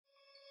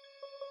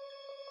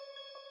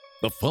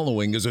The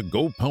following is a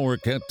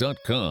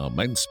GoPowerCat.com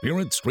and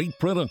Spirit Street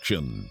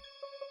production.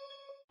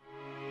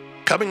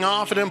 Coming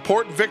off an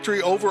important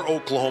victory over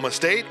Oklahoma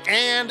State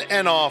and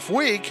an off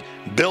week,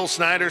 Bill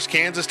Snyder's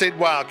Kansas State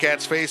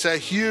Wildcats face a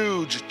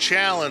huge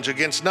challenge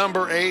against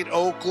number 8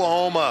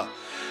 Oklahoma.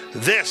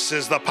 This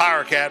is the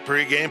PowerCat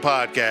pregame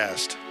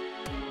podcast.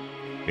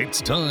 It's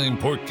time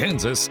for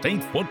Kansas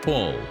State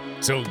football,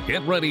 so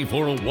get ready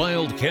for a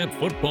Wildcat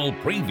football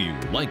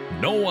preview like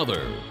no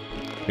other.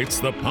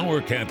 It's the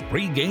PowerCat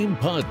pregame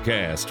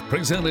podcast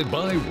presented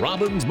by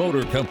Robbins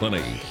Motor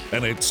Company,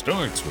 and it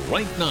starts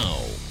right now.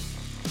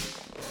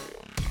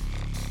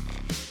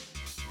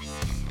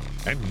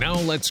 And now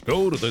let's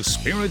go to the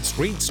Spirit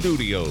Street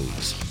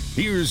Studios.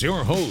 Here's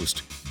your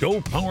host,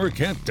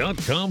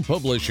 GoPowerCat.com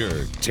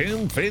publisher,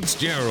 Tim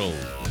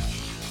Fitzgerald.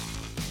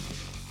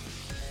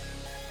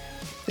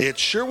 It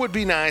sure would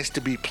be nice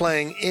to be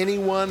playing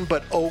anyone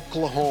but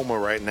Oklahoma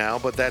right now,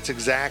 but that's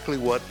exactly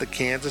what the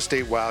Kansas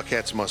State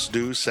Wildcats must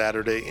do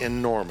Saturday in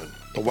Norman.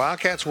 The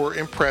Wildcats were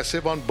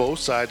impressive on both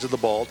sides of the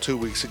ball 2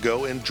 weeks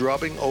ago in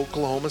drubbing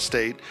Oklahoma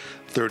State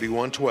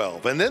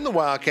 31-12. And then the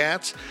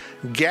Wildcats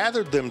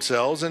gathered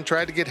themselves and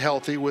tried to get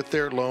healthy with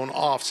their lone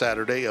off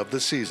Saturday of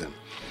the season.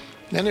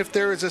 And if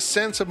there is a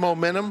sense of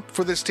momentum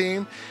for this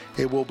team,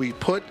 it will be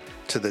put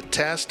to the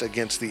test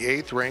against the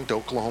 8th-ranked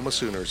Oklahoma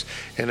Sooners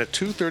in a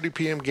 2:30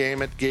 p.m.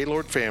 game at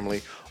Gaylord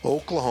Family,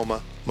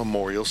 Oklahoma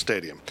Memorial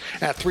Stadium.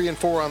 At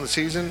 3-4 on the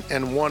season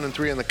and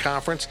 1-3 in the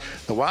conference,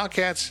 the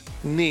Wildcats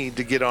need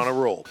to get on a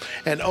roll.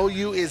 And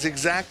OU is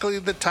exactly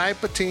the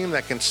type of team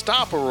that can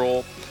stop a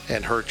roll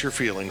and hurt your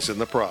feelings in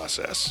the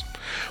process.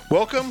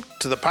 Welcome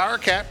to the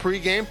PowerCat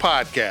pregame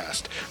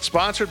podcast,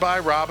 sponsored by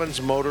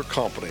Robbins Motor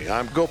Company.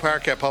 I'm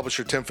GoPowerCat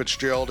publisher Tim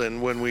Fitzgerald,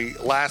 and when we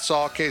last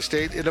saw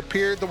K-State, it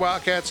appeared the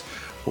Wildcats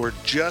were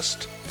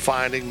just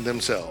finding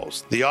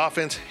themselves. The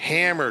offense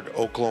hammered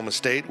Oklahoma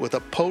State with a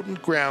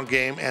potent ground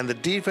game, and the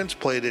defense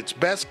played its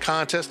best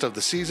contest of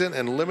the season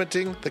in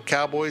limiting the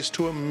Cowboys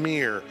to a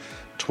mere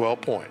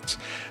 12 points.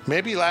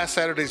 Maybe last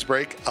Saturday's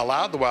break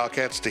allowed the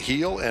Wildcats to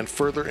heal and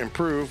further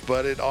improve,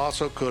 but it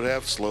also could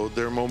have slowed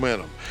their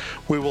momentum.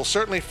 We will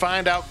certainly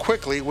find out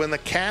quickly when the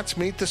Cats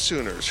meet the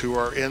Sooners, who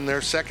are in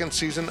their second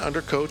season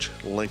under coach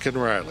Lincoln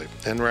Riley.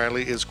 And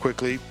Riley is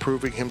quickly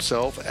proving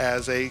himself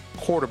as a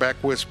quarterback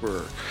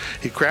whisperer.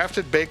 He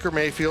crafted Baker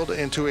Mayfield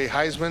into a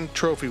Heisman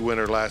Trophy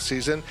winner last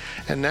season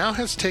and now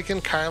has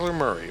taken Kyler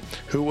Murray,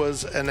 who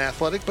was an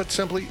athletic but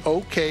simply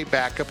okay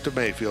backup to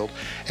Mayfield,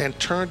 and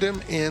turned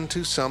him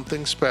into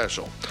something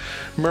special.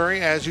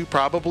 Murray, as you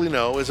probably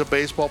know, is a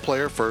baseball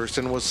player first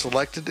and was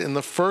selected in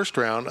the first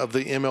round of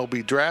the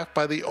MLB draft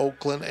by the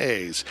Oakland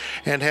A's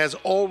and has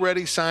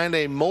already signed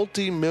a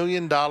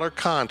multi-million-dollar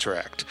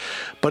contract.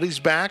 But he's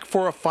back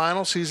for a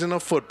final season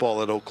of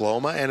football at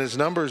Oklahoma, and his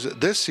numbers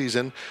this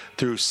season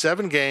through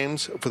 7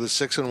 games for the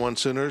 6-1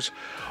 Sooners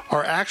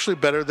are actually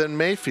better than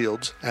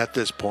Mayfield's at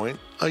this point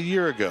a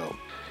year ago.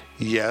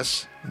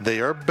 Yes, they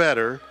are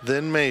better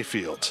than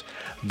Mayfield's.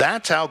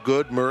 That's how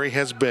good Murray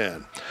has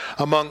been.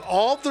 Among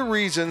all the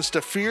reasons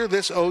to fear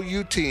this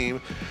OU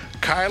team,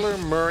 Kyler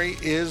Murray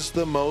is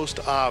the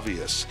most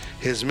obvious.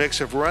 His mix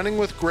of running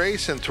with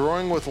grace and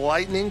throwing with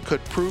lightning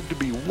could prove to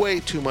be way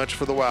too much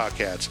for the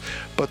Wildcats.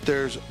 But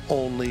there's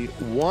only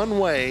one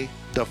way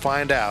to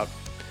find out,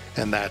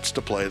 and that's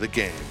to play the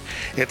game.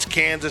 It's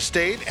Kansas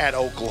State at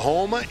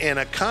Oklahoma in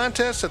a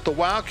contest that the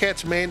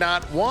Wildcats may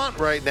not want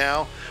right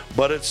now,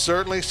 but it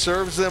certainly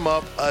serves them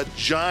up a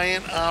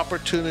giant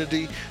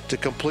opportunity to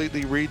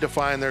completely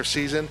redefine their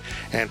season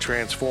and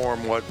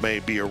transform what may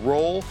be a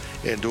roll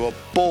into a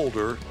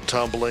boulder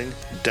tumbling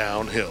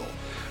downhill.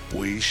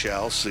 We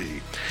shall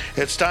see.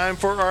 It's time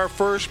for our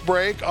first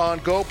break on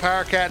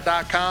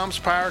GoPowerCat.com's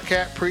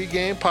PowerCat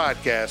pregame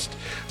podcast.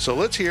 So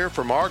let's hear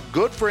from our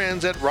good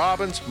friends at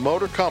Robbins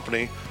Motor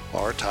Company,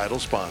 our title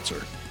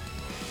sponsor.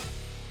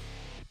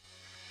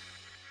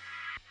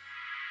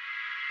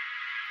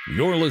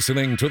 You're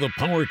listening to the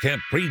PowerCat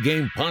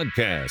pregame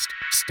podcast.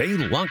 Stay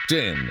locked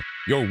in.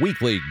 Your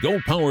weekly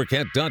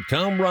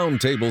GoPowerCat.com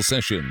roundtable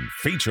session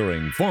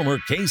featuring former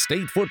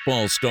K-State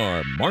football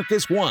star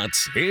Marcus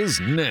Watts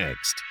is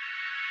next.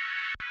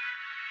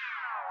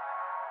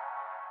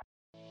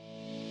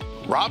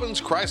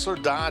 Robbins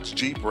Chrysler Dodge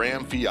Jeep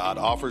Ram Fiat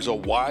offers a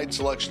wide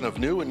selection of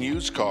new and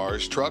used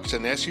cars, trucks,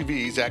 and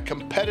SUVs at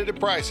competitive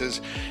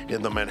prices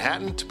in the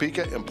Manhattan,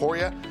 Topeka,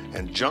 Emporia,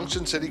 and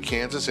Junction City,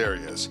 Kansas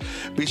areas.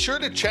 Be sure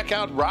to check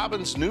out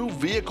Robbins' new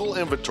vehicle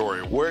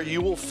inventory, where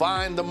you will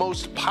find the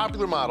most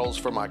popular models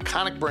from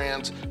iconic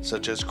brands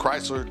such as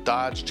Chrysler,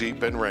 Dodge,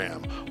 Jeep, and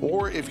Ram.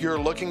 Or if you're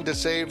looking to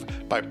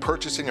save by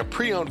purchasing a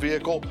pre-owned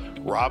vehicle,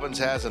 Robbins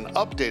has an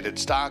updated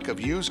stock of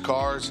used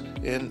cars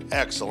in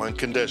excellent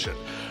condition.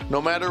 No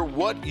matter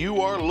what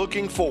you are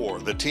looking for,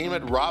 the team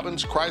at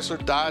Robbins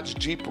Chrysler Dodge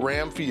Jeep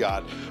Ram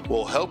Fiat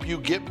will help you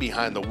get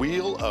behind the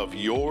wheel of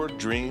your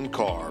dream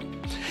car.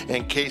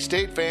 And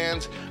K-State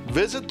fans,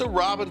 visit the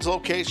Robbins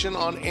location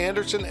on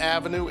Anderson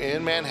Avenue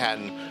in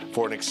Manhattan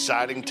for an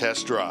exciting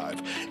test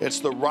drive. It's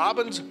the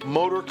Robbins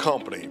Motor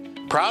Company,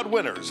 proud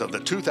winners of the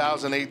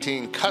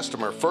 2018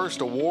 Customer First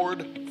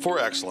Award for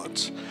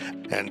Excellence,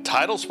 and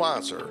title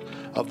sponsor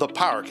of the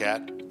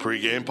PowerCat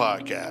Pregame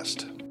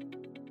Podcast.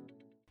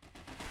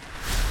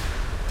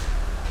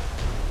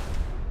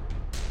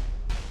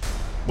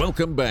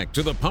 Welcome back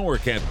to the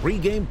PowerCat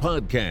Pregame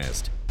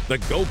Podcast. The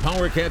Go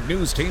PowerCat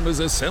news team is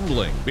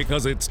assembling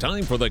because it's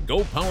time for the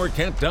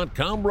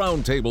GoPowerCat.com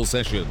roundtable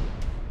session.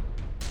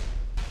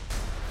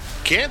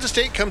 Kansas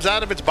State comes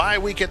out of its bye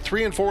week at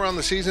 3-4 on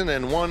the season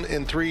and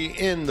 1-3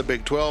 in the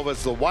Big 12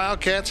 as the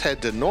Wildcats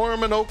head to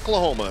Norman,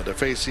 Oklahoma to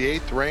face the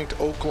 8th-ranked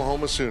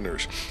Oklahoma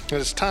Sooners.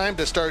 It's time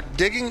to start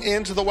digging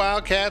into the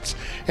Wildcats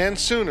and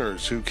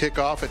Sooners, who kick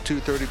off at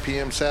 2:30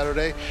 p.m.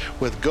 Saturday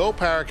with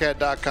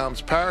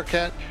GoPowerCat.com's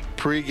PowerCat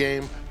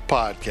Pregame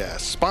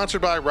Podcast,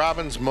 sponsored by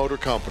Robbins Motor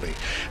Company.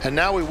 And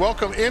now we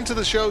welcome into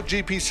the show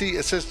GPC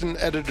Assistant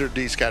Editor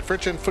D. Scott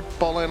Fritchen,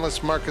 football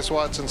analyst Marcus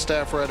Watson,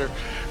 staff writer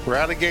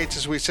Riley Gates,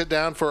 as we sit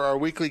down for our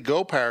weekly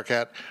Go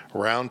PowerCat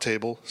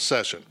Roundtable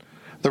session.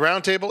 The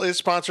Roundtable is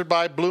sponsored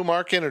by Blue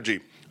Mark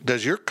Energy.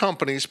 Does your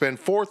company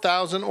spend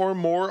 $4,000 or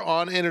more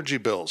on energy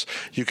bills?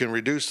 You can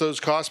reduce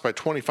those costs by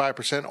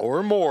 25%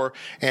 or more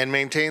and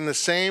maintain the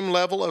same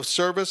level of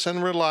service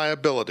and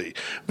reliability.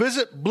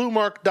 Visit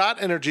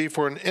bluemark.energy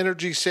for an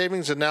energy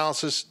savings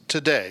analysis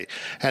today.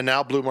 And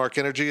now Blue Mark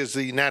Energy is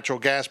the natural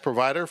gas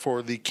provider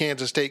for the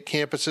Kansas State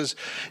campuses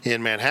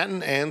in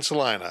Manhattan and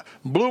Salina.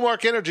 Blue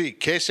Mark Energy,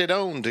 K-State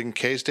owned and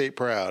K-State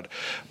proud.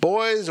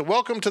 Boys,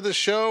 welcome to the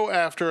show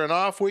after an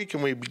off week,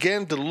 and we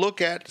begin to look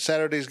at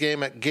Saturday's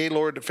game at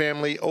Gaylord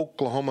Family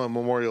Oklahoma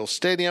Memorial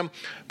Stadium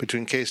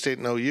between K-State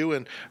and OU.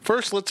 And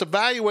first, let's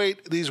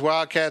evaluate these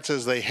Wildcats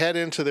as they head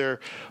into their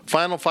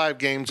final 5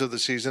 games of the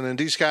season. And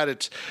D. Scott,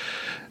 it's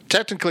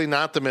technically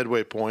not the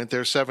midway point.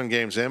 They're 7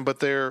 games in, but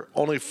they're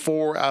only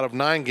 4 out of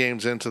 9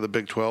 games into the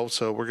Big 12,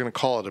 so we're going to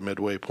call it a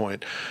midway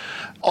point.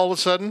 All of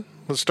a sudden,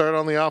 let's start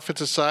on the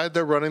offensive side.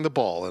 They're running the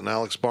ball, and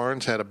Alex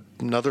Barnes had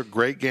another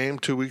great game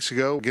 2 weeks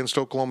ago against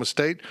Oklahoma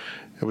State.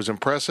 It was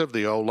impressive.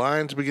 The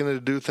O-line's beginning to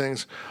do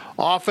things.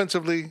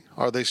 Offensively,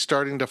 are they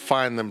starting to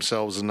find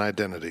themselves an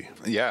identity?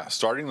 Yeah,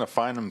 starting to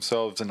find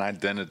themselves an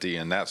identity,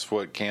 and that's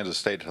what Kansas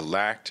State had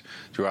lacked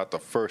throughout the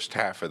first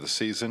half of the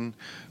season.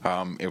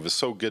 It was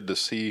so good to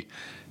see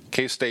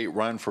K-State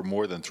run for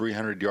more than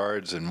 300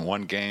 yards in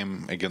one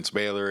game against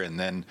Baylor, and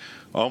then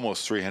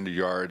almost 300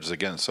 yards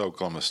against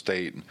Oklahoma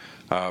State.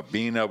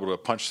 Being able to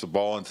punch the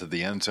ball into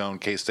the end zone,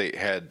 K-State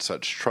had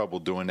such trouble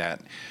doing that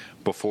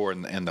before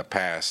in the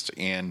past,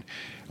 and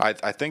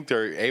I think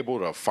they're able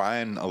to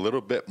find a little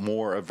bit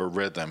more of a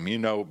rhythm. You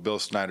know, Bill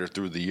Snyder,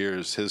 through the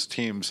years, his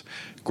teams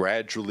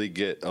gradually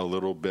get a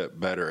little bit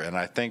better, and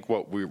I think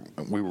what we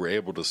were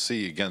able to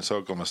see against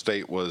Oklahoma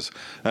State was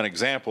an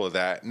example of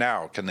that.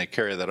 Now, can they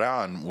carry that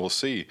on? We'll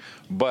see.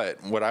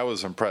 But what I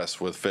was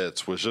impressed with,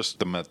 Fitz, was just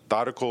the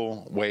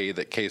methodical way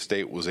that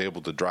K-State was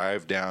able to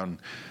drive down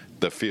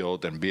the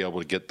field and be able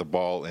to get the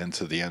ball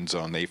into the end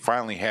zone. They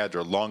finally had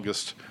their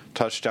longest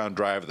touchdown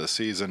drive of the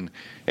season,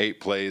 8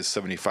 plays,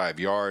 75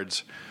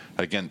 yards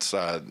against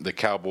the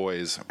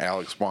Cowboys.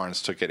 Alex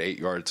Barnes took it 8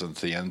 yards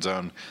into the end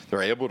zone.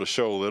 They're able to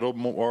show a little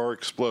more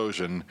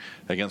explosion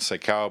against the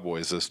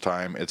Cowboys this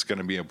time. It's going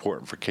to be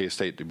important for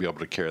K-State to be able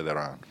to carry that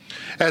on.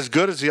 As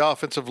good as the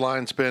offensive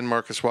line's been,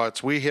 Marcus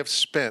Watts, we have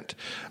spent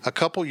a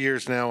couple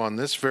years now on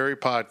this very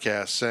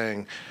podcast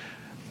saying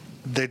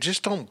they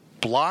just don't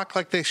block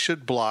like they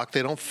should block.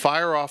 They don't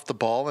fire off the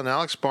ball, and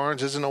Alex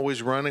Barnes isn't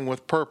always running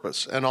with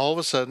purpose. And all of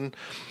a sudden,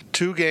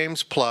 2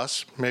 games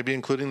plus, maybe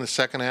including the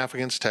second half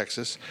against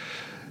Texas,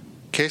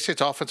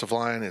 K-State's offensive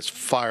line is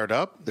fired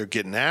up. They're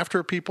getting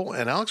after people,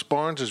 and Alex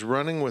Barnes is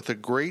running with a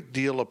great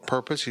deal of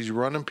purpose. He's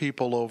running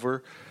people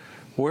over.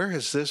 Where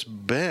has this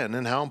been,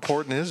 and how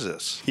important is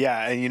this?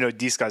 Yeah, and you know,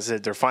 D. Scott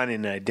said they're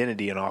finding an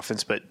identity in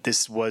offense, but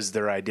this was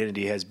their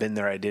identity, has been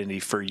their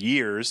identity for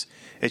years.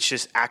 It's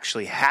just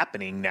actually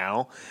happening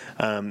now.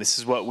 This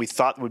is what we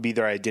thought would be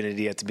their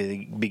identity at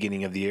the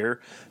beginning of the year.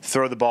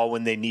 Throw the ball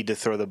when they need to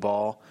throw the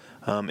ball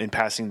in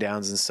passing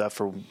downs and stuff,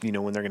 or, you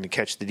know, when they're going to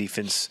catch the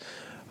defense,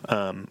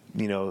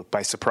 you know,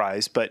 by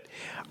surprise. But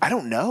I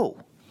don't know.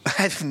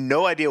 I have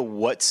no idea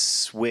what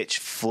switch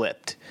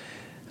flipped.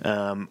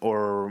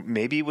 Or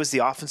maybe it was the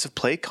offensive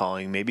play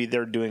calling. Maybe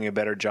they're doing a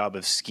better job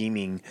of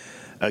scheming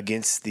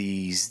against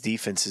these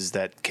defenses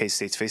that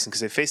K-State's facing,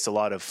 because they faced a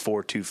lot of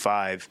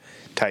 4-2-5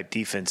 type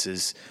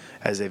defenses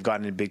as they've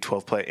gotten into Big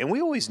 12 play. And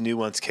we always knew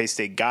once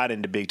K-State got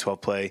into Big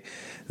 12 play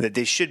that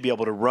they should be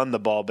able to run the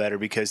ball better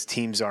because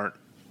teams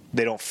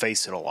don't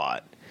face it a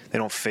lot. They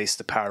don't face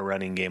the power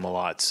running game a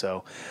lot.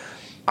 So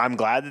I'm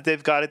glad that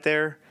they've got it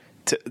there,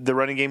 the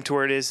running game to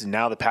where it is.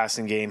 Now the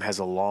passing game has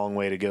a long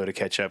way to go to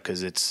catch up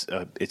because it's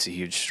a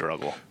huge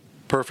struggle.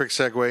 Perfect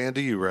segue into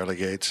you, Riley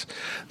Gates.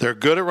 They're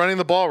good at running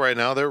the ball right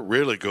now. They're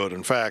really good.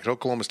 In fact,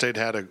 Oklahoma State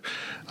had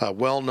a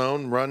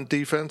well-known run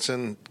defense,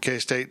 and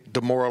K-State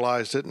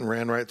demoralized it and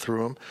ran right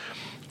through them.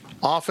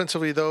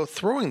 Offensively, though,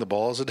 throwing the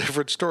ball is a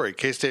different story.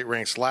 K-State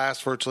ranks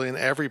last virtually in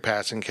every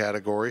passing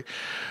category.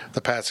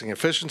 The passing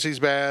efficiency is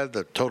bad.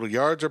 The total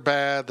yards are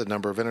bad. The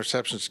number of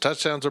interceptions,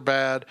 touchdowns are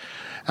bad.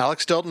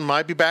 Alex Delton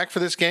might be back for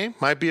this game,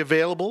 might be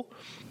available.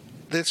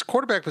 This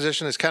quarterback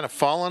position has kind of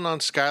fallen on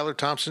Skylar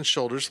Thompson's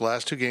shoulders the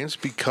last 2 games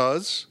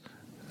because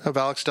of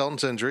Alex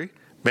Delton's injury.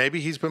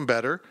 Maybe he's been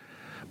better,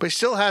 but he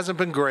still hasn't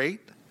been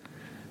great.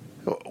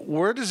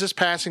 Where does this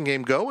passing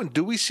game go, and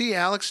do we see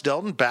Alex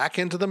Delton back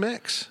into the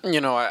mix?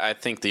 I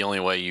think the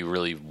only way you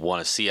really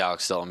want to see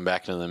Alex Delton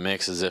back into the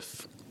mix is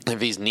if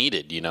he's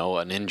needed,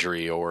 an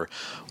injury or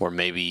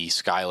maybe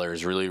Skylar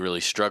is really,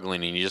 really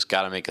struggling and you just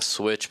got to make a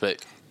switch.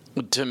 But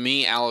to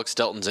me, Alex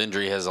Delton's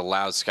injury has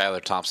allowed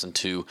Skylar Thompson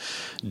to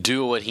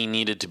do what he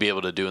needed to be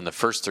able to do in the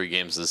first 3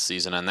 games of the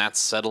season, and that's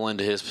settle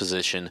into his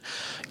position,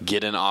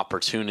 get an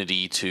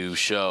opportunity to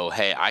show,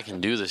 hey, I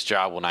can do this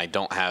job when I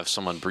don't have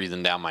someone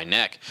breathing down my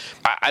neck.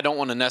 I don't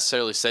want to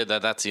necessarily say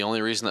that that's the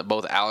only reason that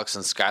both Alex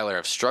and Skylar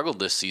have struggled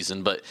this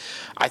season, but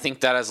I think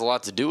that has a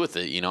lot to do with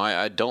it.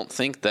 I don't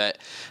think that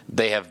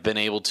they have been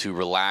able to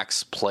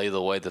relax, play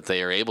the way that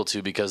they are able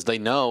to, because they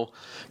know,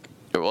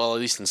 well, at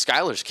least in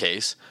Skylar's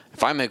case,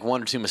 if I make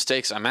 1 or 2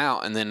 mistakes, I'm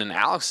out. And then in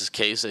Alex's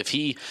case, if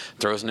he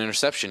throws an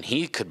interception,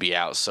 he could be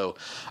out. So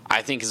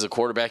I think as a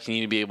quarterback, you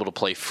need to be able to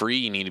play free.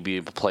 You need to be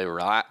able to play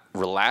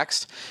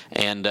relaxed.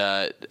 And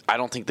I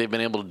don't think they've been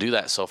able to do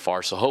that so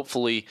far. So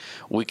hopefully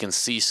we can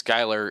see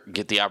Skylar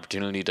get the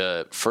opportunity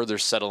to further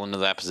settle into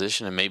that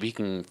position, and maybe he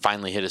can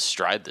finally hit his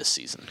stride this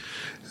season.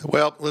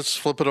 Well, let's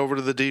flip it over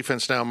to the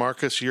defense now.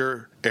 Marcus,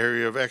 your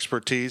area of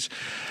expertise.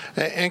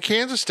 And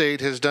Kansas State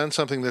has done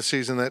something this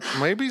season that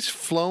maybe's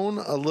flown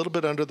a little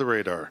bit under the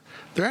radar.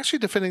 They're actually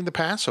defending the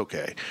pass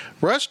okay.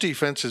 Rush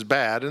defense is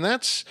bad, and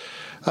that's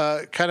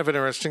kind of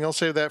interesting. I'll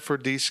save that for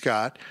D.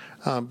 Scott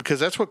because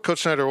that's what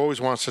Coach Snyder always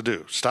wants to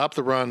do. Stop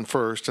the run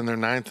first, and they're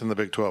 9th in the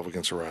Big 12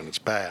 against the run. It's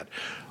bad.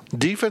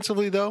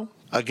 Defensively, though,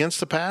 against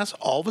the pass,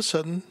 all of a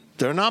sudden,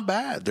 they're not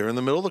bad. They're in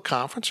the middle of the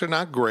conference. They're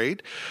not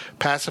great.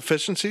 Pass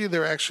efficiency,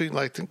 they're actually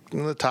like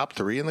in the top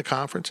 3 in the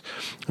conference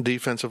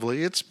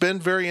defensively. It's been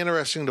very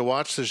interesting to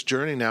watch this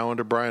journey now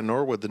under Brian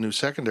Norwood, the new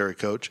secondary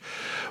coach.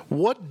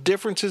 What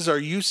differences are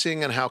you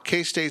seeing in how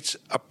K-State's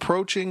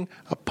approaching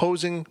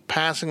opposing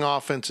passing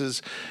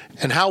offenses,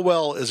 and how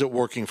well is it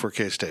working for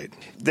K-State?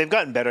 They've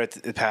gotten better at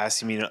the pass.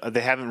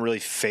 They haven't really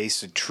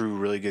faced a true,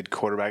 really good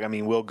quarterback.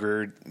 Will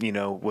Gerd,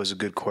 was a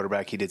good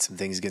quarterback. He did some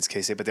things against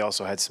K-State, but they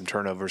also had some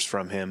turnovers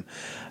from him.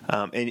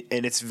 And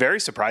it's very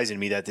surprising to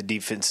me that the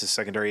defensive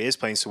secondary is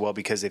playing so well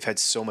because they've had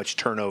so much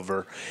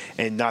turnover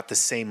and not the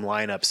same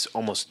lineups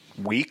almost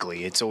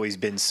weekly. It's always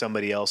been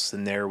somebody else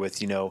in there with,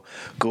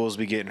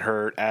 Goolsby getting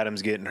hurt,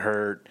 Adams getting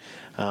hurt,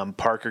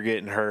 Parker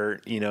getting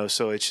hurt,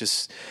 so it's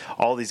just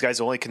all these guys.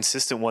 The only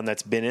consistent one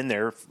that's been in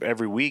there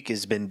every week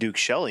has been Duke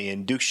Shelley,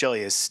 and Duke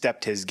Shelley has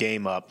stepped his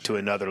game up to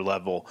another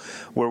level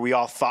where we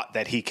all thought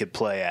that he could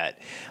play at.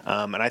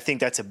 And I think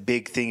that's a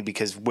big thing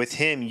because with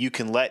him, you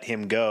can let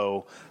him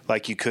go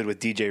like you could with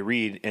DJ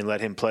Reed and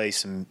let him play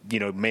some,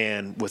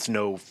 man with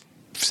no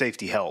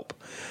safety help.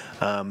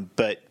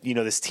 But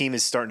this team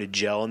is starting to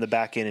gel in the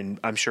back end, and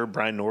I'm sure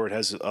Brian Norwood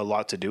has a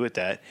lot to do with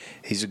that.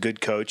 He's a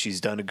good coach. He's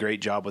done a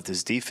great job with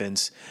his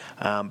defense.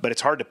 But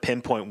it's hard to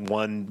pinpoint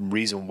one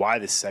reason why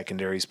the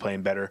secondary is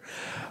playing better.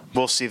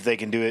 We'll see if they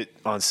can do it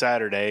on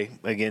Saturday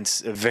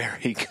against a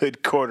very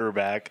good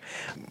quarterback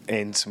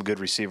and some good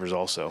receivers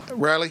also.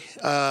 Riley,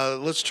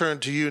 let's turn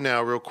to you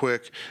now real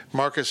quick.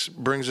 Marcus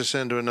brings us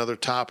into another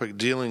topic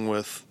dealing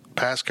with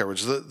pass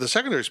coverage. The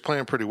secondary is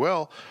playing pretty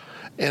well.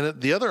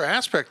 And the other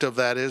aspect of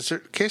that is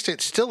that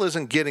K-State still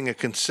isn't getting a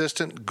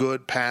consistent,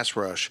 good pass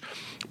rush.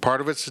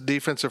 Part of it's the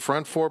defensive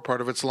front four, part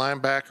of it's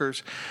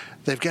linebackers.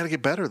 They've got to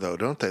get better, though,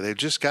 don't they? They've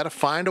just got to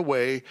find a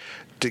way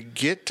to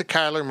get to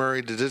Kyler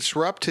Murray, to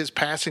disrupt his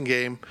passing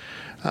game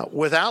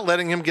without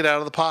letting him get out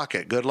of the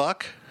pocket. Good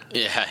luck.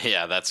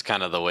 Yeah, that's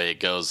kind of the way it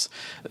goes.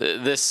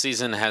 This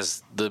season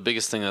has the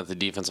biggest thing that the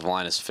defensive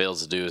line has failed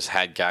to do is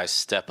had guys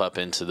step up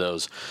into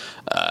those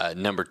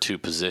number 2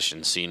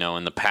 positions.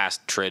 In the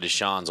past, Trey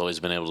Deshawn's always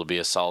been able to be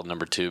a solid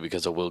number 2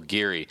 because of Will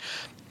Geary.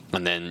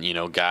 And then,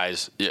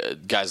 guys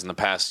in the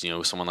past,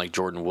 someone like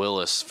Jordan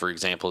Willis, for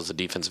example, as a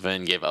defensive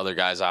end, gave other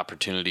guys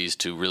opportunities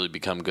to really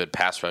become good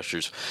pass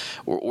rushers.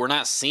 We're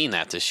not seeing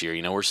that this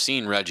year. We're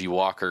seeing Reggie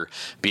Walker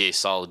be a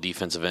solid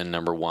defensive end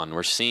number 1.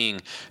 We're seeing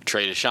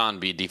Trey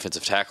Deshawn be a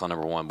defensive tackle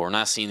number 1. But we're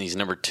not seeing these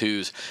number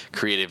 2s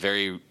create a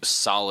very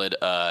solid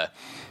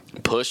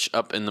push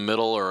up in the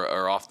middle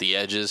or off the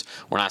edges.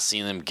 We're not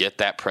seeing them get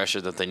that pressure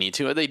that they need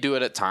to. They do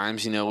it at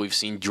times. We've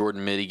seen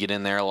Jordan Mitty get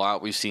in there a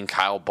lot. We've seen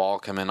Kyle Ball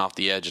come in off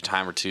the edge a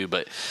time or two,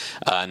 but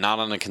not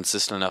on a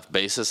consistent enough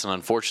basis. And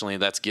unfortunately,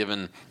 that's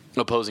given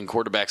opposing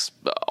quarterbacks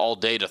all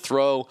day to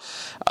throw,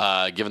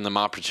 giving them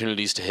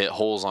opportunities to hit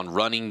holes on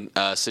running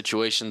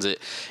situations.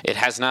 It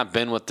has not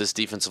been what this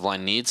defensive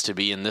line needs to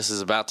be, and this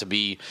is about to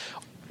be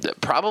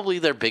Probably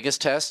their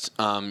biggest test.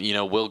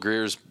 Will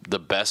Greer's the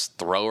best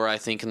thrower, I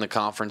think, in the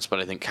conference, but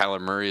I think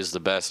Kyler Murray is the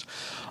best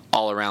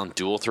all-around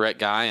dual threat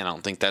guy, and I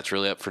don't think that's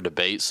really up for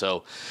debate.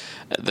 So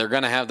they're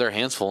going to have their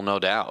hands full, no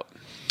doubt.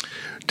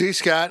 D.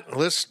 Scott,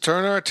 let's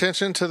turn our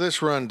attention to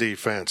this run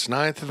defense.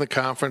 9th in the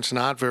conference,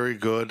 not very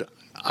good.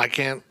 I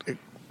can't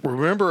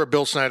remember a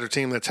Bill Snyder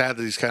team that's had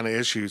these kind of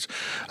issues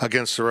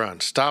against the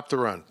run. Stop the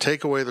run.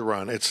 Take away the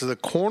run. It's the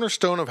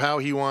cornerstone of how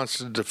he wants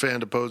to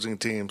defend opposing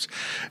teams,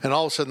 and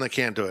all of a sudden they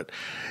can't do it.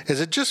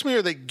 Is it just me, or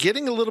are they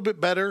getting a little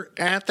bit better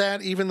at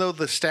that, even though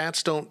the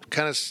stats don't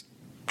kind of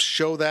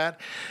show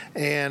that?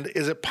 And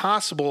is it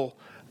possible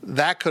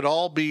that could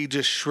all be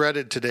just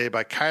shredded today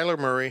by Kyler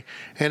Murray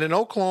and an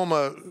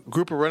Oklahoma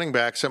group of running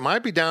backs that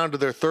might be down to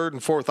their third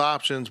and fourth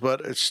options, but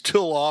it's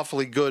still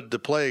awfully good to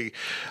play.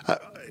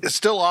 It's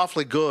still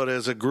awfully good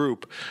as a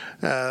group.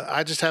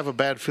 I just have a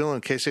bad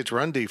feeling K-State's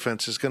run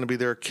defense is going to be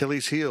their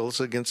Achilles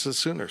heels against the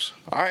Sooners.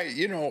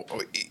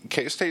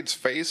 K-State's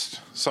faced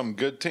some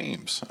good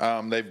teams.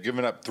 They've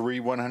given up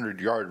 3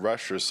 100-yard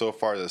rushers so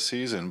far this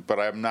season, but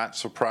I'm not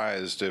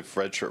surprised if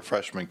redshirt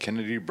freshman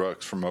Kennedy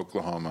Brooks from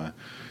Oklahoma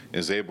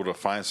is able to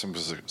find some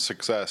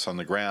success on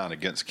the ground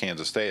against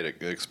Kansas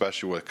State,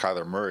 especially with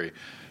Kyler Murray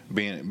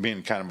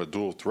being kind of a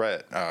dual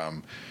threat.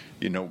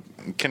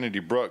 Kennedy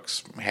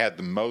Brooks had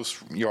the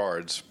most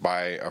yards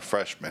by a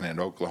freshman in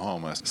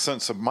Oklahoma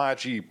since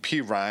Samaje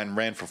Perine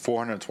ran for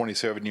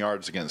 427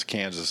 yards against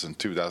Kansas in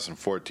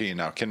 2014.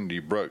 Now, Kennedy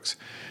Brooks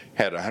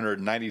had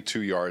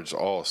 192 yards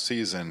all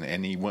season,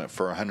 and he went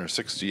for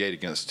 168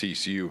 against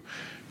TCU.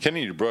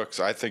 Kennedy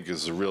Brooks, I think,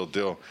 is the real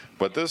deal.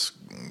 But this,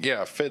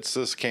 fits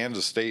this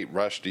Kansas State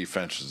rush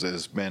defense.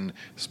 It's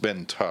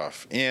been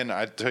tough. And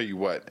I tell you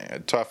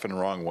what, tough in the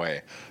wrong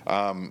way.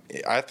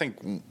 I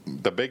think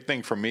the big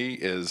thing for me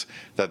is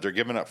that they're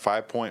giving up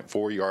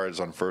 5.4 yards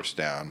on first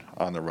down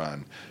on the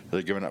run.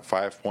 They're giving up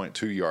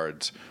 5.2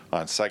 yards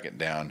on second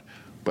down.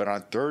 But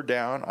on third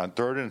down, on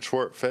third and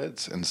short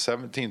fits, and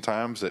 17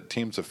 times that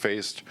teams have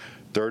faced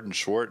third and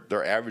short,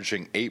 they're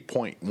averaging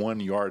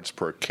 8.1 yards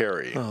per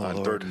carry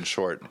on third and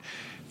short.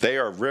 They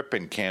are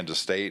ripping Kansas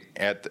State.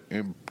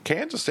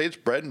 Kansas State's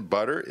bread and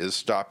butter is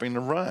stopping the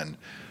run.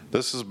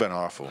 This has been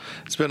awful.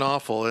 It's been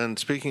awful. And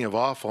speaking of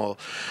awful,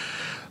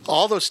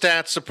 all those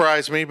stats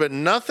surprise me, but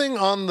nothing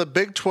on the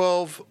Big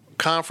 12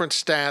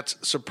 conference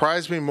stats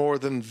surprised me more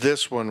than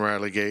this one,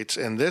 Riley Gates,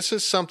 and this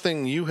is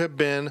something you have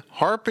been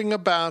harping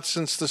about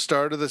since the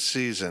start of the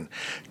season.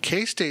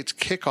 K-State's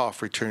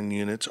kickoff return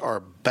units are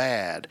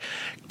bad.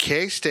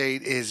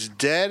 K-State is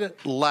dead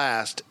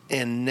last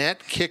in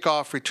net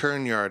kickoff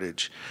return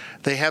yardage.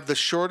 They have the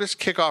shortest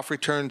kickoff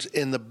returns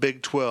in the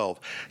Big 12.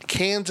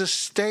 Kansas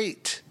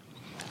State,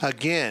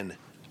 again,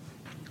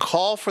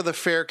 call for the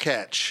fair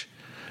catch.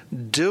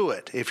 Do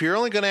it. If you're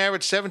only going to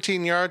average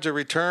 17 yards a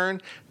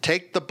return,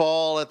 take the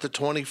ball at the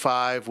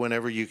 25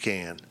 whenever you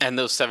can. And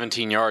those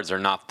 17 yards are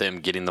not them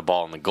getting the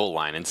ball on the goal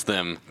line. It's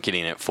them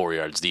getting it 4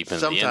 yards deep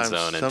into the end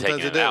zone and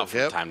taking it out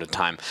from time to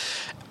time.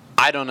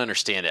 I don't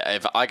understand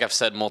it. Like I've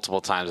said multiple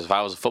times, if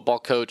I was a football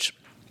coach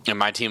and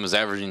my team was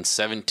averaging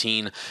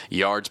 17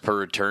 yards per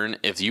return,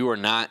 if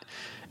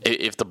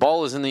the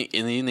ball is in the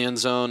end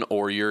zone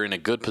or you're in a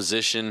good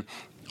position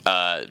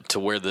to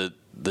where the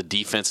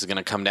defense is going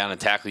to come down and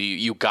tackle you,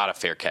 you got to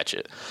fair catch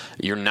it.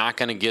 You're not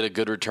going to get a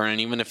good return,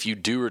 and even if you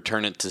do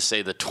return it to,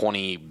 say, the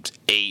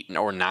 28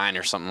 or 9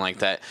 or something like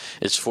that,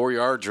 it's 4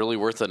 yards really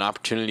worth an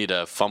opportunity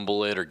to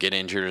fumble it or get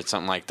injured or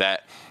something like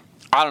that.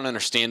 I don't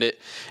understand it.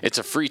 It's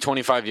a free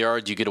 25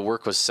 yards. You get to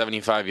work with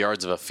 75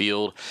 yards of a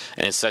field,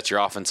 and it sets your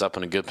offense up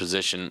in a good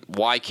position.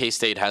 Why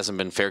K-State hasn't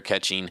been fair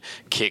catching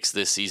kicks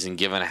this season,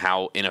 given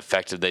how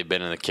ineffective they've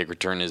been in the kick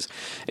return, is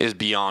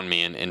beyond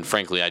me, and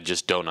frankly, I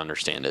just don't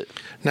understand it.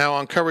 Now,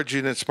 on coverage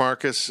units,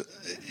 Marcus,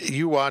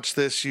 you watched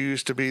this. You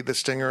used to be the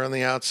stinger on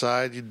the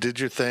outside. You did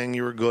your thing.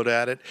 You were good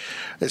at it.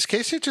 Is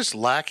K-State just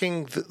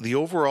lacking the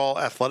overall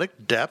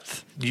athletic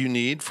depth you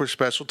need for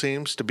special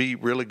teams to be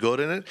really good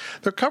in it?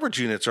 Their coverage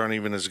units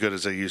aren't even as good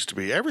as they used to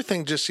be.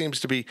 Everything just seems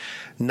to be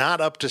not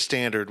up to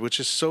standard, which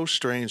is so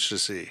strange to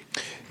see.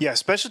 Yeah,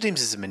 special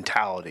teams is a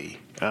mentality.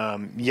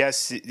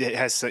 Yes, it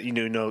has, you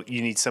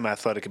need some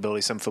athletic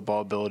ability, some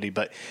football ability,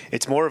 but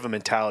it's more of a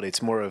mentality.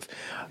 It's more of,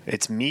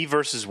 it's me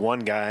versus one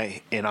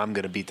guy, and I'm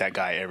going to beat that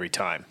guy every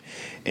time.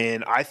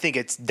 And I think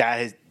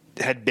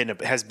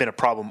has been a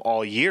problem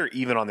all year,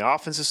 even on the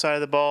offensive side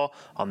of the ball,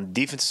 on the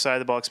defensive side of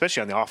the ball,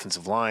 especially on the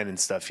offensive line and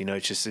stuff.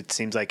 It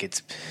seems like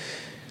it's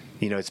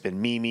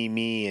been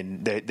me,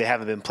 and they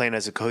haven't been playing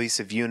as a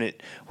cohesive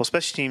unit. Well,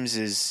 special teams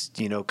is,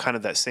 kind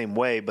of that same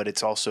way, but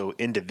it's also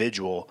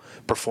individual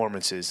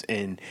performances.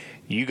 And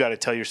you got to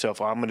tell yourself,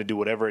 I'm going to do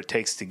whatever it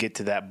takes to get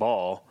to that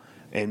ball,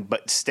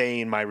 but stay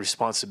in my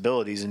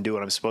responsibilities and do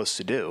what I'm supposed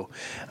to do.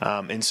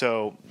 And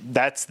so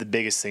that's the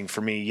biggest thing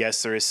for me.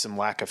 Yes, there is some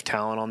lack of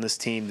talent on this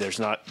team. There's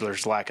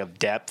lack of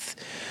depth.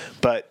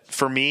 But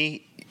for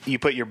me, you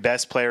put your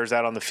best players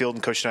out on the field,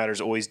 and Coach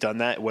Snyder's always done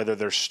that, whether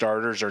they're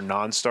starters or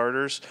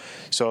non-starters.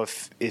 So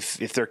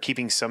if they're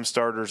keeping some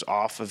starters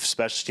off of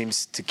special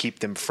teams to keep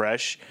them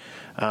fresh,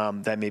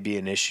 that may be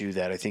an issue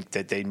that I think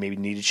that they maybe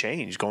need to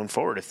change going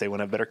forward if they want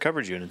to have better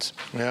coverage units.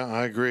 Yeah,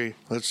 I agree.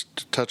 Let's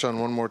touch on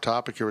one more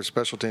topic here with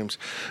special teams.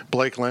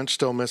 Blake Lynch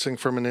still missing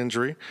from an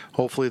injury.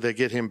 Hopefully they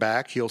get him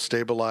back. He'll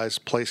stabilize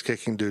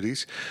place-kicking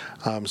duties.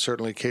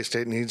 Certainly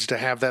K-State needs to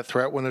have that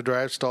threat when the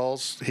drive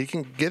stalls. He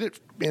can get it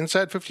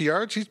inside 50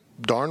 yards. He's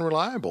darn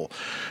reliable.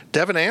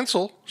 Devin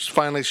Ansel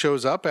finally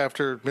shows up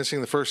after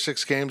missing the first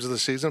 6 games of the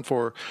season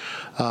for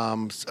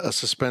a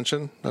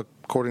suspension,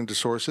 according to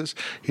sources.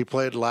 He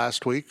played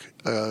last week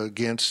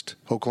against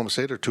Oklahoma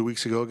State, or 2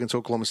 weeks ago against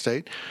Oklahoma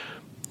State.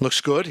 Looks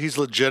good. He's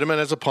legitimate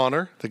as a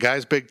punter. The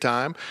guy's big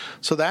time.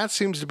 So that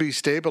seems to be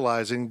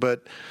stabilizing,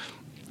 but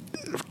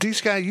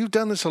D-Sky, you've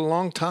done this a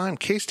long time.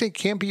 K-State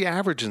can't be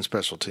average in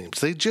special teams.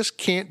 They just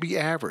can't be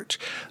average.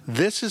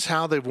 This is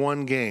how they've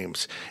won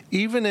games.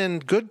 Even in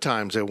good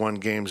times, they won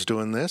games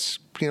doing this,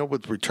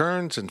 with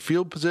returns and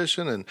field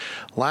position. And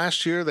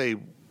last year, they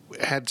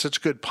had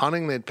such good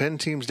punting. They'd pin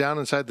teams down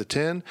inside the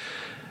 10.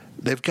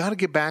 They've got to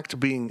get back to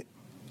being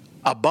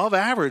above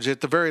average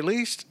at the very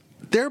least.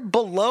 They're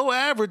below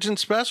average in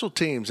special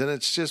teams, and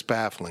it's just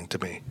baffling to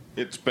me.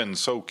 It's been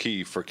so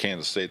key for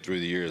Kansas State through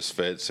the years,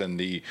 Fitz, and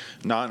the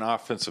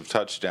non-offensive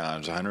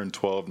touchdowns,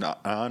 112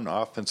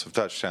 non-offensive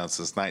touchdowns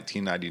since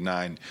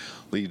 1999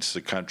 leads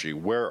the country.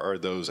 Where are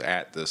those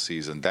at this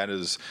season? That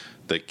is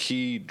the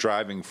key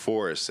driving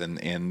force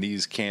in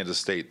these Kansas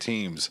State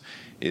teams,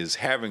 is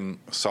having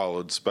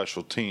solid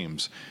special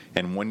teams.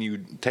 And when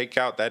you take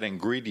out that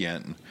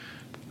ingredient,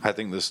 I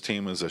think this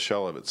team is a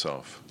shell of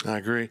itself. I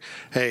agree.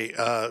 Hey,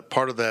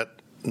 part of that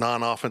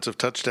non-offensive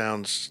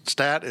touchdowns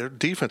stat,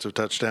 defensive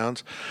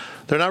touchdowns,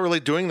 they're not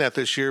really doing that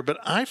this year, but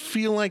I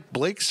feel like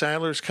Blake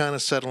Seiler's kind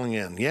of settling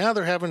in. Yeah,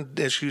 they're having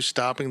issues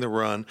stopping the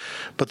run,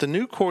 but the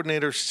new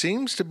coordinator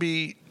seems to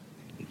be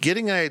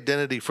getting an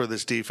identity for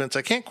this defense.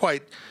 I can't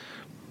quite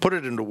put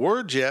it into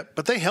words yet,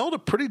 but they held a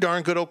pretty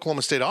darn good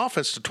Oklahoma State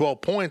offense to 12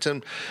 points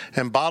and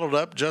bottled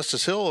up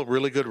Justice Hill, a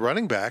really good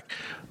running back.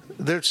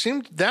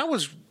 That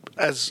was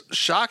as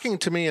shocking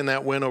to me in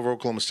that win over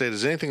Oklahoma State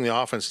as anything the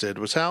offense did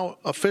was how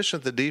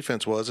efficient the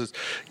defense was at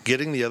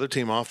getting the other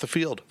team off the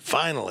field.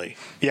 Finally.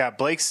 Yeah,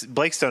 Blake's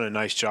done a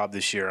nice job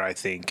this year, I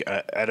think.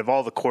 Out of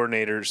all the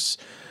coordinators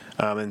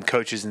and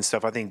coaches and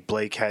stuff, I think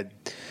Blake had,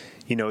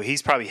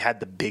 he's probably had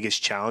the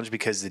biggest challenge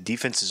because the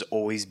defense has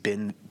always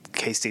been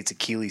K-State's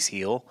Achilles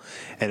heel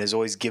and has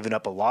always given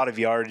up a lot of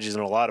yardages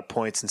and a lot of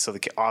points, and so the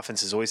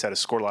offense has always had to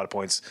score a lot of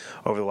points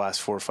over the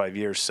last 4 or 5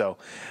 years. So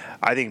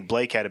I think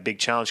Blake had a big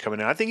challenge coming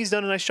in. I think he's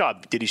done a nice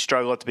job. Did he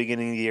struggle at the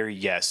beginning of the year?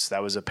 Yes,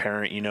 that was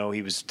apparent.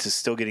 He was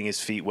still getting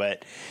his feet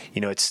wet.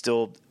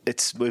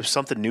 It was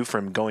something new for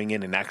him going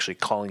in and actually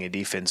calling a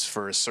defense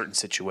for a certain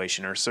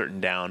situation or a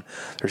certain down.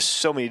 There's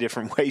so many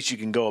different ways you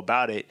can go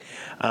about it,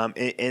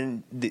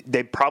 and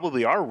they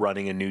probably are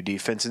running a new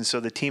defense, and so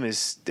the team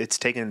it's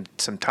taken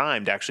some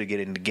time to actually get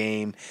into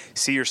game,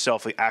 see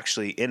yourself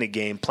actually in a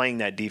game, playing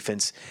that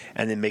defense,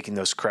 and then making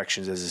those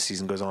corrections as the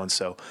season goes on.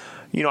 So,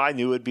 I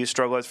knew it would be a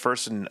struggle at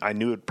first, and I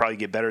knew it would probably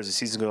get better as the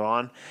season goes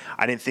on.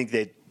 I didn't think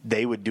that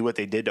they would do what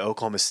they did to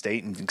Oklahoma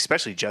State, and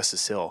especially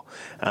Justice Hill.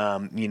 I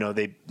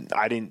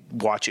didn't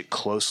watch it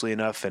closely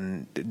enough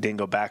and didn't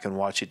go back and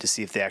watch it to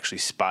see if they actually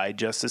spied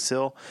Justice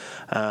Hill.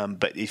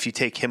 But if you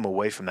take him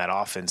away from that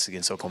offense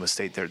against Oklahoma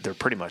State, they're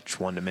pretty much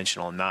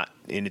one-dimensional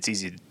and it's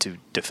easy to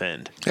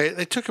defend.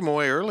 They took him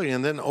away early,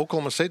 and then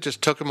Oklahoma State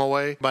just took him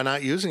away by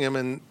not using him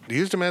and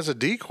used him as a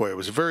decoy. It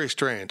was very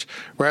strange.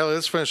 Riley,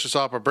 let's finish this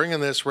off by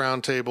bringing this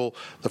round table,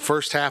 the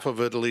first half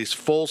of it at least,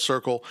 full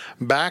circle,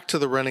 back to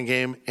the running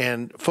game,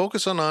 and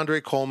focus on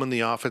Andre Coleman,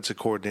 the offensive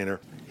coordinator.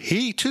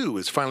 He, too,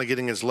 is finally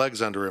getting his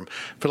legs under him.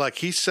 I feel like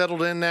he's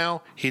settled in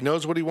now. He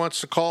knows what he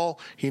wants to call.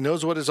 He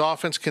knows what his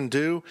offense can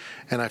do.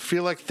 And I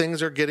feel like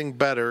things are getting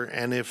better.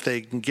 And if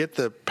they can get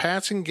the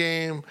passing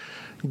game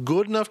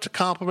good enough to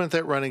complement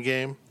that running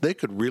game, they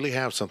could really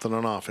have something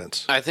on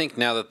offense. I think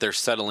now that they're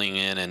settling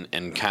in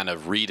and kind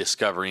of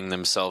rediscovering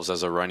themselves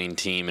as a running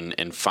team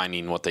and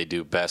finding what they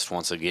do best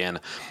once again,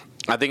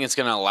 I think it's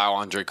going to allow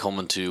Andre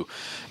Coleman to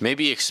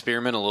maybe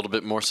experiment a little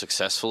bit more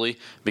successfully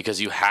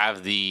because you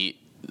have the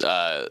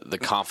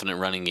confident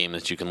running game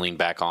that you can lean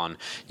back on.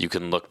 You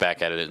can look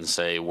back at it and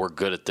say, we're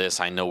good at this.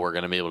 I know we're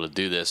going to be able to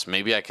do this.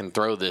 Maybe I can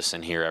throw this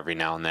in here every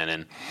now and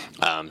then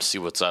and see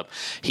what's up.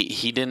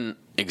 He didn't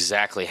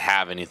exactly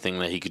have anything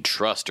that he could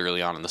trust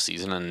early on in the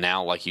season, and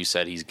now, like you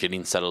said, he's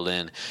getting settled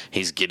in.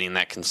 He's getting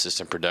that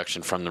consistent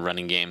production from the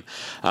running game.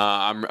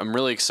 I'm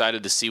really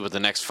excited to see what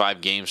the next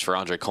 5 games for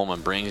Andre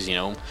Coleman brings.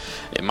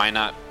 It might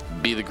not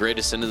be the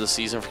greatest end of the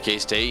season for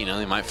K-State.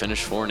 They might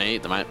finish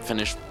 4-8. They might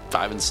finish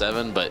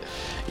 5-7, but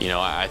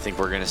I think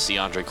we're going to see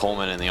Andre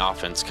Coleman and the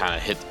offense kind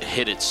of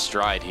hit its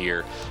stride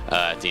here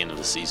at the end of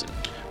the season.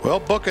 Well,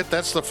 book it.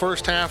 That's the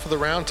first half of the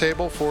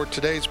roundtable for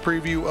today's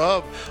preview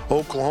of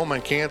Oklahoma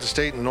and Kansas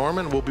State and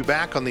Norman. We'll be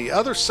back on the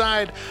other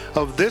side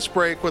of this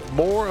break with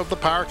more of the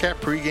PowerCat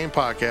pregame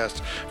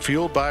podcast,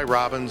 fueled by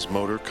Robbins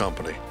Motor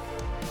Company.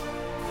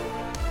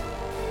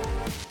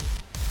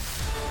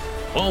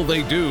 All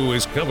they do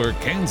is cover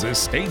Kansas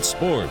State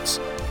sports.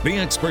 The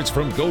experts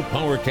from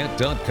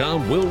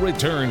GoPowerCat.com will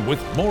return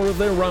with more of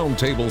their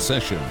roundtable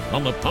session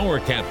on the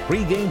PowerCat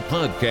pregame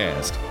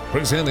podcast,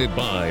 presented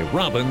by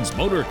Robbins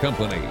Motor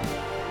Company.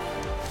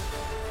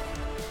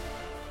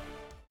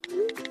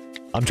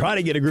 I'm trying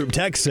to get a group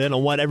text in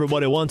on what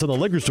everybody wants on the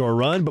liquor store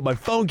run, but my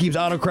phone keeps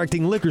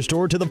autocorrecting liquor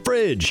store to the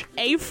fridge.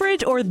 A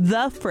fridge or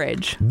the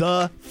fridge?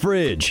 The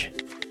fridge.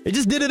 It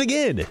just did it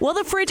again. Well,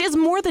 the Fridge is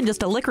more than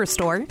just a liquor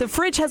store. The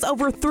Fridge has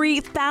over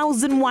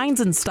 3,000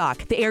 wines in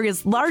stock, the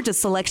area's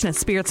largest selection of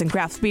spirits and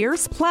craft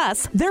beers.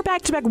 Plus, they're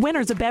back-to-back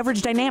winners of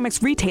Beverage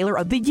Dynamics Retailer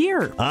of the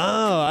Year.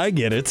 Oh, I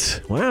get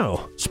it.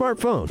 Wow,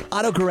 smartphone.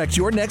 Autocorrect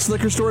your next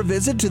liquor store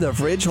visit to the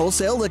Fridge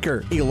Wholesale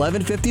Liquor,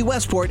 1150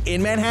 Westport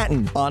in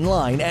Manhattan.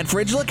 Online at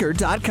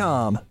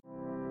fridgeliquor.com.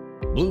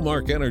 Blue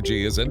Mark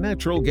Energy is a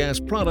natural gas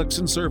products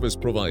and service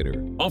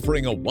provider,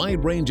 offering a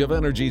wide range of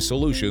energy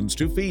solutions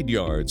to feed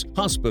yards,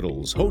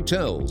 hospitals,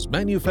 hotels,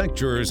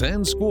 manufacturers,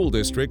 and school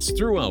districts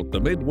throughout the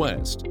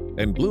Midwest.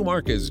 And Blue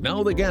Mark is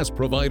now the gas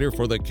provider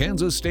for the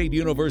Kansas State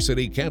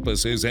University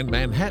campuses in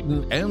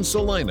Manhattan and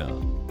Salina.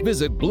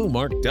 Visit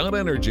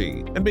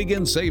bluemark.energy and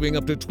begin saving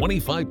up to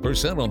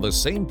 25% on the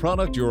same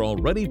product you're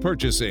already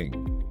purchasing.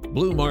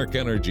 Blue Mark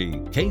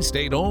Energy,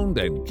 K-State owned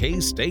and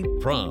K-State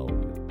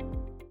proud.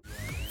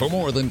 For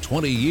more than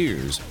 20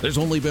 years, there's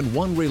only been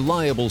one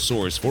reliable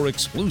source for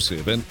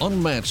exclusive and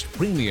unmatched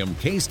premium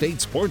K-State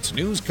sports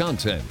news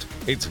content.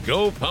 It's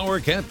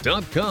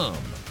GoPowerCat.com.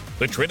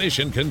 The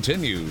tradition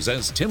continues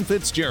as Tim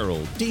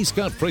Fitzgerald, D.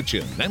 Scott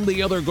Fritchen, and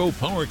the other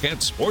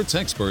GoPowerCat sports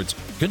experts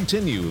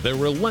continue their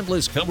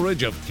relentless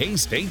coverage of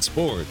K-State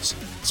sports.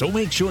 So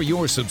make sure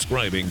you're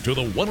subscribing to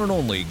the one and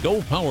only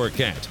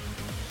GoPowerCat.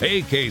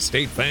 Hey,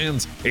 K-State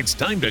fans, it's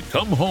time to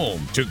come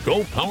home to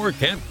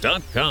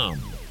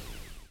GoPowerCat.com.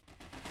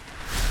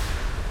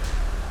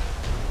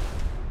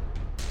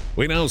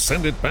 We now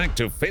send it back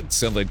to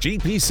Fitz and the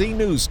GPC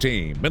News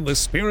team in the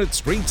Spirit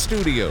Street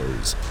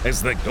Studios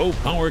as the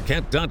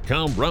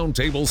GoPowerCat.com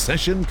roundtable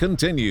session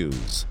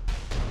continues.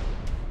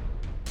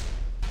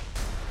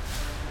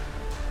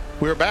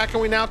 We're back,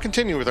 and we now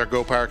continue with our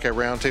GoPowerCat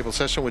roundtable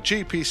session with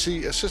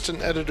GPC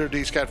Assistant Editor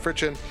D. Scott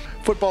Fritchen,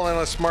 Football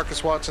Analyst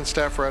Marcus Watson,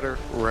 Staff Writer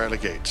Riley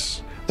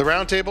Gates. The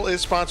roundtable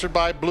is sponsored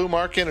by Blue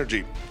Mark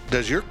Energy.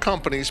 Does your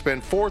company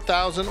spend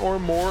 $4,000 or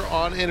more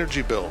on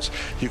energy bills?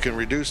 You can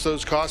reduce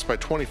those costs by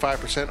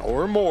 25%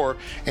 or more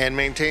and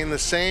maintain the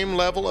same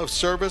level of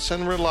service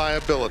and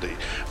reliability.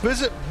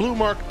 Visit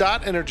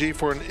bluemark.energy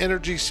for an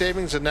energy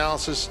savings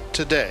analysis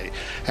today.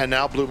 And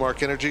now Blue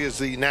Mark Energy is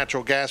the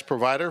natural gas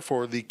provider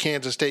for the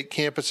Kansas State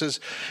campuses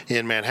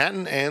in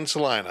Manhattan and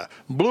Salina.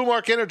 Blue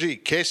Mark Energy,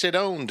 K-State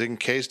owned and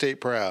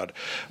K-State proud.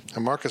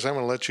 And Marcus, I'm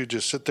going to let you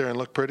just sit there and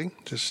look pretty.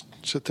 Just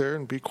sit there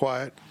and be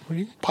quiet. Well,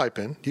 you can pipe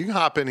in. You can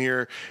hop in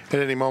here at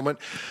any moment.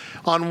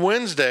 On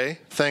Wednesday,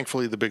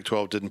 thankfully the Big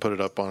 12 didn't put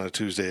it up on a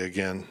Tuesday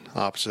again,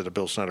 opposite of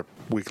Bill Snyder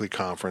weekly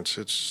conference.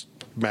 It's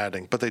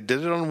maddening. But they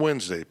did it on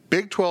Wednesday.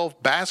 Big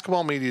 12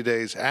 basketball media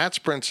days at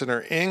Sprint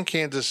Center in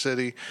Kansas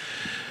City.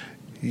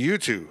 You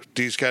two,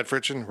 D. Scott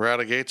Fritchen,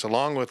 Riley Gates,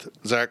 along with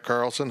Zach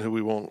Carlson, who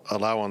we won't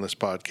allow on this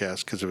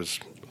podcast because of his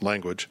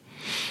language,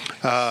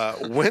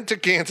 went to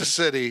Kansas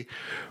City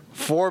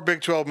for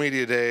Big 12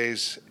 Media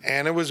Days,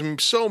 and it was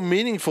so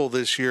meaningful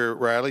this year,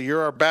 Riley.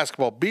 You're our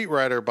basketball beat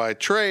writer by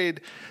trade.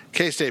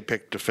 K-State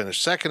picked to finish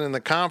second in the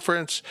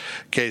conference.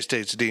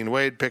 K-State's Dean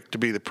Wade picked to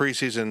be the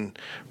preseason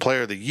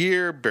player of the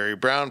year. Barry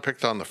Brown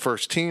picked on the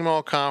first team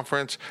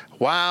all-conference.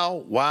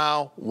 Wow,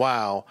 wow,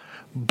 wow.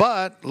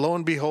 But, lo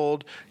and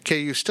behold,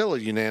 KU still a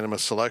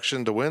unanimous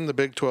selection to win the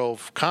Big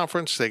 12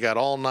 conference. They got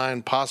all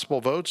 9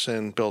 possible votes,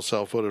 and Bill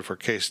Self voted for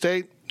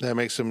K-State. That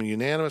makes them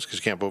unanimous because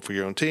you can't vote for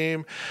your own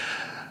team.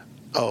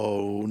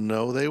 Oh,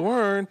 no, they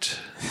weren't.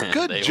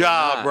 Good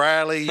job,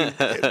 Riley.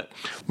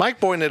 Mike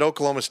Boynton at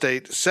Oklahoma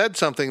State said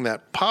something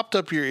that popped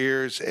up your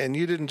ears, and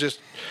you didn't just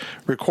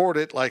record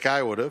it like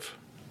I would have.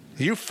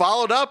 You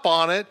followed up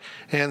on it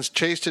and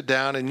chased it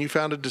down, and you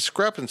found a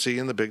discrepancy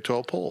in the Big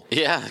 12 poll.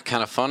 Yeah,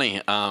 kind of funny.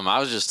 I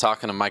was just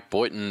talking to Mike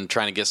Boynton,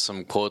 trying to get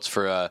some quotes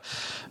for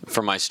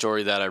my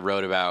story that I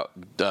wrote about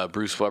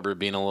Bruce Weber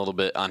being a little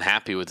bit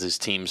unhappy with his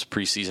team's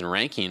preseason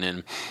ranking.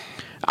 And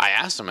I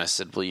asked him, I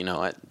said, well, you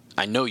know,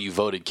 I know you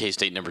voted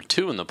K-State number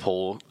 2 in the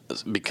poll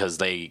because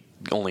they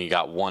only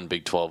got one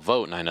Big 12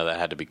 vote, and I know that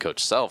had to be Coach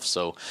Self.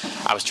 So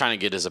I was trying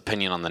to get his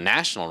opinion on the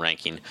national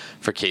ranking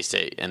for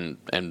K-State, and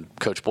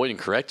Coach Boynton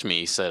corrected me.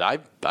 He said,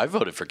 I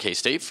voted for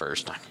K-State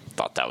first. I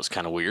thought that was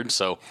kind of weird.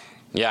 So,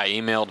 yeah, I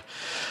emailed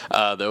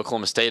the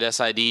Oklahoma State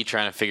SID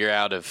trying to figure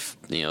out if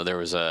there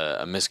was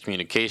a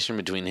miscommunication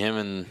between him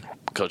and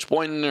Coach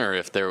Boynton, or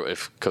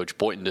if Coach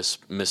Boynton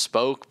just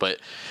misspoke. But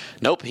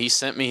nope, he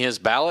sent me his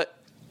ballot.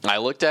 I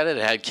looked at it.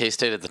 It had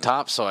K-State at the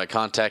top, so I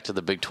contacted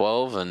the Big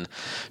 12, and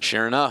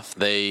sure enough,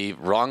 they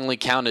wrongly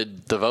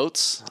counted the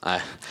votes.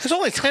 There's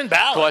only 10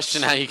 ballots.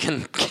 Question how you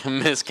can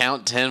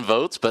miscount 10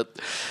 votes, but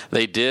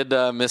they did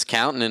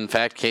miscount, and in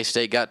fact,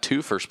 K-State got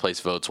 2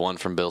 first-place votes, one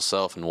from Bill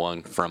Self and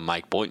one from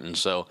Mike Boynton.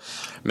 So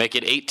make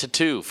it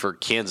 8-2 for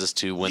Kansas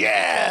to win the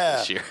Big 12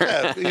 this year.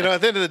 At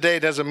the end of the day,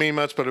 it doesn't mean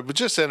much, but it was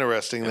just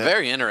interesting.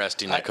 Very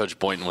interesting that Coach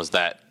Boynton was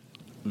that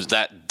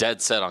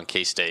dead set on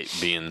K-State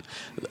being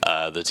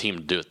the team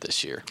to do it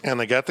this year. And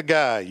they got the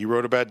guy. You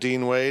wrote about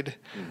Dean Wade.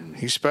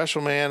 He's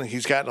special, man.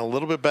 He's gotten a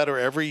little bit better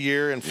every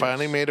year and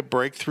finally made a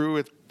breakthrough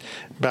at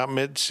about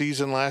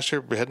mid-season last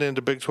year, heading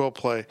into Big 12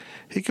 play.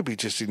 He could be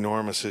just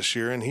enormous this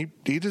year, and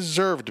he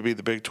deserved to be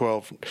the Big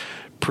 12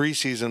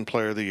 preseason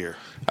player of the year.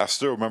 I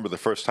still remember the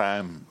first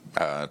time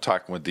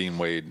talking with Dean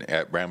Wade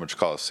at Bramlage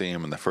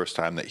Coliseum, and the first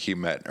time that he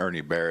met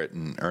Ernie Barrett,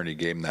 and Ernie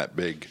gave him that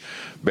big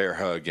bear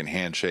hug and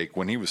handshake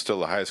when he was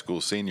still a high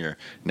school senior.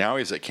 Now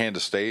he's at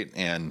Kansas State,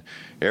 and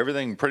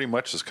everything pretty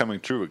much is coming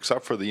true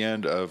except for the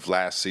end of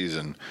last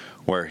season,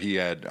 where he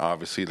had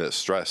obviously that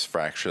stress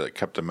fracture that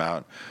kept him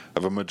out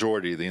of a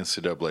majority of the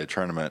NCAA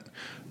tournament.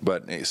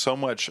 But so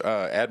much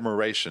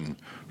admiration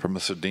from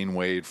Mr. Dean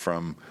Wade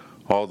from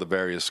all the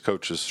various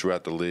coaches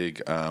throughout the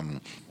league.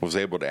 Was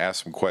able to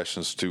ask some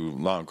questions to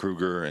Lon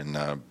Kruger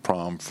and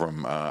Prom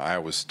from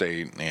Iowa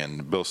State,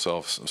 and Bill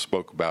Self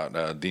spoke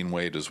about Dean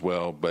Wade as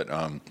well. But,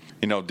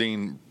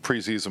 Dean,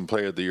 preseason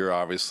player of the year,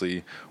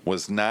 obviously,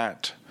 was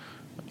not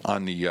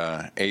on the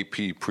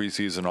AP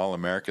preseason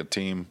All-America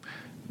team.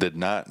 Did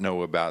not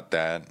know about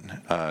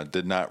that,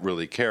 did not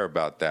really care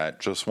about that,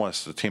 just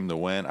wants the team to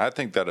win. I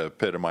think that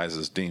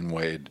epitomizes Dean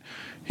Wade.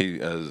 He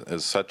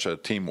is such a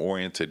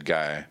team-oriented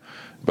guy,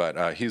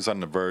 but he's on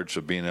the verge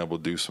of being able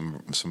to do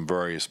some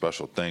very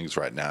special things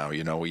right now.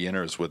 He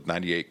enters with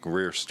 98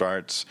 career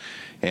starts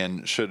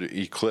and should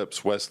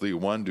eclipse Wesley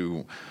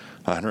Wundu,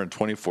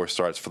 124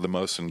 starts for the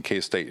most in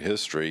K-State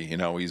history.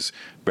 He's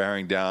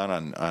bearing down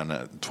on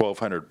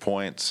 1,200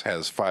 points,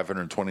 has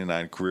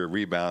 529 career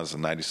rebounds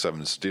and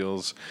 97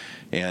 steals.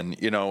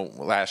 And,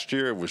 last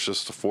year it was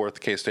just the 4th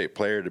K-State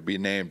player to be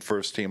named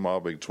first team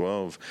All-Big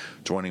 12,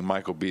 joining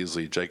Michael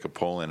Beasley, Jacob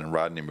Poland, and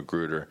Rodney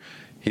Magruder.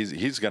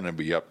 He's going to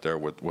be up there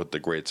with the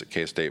greats at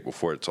K-State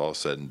before it's all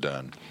said and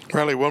done.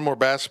 Riley, one more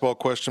basketball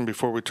question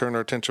before we turn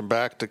our attention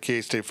back to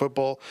K-State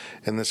football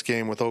and this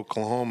game with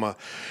Oklahoma.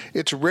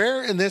 It's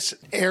rare in this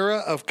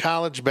era of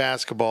college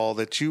basketball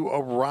that you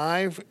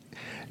arrive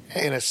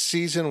in a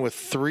season with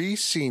 3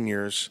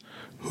 seniors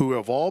who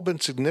have all been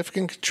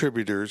significant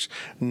contributors.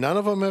 None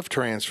of them have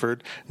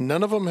transferred.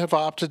 None of them have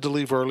opted to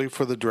leave early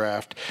for the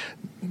draft.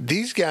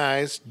 These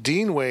guys,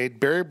 Dean Wade,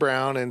 Barry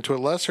Brown, and to a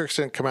lesser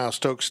extent Kamau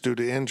Stokes due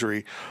to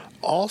injury,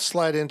 all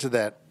slide into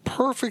that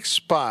perfect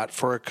spot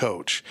for a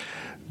coach.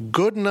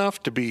 Good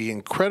enough to be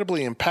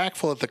incredibly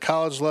impactful at the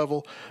college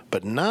level,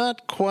 but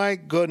not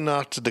quite good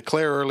enough to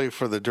declare early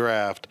for the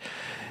draft.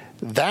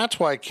 That's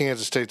why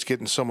Kansas State's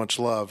getting so much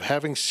love.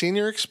 Having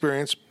senior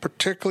experience,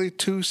 particularly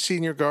 2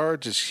 senior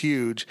guards, is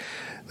huge.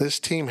 This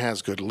team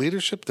has good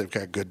leadership. They've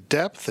got good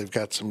depth. They've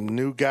got some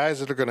new guys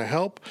that are going to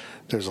help.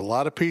 There's a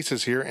lot of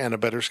pieces here and a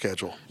better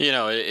schedule.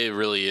 It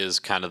really is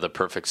kind of the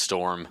perfect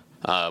storm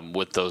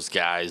with those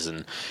guys,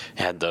 and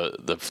had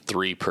the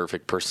 3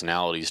 perfect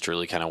personalities to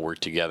really kind of work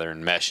together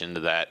and mesh into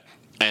that.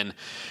 And,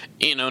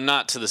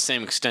 not to the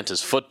same extent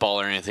as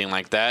football or anything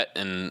like that.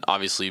 And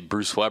obviously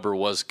Bruce Weber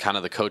was kind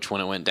of the coach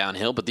when it went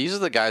downhill. But these are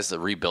the guys that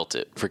rebuilt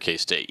it for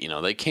K-State.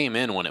 They came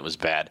in when it was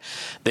bad.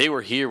 They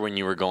were here when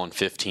you were going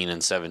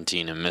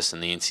 15-17 and missing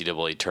the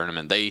NCAA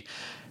tournament. They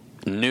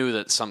knew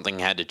that something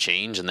had to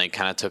change, and they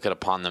kind of took it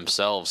upon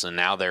themselves. And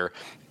now they're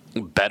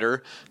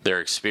better,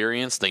 they're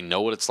experienced, they know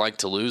what it's like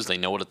to lose, they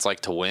know what it's like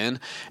to win,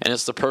 and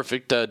it's the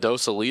perfect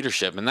dose of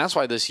leadership. And that's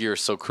why this year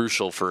is so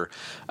crucial for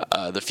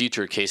the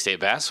future of K-State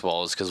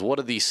basketball, is because what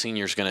are these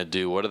seniors going to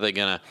do? What are they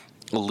going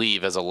to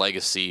leave as a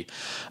legacy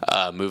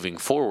moving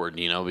forward?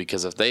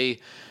 Because if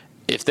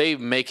they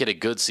make it a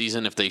good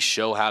season, if they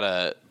show how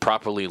to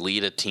properly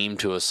lead a team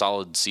to a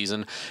solid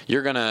season,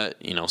 you're going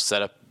to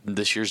set up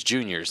this year's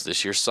juniors,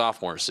 this year's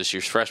sophomores, this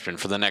year's freshmen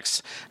for the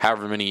next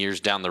however many years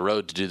down the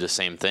road to do the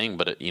same thing.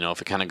 But,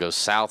 if it kind of goes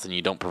south and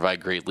you don't provide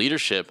great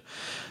leadership,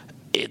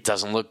 it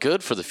doesn't look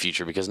good for the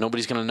future, because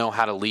nobody's going to know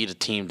how to lead a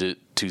team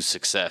to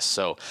success.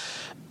 So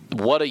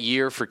what a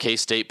year for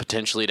K-State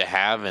potentially to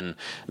have. And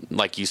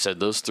like you said,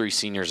 those 3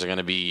 seniors are going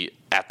to be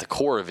at the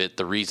core of it,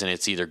 the reason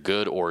it's either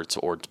good or it's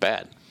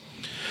bad.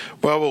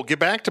 Well, we'll get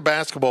back to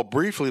basketball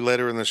briefly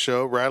later in the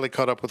show. Riley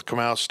caught up with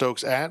Kamau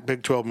Stokes at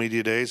Big 12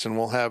 Media Days, and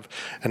we'll have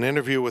an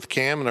interview with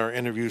Cam in our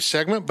interview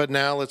segment. But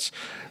now let's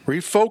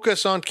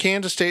refocus on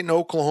Kansas State and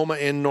Oklahoma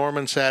in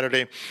Norman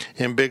Saturday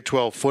in Big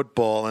 12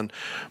 football. And,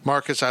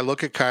 Marcus, I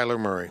look at Kyler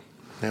Murray,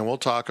 and we'll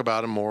talk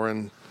about him more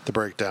in the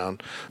breakdown.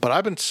 But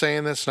I've been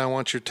saying this, and I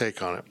want your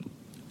take on it.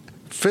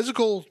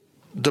 Physical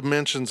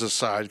dimensions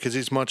aside, because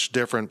he's much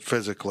different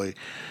physically,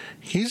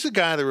 he's a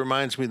guy that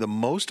reminds me the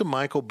most of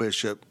Michael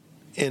Bishop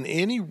in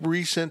any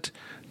recent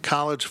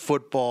college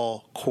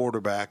football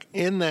quarterback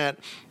in that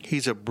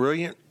he's a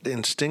brilliant,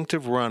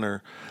 instinctive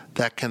runner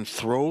that can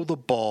throw the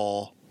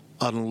ball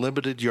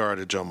unlimited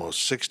yardage,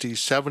 almost 60,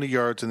 70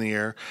 yards in the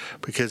air,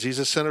 because he's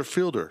a center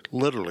fielder,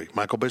 literally.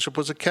 Michael Bishop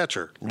was a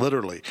catcher,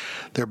 literally.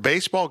 They're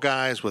baseball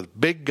guys with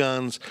big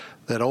guns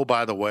that, oh,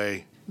 by the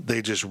way,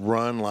 they just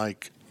run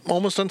like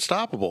almost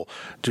unstoppable.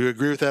 Do you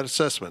agree with that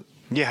assessment?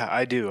 Yeah,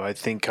 I do. I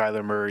think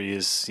Kyler Murray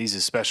he's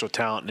a special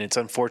talent, and it's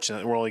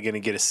unfortunate we're only going to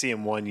get to see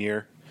him 1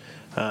 year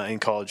in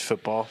college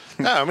football.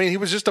 Yeah, I mean, he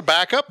was just a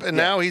backup, and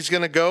now he's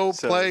going to go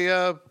play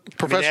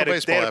professional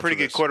baseball. They had a pretty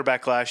good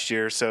quarterback last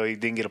year, so he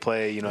didn't get to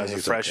play, as a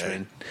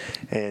freshman.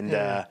 Okay. And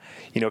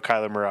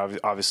Kyler Murray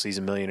obviously is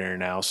a millionaire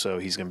now, so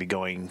he's going to be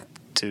going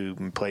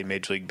to play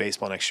Major League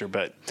Baseball next year.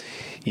 But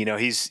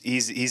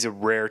he's a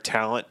rare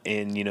talent,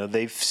 and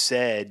they've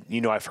said,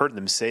 I've heard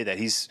them say that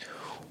he's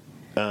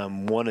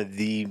one of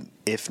the,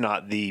 if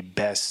not the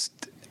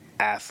best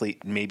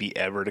athlete maybe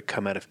ever to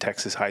come out of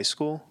Texas high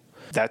school.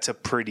 That's a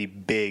pretty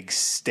big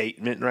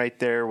statement right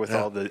there with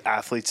all the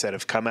athletes that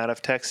have come out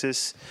of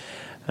Texas.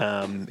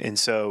 And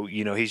so,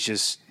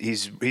 he's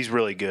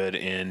really good,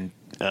 and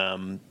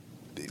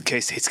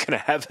K-State's going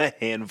to have a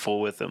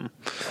handful with him.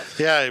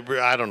 Yeah,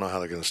 I don't know how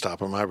they're going to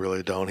stop him. I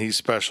really don't. He's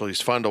special.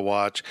 He's fun to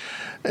watch.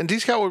 And D.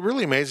 Scott, what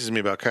really amazes me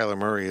about Kyler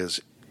Murray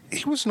is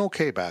he was an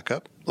okay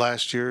backup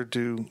last year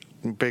to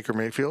Baker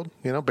Mayfield.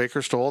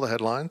 Baker stole the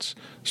headlines,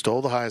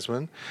 stole the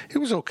Heisman. He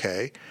was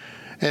okay.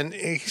 And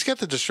he's got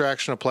the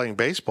distraction of playing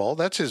baseball.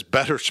 That's his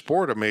better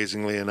sport,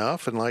 amazingly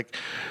enough. And like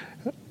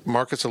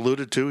Marcus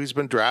alluded to, he's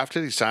been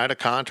drafted. He signed a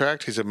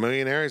contract. He's a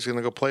millionaire. He's going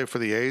to go play for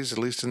the A's, at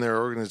least in their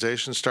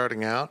organization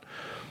starting out.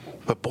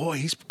 But, boy,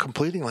 he's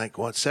completing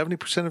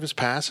 70% of his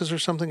passes or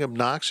something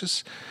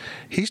obnoxious.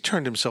 He's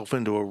turned himself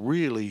into a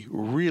really,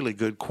 really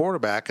good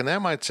quarterback. And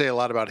that might say a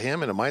lot about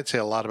him, and it might say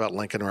a lot about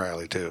Lincoln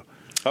Riley, too.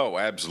 Oh,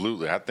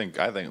 absolutely. I think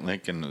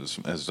Lincoln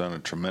has done a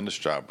tremendous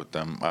job with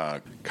them.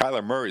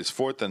 Kyler Murray is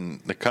fourth in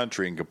the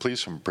country in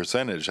completion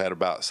percentage at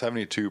about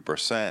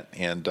 72%,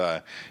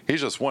 and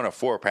he's just one of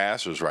four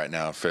passers right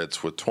now,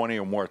 Fitz, with 20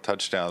 or more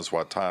touchdowns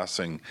while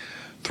tossing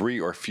 3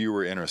 or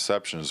fewer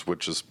interceptions,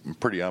 which is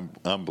pretty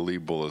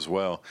unbelievable as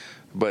well.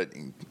 But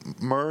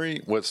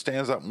Murray, what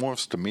stands out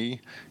most to me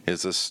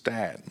is a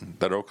stat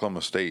that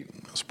Oklahoma State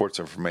Sports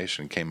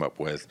Information came up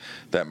with,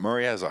 that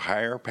Murray has a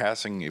higher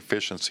passing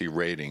efficiency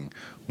rating,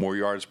 more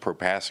yards per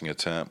passing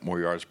attempt, more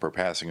yards per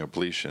passing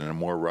completion, and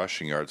more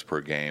rushing yards per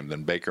game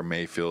than Baker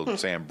Mayfield,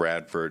 Sam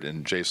Bradford,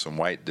 and Jason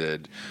White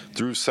did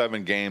through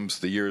 7 games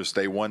the years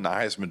they won the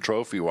Heisman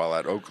Trophy while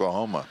at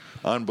Oklahoma.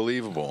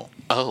 Unbelievable.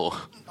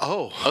 Oh.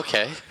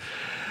 Okay.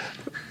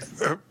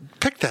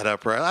 Pick that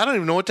up, right? I don't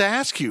even know what to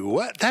ask you.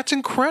 What? That's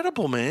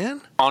incredible,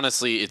 man.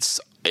 Honestly,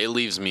 it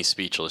leaves me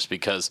speechless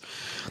because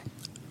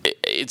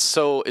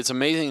it's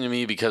amazing to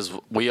me because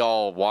we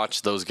all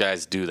watched those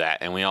guys do that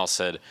and we all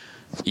said,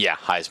 yeah,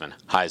 Heisman.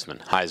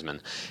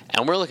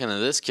 And we're looking at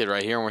this kid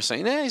right here and we're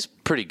saying, he's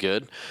pretty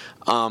good.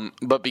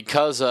 But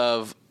because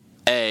of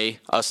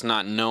us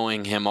not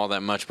knowing him all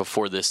that much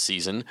before this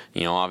season,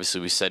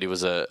 obviously we said he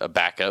was a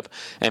backup,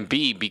 and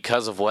B,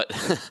 because of what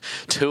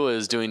Tua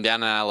is doing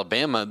down in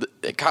Alabama,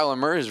 Kyler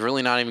Murray is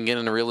really not even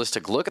getting a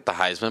realistic look at the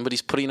Heisman, but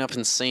he's putting up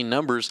insane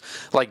numbers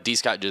like D.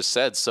 Scott just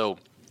said. So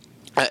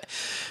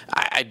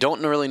I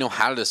don't really know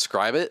how to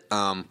describe it.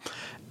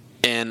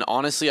 And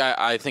honestly,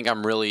 I think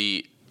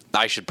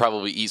I should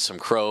probably eat some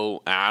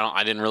crow.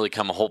 I didn't really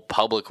come a whole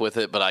public with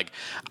it, but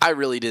I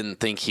really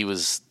didn't think he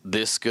was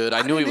this good.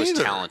 I knew he was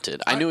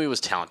talented. I knew he was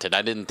talented.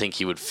 I didn't think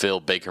he would fill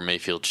Baker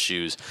Mayfield's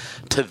shoes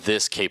to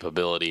this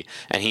capability,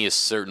 and he has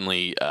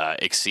certainly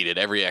exceeded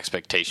every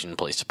expectation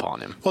placed upon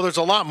him. Well, there's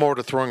a lot more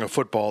to throwing a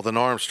football than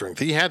arm strength.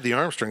 He had the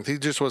arm strength. He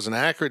just wasn't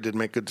accurate, didn't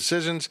make good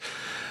decisions.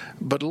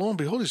 But lo and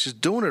behold, he's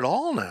just doing it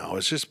all now.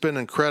 It's just been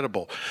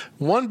incredible.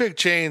 One big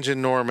change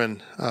in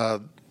Norman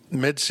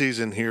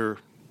mid-season here,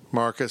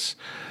 Marcus,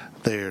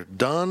 they're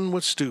done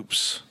with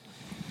Stoops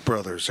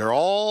brothers. They're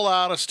all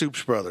out of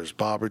Stoops brothers.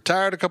 Bob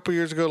retired a couple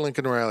years ago.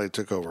 Lincoln Riley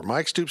took over.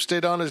 Mike Stoops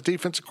stayed on as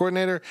defensive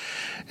coordinator,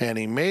 and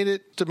he made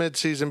it to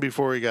midseason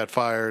before he got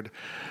fired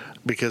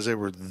because they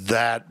were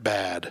that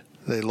bad.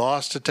 They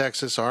lost to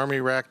Texas. Army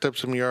racked up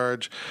some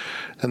yards,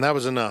 and that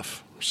was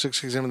enough.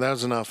 6 games, that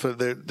was enough.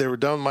 They were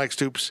done with Mike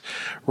Stoops.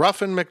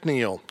 Ruffin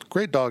McNeil,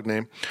 great dog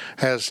name,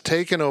 has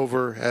taken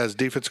over as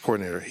defensive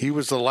coordinator. He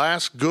was the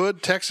last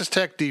good Texas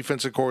Tech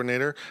defensive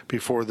coordinator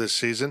before this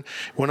season.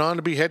 Went on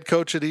to be head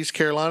coach at East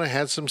Carolina,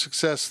 had some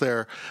success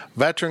there.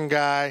 Veteran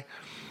guy.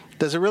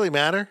 Does it really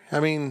matter? I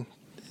mean,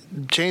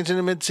 changing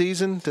in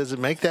midseason, does it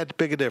make that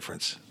big a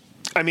difference?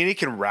 I mean, it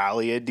can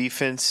rally a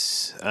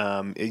defense.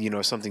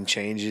 If something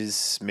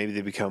changes, maybe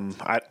they become.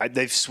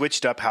 They've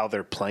switched up how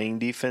they're playing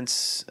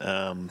defense.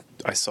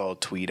 I saw a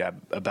tweet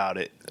about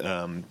it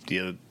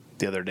the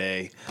other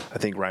day. I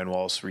think Ryan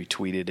Wallace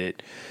retweeted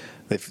it.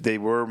 They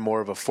were more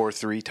of a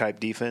 4-3 type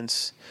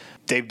defense.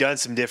 They've done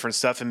some different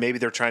stuff, and maybe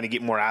they're trying to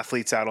get more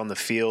athletes out on the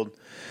field.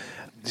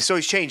 So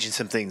he's changing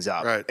some things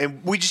up, right?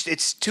 And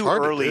it's too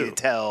early to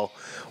tell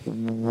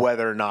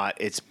whether or not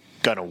it's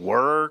going to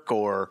work,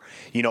 or,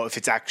 if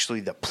it's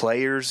actually the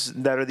players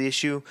that are the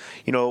issue.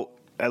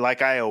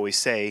 Like I always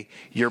say,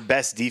 your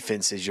best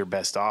defense is your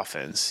best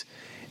offense.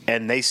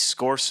 And they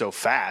score so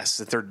fast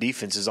that their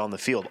defense is on the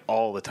field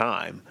all the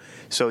time.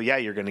 So, yeah,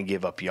 you're going to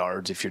give up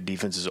yards if your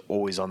defense is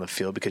always on the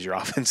field because your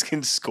offense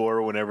can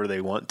score whenever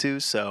they want to.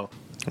 So,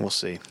 we'll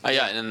see.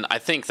 Yeah, and I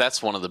think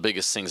that's one of the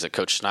biggest things that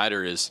Coach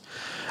Snyder is,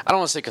 I don't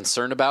want to say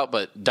concerned about,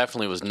 but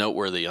definitely was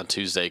noteworthy on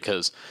Tuesday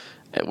because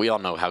we all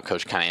know how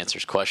Coach kind of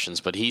answers questions,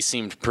 but he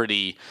seemed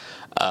pretty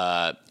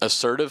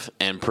assertive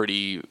and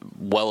pretty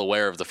well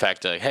aware of the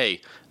fact that, hey,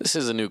 this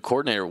is a new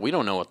coordinator. We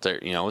don't know what they're,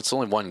 it's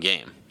only one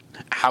game.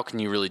 How can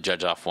you really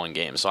judge off one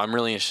game? So I'm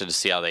really interested to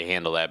see how they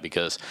handle that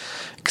because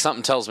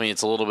something tells me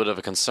it's a little bit of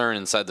a concern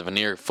inside the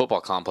Vanier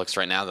football complex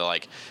right now. They're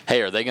like,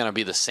 hey, are they going to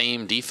be the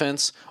same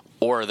defense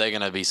or are they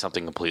going to be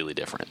something completely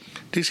different?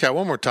 D-Scott,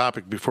 one more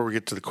topic before we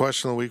get to the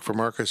question of the week for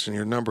Marcus and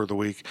your number of the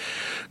week.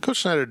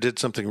 Coach Snyder did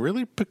something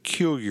really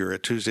peculiar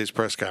at Tuesday's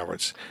press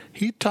conference.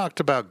 He talked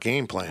about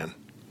game plan.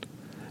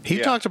 He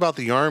talked about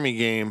the Army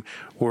game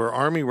where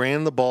Army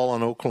ran the ball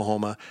on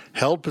Oklahoma,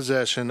 held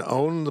possession,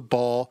 owned the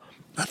ball.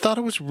 I thought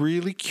it was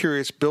really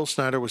curious. Bill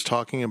Snyder was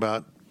talking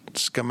about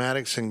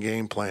schematics and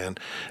game plan,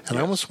 and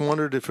I almost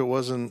wondered if it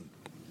wasn't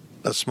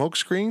a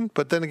smokescreen.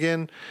 But then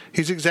again,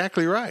 he's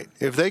exactly right.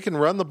 If they can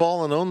run the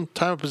ball and own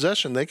time of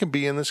possession, they can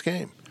be in this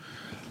game.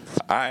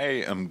 I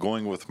am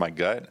going with my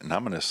gut, and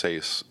I'm going to say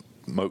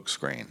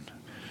smokescreen.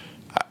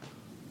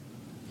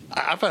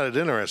 I found it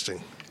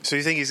interesting. So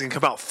you think he's going to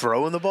come out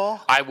throwing the ball?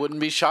 I wouldn't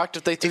be shocked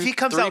if they threw If he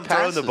comes 3 out passes.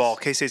 throwing the ball,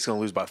 K-State's going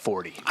to lose by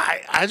 40.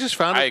 I just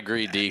found it. I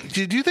agree, D.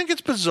 Do you think it's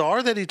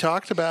bizarre that he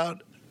talked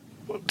about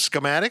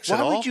schematics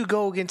at all? Why would you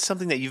go against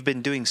something that you've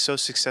been doing so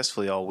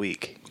successfully all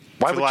week?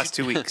 Why for the would last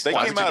 2 weeks? They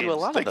Why came would you out. do a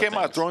lot of They the came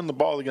out things? throwing the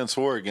ball against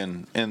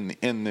Oregon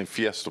in the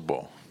Fiesta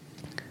Bowl.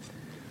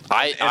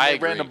 I They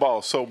agree. ran the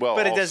ball so well.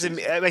 But it all doesn't.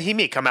 season. I mean, he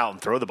may come out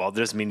and throw the ball. It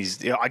doesn't mean he's.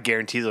 I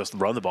guarantee they'll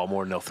run the ball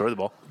more than they'll throw the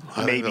ball.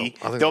 I think Maybe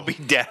they'll- I think they'll be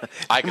down.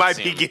 I They can might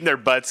see be him. getting their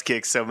butts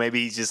kicked. So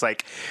maybe he's just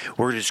like,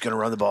 we're just going to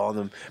run the ball on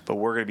them, but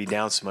we're going to be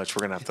down so much we're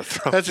going to have to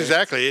throw. That's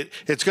exactly it.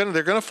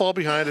 They're going to fall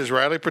behind, as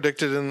Riley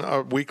predicted in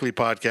our weekly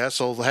podcast.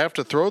 So they'll have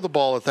to throw the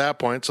ball at that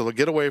point. So they'll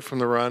get away from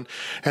the run,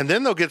 and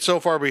then they'll get so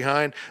far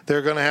behind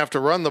they're going to have to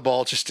run the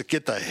ball just to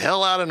get the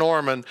hell out of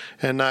Norman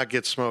and not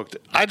get smoked.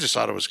 I just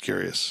thought it was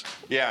curious.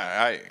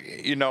 Yeah,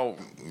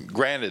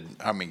 granted,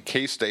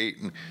 K-State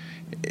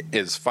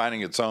is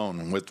finding its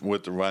own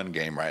with the run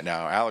game right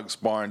now. Alex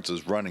Barnes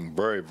is running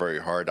very, very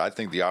hard. I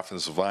think the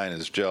offensive line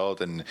has gelled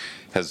and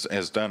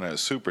has done a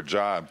super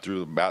job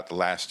through about the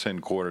last 10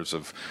 quarters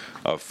of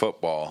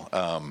football.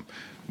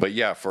 But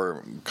yeah,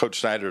 for Coach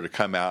Snyder to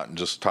come out and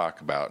just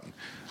talk about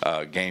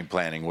game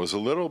planning was a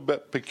little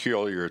bit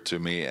peculiar to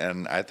me,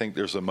 and I think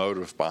there's a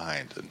motive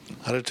behind it.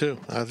 I did too.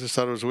 I just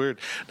thought it was weird.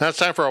 Now it's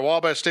time for our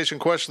Wabash Station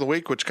question of the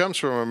week, which comes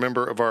from a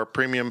member of our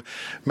premium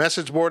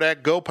message board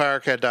at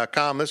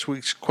GoPowerCat.com. This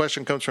week's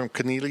question comes from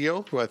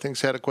Cornelio, who I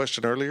think's had a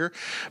question earlier,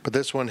 but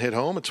this one hit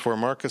home. It's for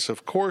Marcus,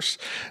 of course,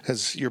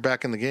 as you're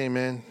back in the game,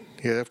 man.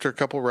 Yeah, after a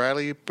couple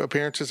Riley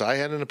appearances, I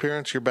had an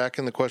appearance. You're back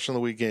in the question of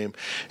the week game.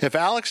 If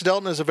Alex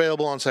Delton is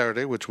available on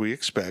Saturday, which we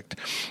expect,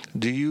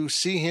 do you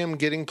see him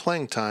getting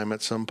playing time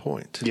at some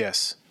point?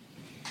 Yes.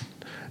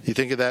 You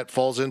think that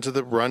falls into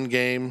the run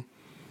game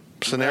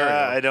scenario?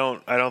 I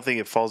don't think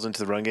it falls into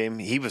the run game.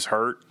 He was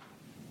hurt,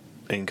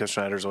 and Coach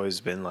Snyder's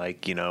always been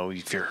like,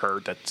 if you're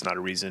hurt, that's not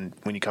a reason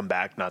when you come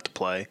back not to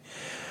play.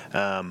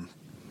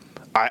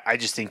 I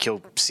just think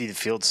he'll see the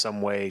field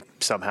some way,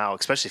 somehow,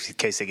 especially if in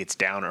case they gets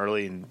down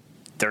early and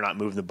they're not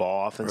moving the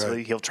ball offensively.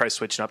 Right. He'll try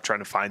switching up, trying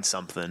to find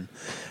something.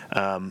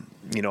 I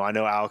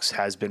know Alex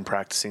has been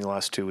practicing the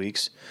last 2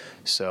 weeks,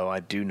 so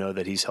I do know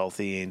that he's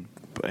healthy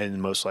and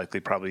most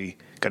likely probably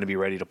going to be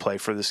ready to play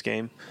for this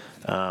game.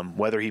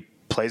 Whether he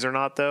plays or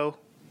not, though,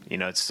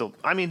 it's still.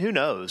 Who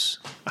knows?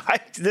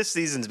 This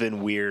season's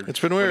been weird. It's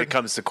been weird when it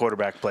comes to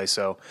quarterback play.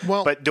 So,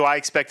 well, but do I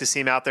expect to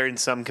see him out there in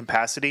some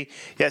capacity?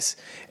 Yes.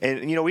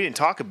 And we didn't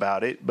talk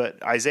about it,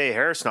 but Isaiah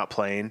Harris not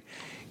playing,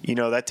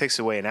 that takes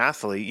away an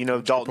athlete.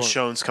 Dalton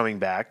Schoen's coming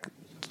back,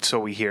 so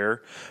we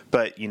hear.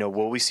 But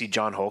will we see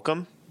John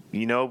Holcomb?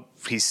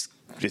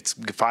 It's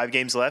 5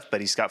 games left,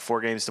 but he's got 4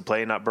 games to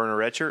play and not burn a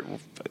redshirt.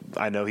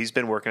 I know he's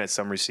been working at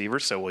some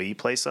receivers, so will he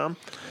play some?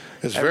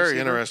 It's very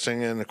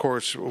interesting, and of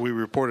course, we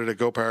reported at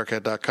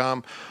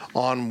GoPowerCat.com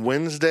on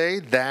Wednesday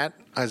that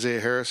Isaiah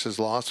Harris is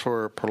lost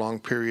for a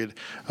prolonged period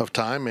of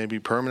time, maybe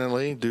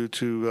permanently, due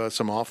to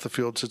some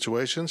off-the-field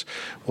situations.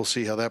 We'll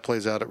see how that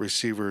plays out at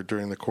receiver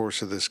during the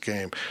course of this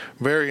game.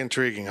 Very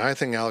intriguing. I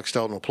think Alex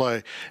Delton will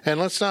play, and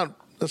let's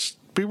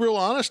be real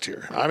honest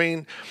here. I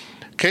mean,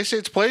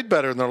 K-State's played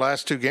better in their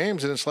last two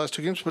games,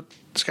 but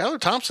Skylar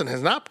Thompson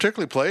has not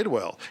particularly played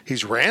well.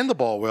 He's ran the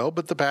ball well,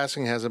 but the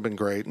passing hasn't been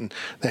great, and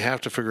they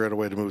have to figure out a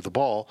way to move the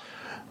ball.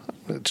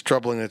 It's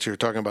troubling that you're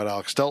talking about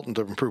Alex Stelton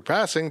to improve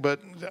passing, but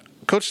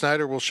Coach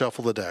Snyder will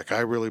shuffle the deck. I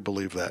really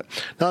believe that.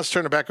 Now let's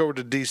turn it back over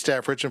to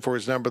D-Staff Richard for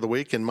his number of the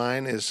week, and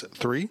mine is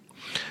 3.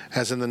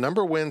 As in the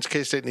number of wins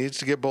K-State needs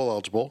to get bowl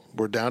eligible.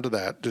 We're down to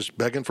that, just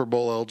begging for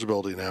bowl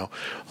eligibility now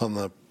on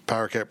the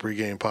PowerCat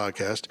pregame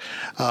podcast.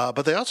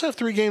 But they also have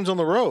 3 games on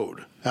the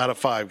road out of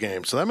 5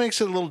 games. So that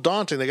makes it a little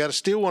daunting. They got to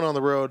steal one on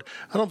the road.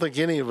 I don't think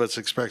any of us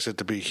expects it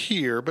to be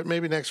here, but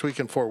maybe next week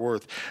in Fort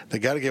Worth. They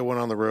got to get one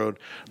on the road.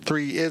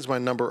 3 is my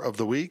number of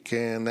the week,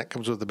 and that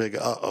comes with a big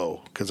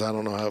uh-oh, because I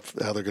don't know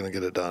how they're going to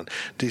get it done.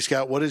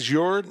 D-Scout, what is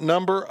your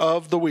number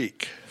of the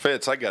week?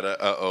 Fitz, I got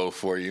a uh-oh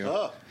for you.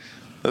 Oh.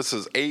 This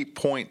is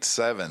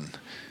 8.7.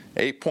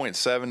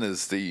 8.7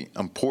 is the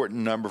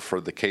important number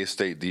for the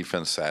K-State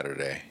defense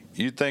Saturday.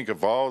 You'd think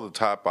of all the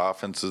top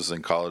offenses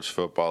in college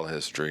football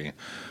history,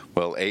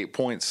 well,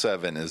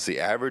 8.7 is the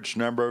average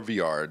number of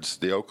yards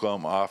the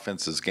Oklahoma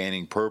offense is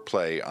gaining per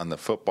play on the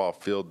football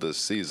field this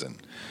season.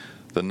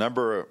 The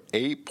number of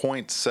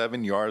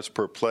 8.7 yards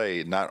per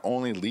play not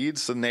only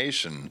leads the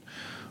nation,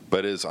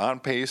 but is on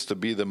pace to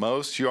be the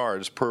most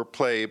yards per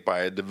play by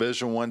a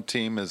Division I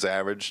team has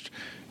averaged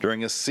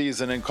during a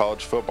season in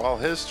college football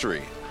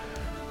history.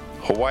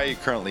 Hawaii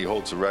currently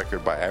holds the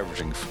record by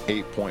averaging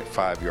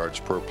 8.5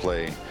 yards per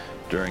play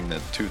during the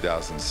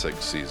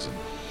 2006 season.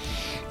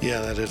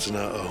 Yeah, that is an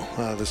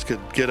uh-oh. This could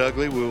get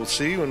ugly. We will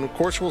see. And, of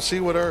course, we'll see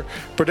what our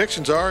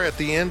predictions are at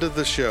the end of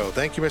the show.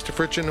 Thank you, Mr.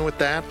 Fritchen. And with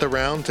that, the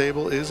round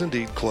table is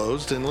indeed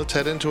closed. And let's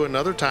head into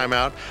another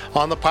timeout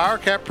on the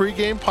PowerCat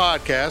pregame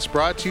podcast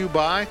brought to you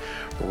by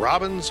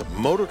Robbins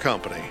Motor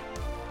Company.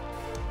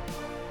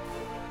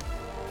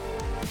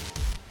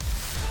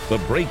 The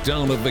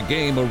breakdown of the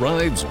game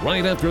arrives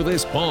right after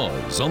this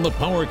pause on the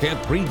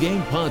PowerCat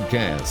pregame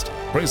podcast,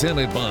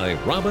 presented by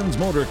Robbins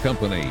Motor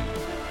Company.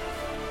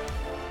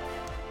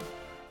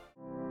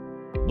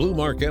 Blue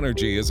Mark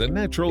Energy is a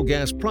natural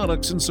gas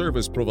products and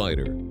service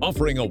provider,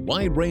 offering a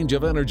wide range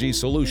of energy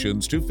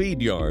solutions to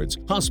feed yards,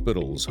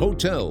 hospitals,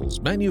 hotels,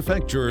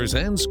 manufacturers,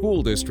 and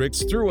school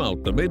districts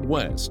throughout the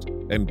Midwest.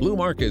 And Blue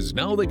Mark is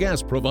now the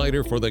gas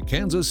provider for the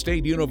Kansas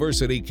State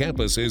University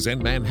campuses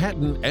in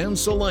Manhattan and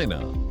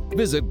Salina.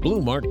 Visit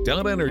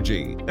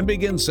bluemark.energy and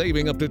begin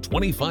saving up to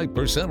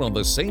 25% on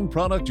the same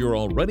product you're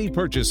already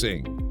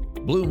purchasing.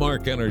 Blue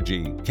Mark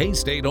Energy,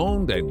 K-State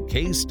owned and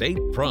K-State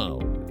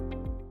proud.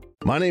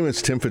 My name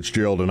is Tim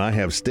Fitzgerald, and I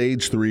have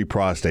stage 3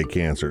 prostate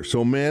cancer.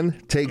 So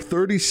men, take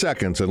 30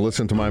 seconds and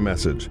listen to my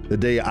message. The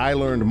day I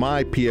learned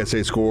my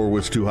PSA score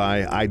was too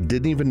high, I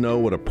didn't even know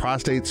what a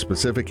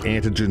prostate-specific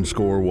antigen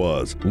score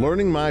was.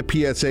 Learning my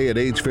PSA at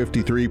age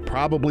 53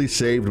 probably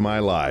saved my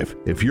life.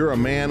 If you're a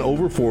man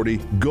over 40,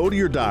 go to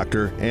your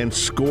doctor and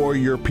score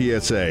your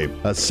PSA.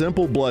 A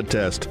simple blood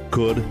test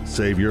could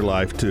save your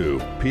life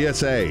too.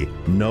 PSA,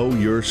 know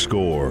your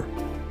score.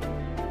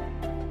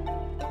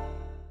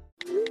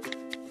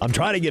 I'm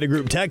trying to get a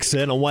group text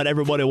in on what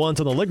everybody wants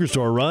on the liquor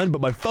store run,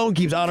 but my phone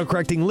keeps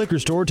autocorrecting liquor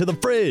store to the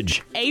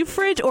fridge. A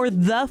fridge or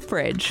the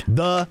fridge?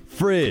 The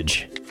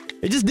fridge.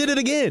 It just did it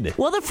again.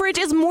 Well, the Fridge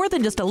is more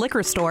than just a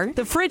liquor store.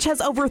 The Fridge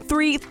has over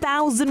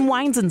 3,000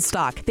 wines in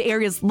stock, the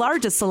area's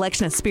largest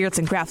selection of spirits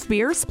and craft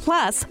beers.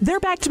 Plus, they're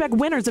back-to-back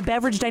winners of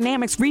Beverage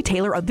Dynamics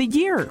Retailer of the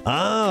Year.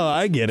 Oh,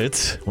 I get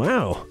it.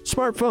 Wow,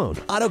 smartphone.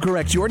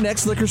 Autocorrect your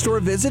next liquor store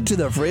visit to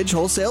the Fridge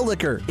Wholesale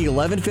Liquor,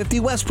 1150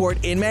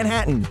 Westport in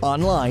Manhattan.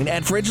 Online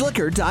at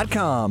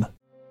fridgeliquor.com.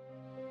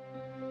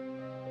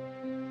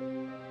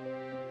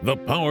 The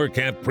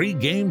PowerCat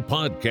pregame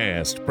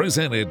podcast,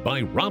 presented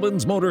by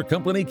Robbins Motor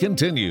Company,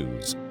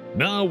 continues.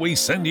 Now we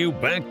send you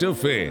back to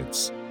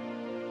Fitz.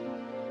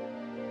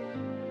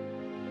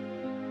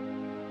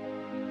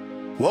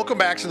 Welcome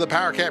back to the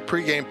PowerCat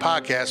pregame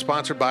podcast,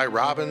 sponsored by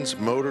Robbins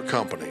Motor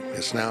Company.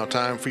 It's now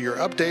time for your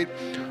update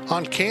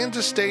on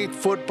Kansas State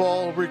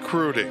football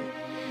recruiting.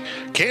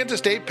 Kansas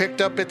State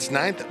picked up its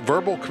 9th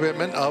verbal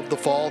commitment of the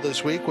fall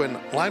this week when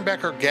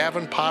linebacker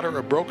Gavin Potter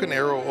of Broken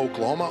Arrow,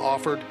 Oklahoma,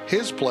 offered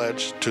his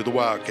pledge to the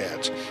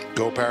Wildcats.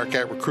 Go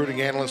PowerCat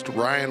recruiting analyst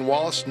Ryan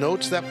Wallace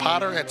notes that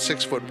Potter at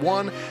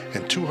 6'1"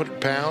 and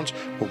 200 pounds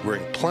will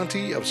bring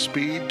plenty of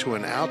speed to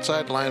an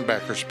outside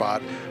linebacker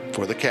spot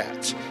for the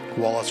Cats.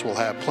 Wallace will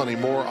have plenty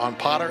more on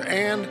Potter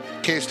and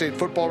K-State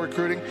football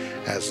recruiting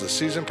as the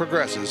season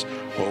progresses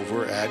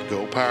over at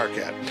Go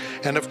PowerCat.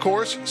 And of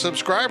course,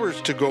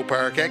 subscribers to Go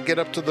PowerCat get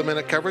up to the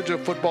minute coverage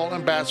of football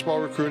and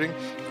basketball recruiting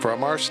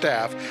from our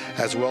staff,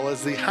 as well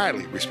as the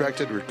highly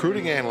respected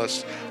recruiting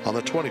analysts on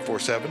the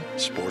 24/7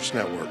 Sports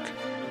Network.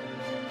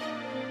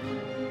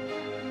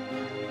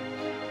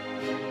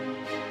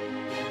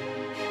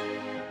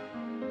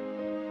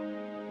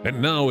 And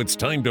now it's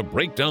time to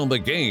break down the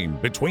game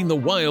between the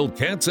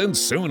Wildcats and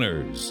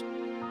Sooners.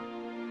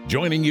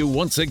 Joining you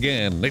once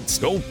again, it's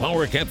Go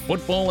PowerCat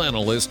football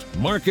analyst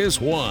Marcus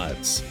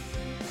Watts.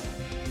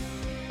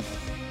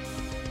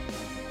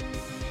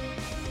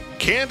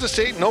 Kansas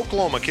State and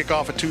Oklahoma kick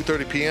off at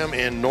 2:30 p.m.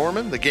 in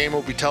Norman. The game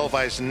will be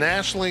televised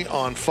nationally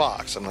on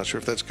Fox. I'm not sure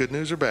if that's good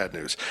news or bad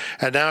news.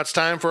 And now it's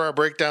time for our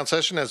breakdown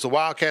session as the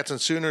Wildcats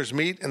and Sooners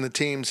meet in the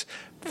team's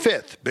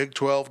 5th Big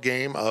 12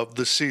 game of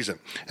the season.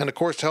 And, of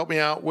course, to help me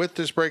out with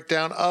this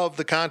breakdown of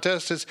the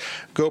contest is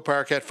Go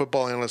PowerCat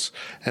football analyst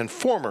and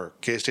former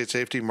K-State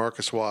safety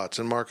Marcus Watts.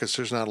 And, Marcus,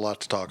 there's not a lot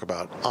to talk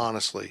about,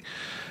 honestly.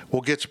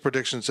 We'll get some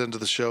predictions into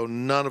the show.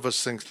 None of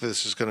us think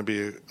this is going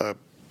to be a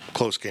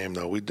close game,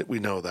 though. We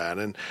know that.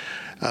 And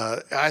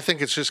I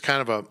think it's just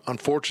kind of an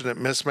unfortunate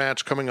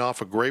mismatch coming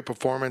off a great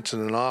performance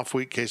in an off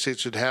week. K-State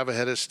should have a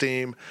head of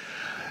steam.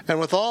 And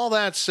with all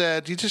that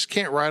said, you just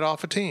can't write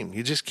off a team.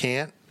 You just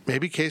can't.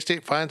 Maybe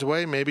K-State finds a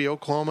way. Maybe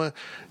Oklahoma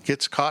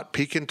gets caught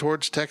peeking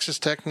towards Texas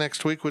Tech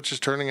next week, which is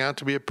turning out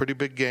to be a pretty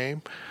big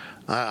game.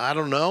 I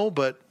don't know,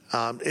 but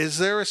is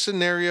there a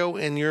scenario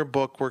in your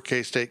book where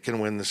K-State can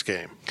win this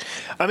game?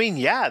 I mean,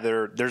 yeah,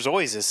 there's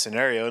always a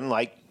scenario. And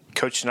like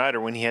Coach Schneider,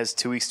 when he has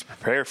 2 weeks to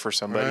prepare for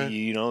somebody, right,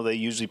 you know, they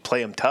usually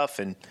play them tough.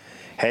 And,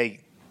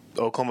 hey,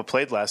 Oklahoma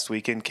played last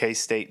weekend.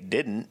 K-State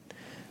didn't.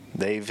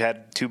 They've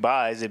had 2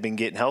 byes. They've been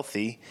getting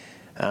healthy.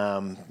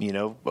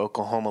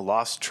 Oklahoma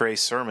lost Trey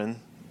Sermon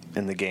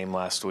in the game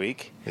last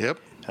week. Yep.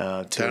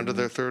 Down to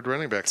their third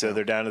running back. So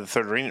they're down to the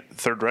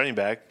third running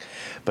back,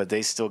 but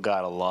they still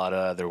got a lot of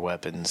other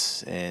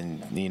weapons.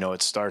 And,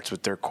 it starts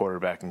with their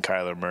quarterback and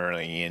Kyler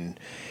Murray, and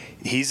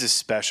he's a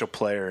special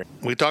player.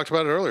 We talked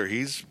about it earlier.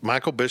 He's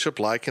Michael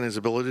Bishop-like in his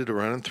ability to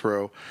run and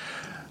throw.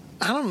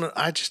 I don't know.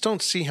 I just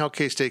don't see how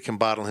K-State can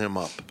bottle him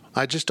up.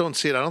 I just don't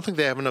see it. I don't think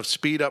they have enough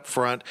speed up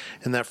front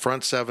in that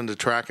front seven to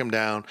track him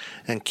down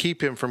and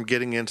keep him from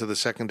getting into the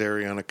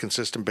secondary on a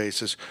consistent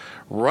basis,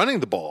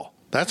 running the ball.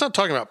 That's not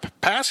talking about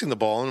passing the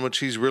ball, in which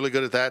he's really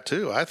good at that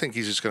too. I think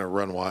he's just going to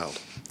run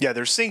wild. Yeah,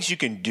 there's things you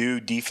can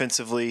do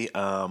defensively.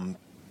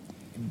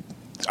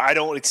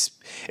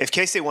 If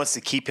K-State wants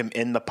to keep him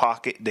in the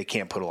pocket, they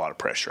can't put a lot of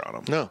pressure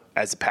on him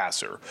as a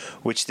passer,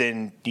 which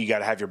then you got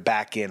to have your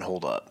back end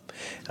hold up.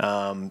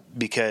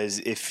 Because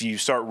if you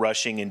start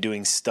rushing and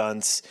doing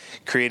stunts,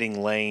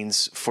 creating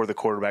lanes for the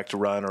quarterback to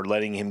run or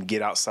letting him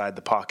get outside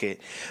the pocket,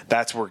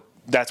 that's where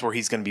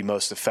he's going to be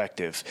most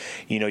effective.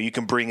 You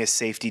can bring a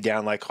safety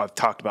down like I've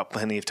talked about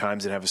plenty of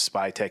times and have a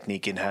spy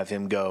technique and have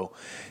him go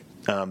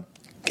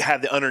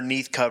have the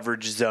underneath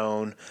coverage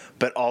zone,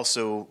 but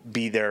also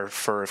be there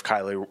for if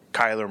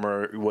Kyler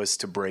Murray was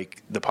to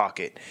break the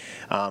pocket.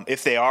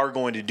 If they are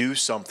going to do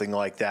something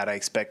like that, I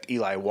expect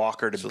Eli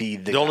Walker to be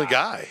the only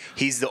guy.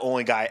 He's the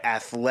only guy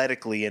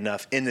athletically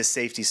enough in the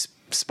safety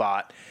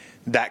spot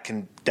that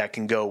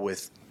can go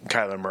with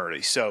Kyler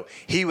Murray. So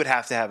he would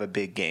have to have a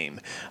big game.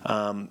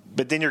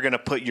 But then you're going to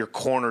put your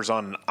corners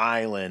on an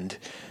island,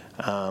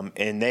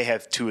 and they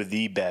have 2 of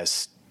the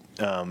best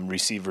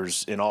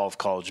receivers in all of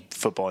college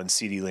football in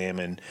CeeDee Lamb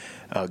and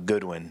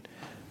Goodwin.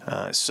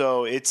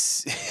 So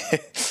it's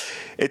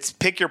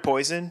pick your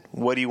poison.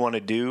 What do you want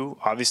to do?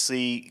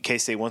 Obviously,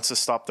 K-State wants to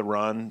stop the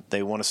run.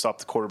 They want to stop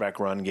the quarterback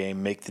run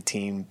game, make the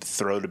team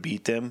throw to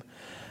beat them.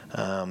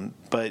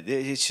 But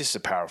it's just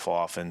a powerful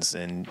offense,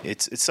 and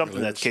it's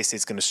something that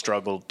K-State's going to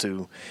struggle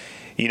to,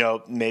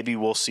 maybe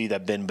we'll see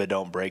that bend but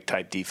don't break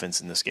type defense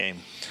in this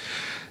game.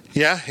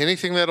 Yeah,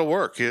 anything that'll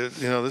work.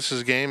 This is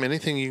a game.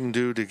 Anything you can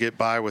do to get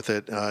by with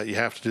it, you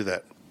have to do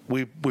that.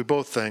 We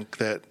both think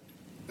that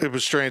it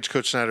was strange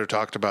Coach Snyder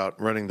talked about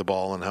running the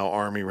ball and how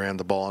Army ran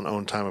the ball on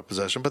own time of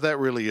possession, but that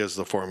really is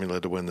the formula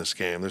to win this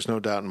game. There's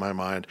no doubt in my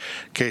mind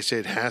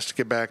K-State has to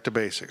get back to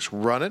basics.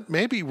 Run it,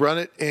 maybe run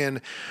it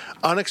in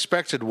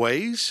unexpected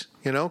ways,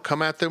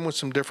 come at them with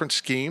some different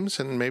schemes,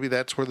 and maybe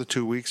that's where the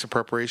 2 weeks of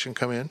preparation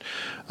come in.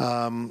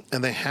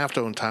 And they have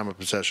to own time of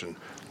possession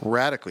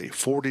radically,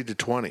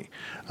 40-20,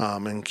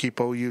 and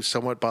keep OU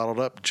somewhat bottled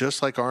up,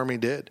 just like Army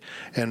did.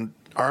 And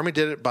Army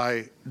did it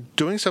by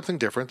doing something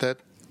different. That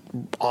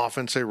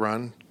offense they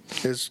run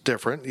is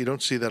different. You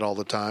don't see that all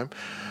the time.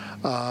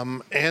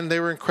 And they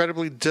were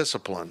incredibly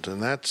disciplined,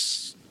 and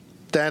that's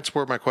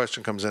where my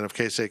question comes in. If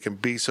K-State can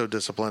be so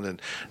disciplined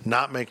and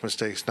not make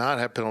mistakes, not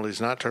have penalties,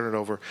 not turn it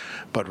over,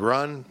 but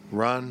run,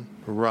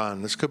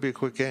 this could be a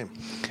quick game.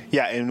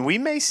 Yeah, and we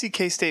may see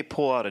K-State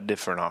pull out a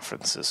different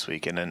offense this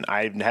weekend. And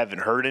I haven't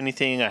heard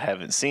anything, I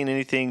haven't seen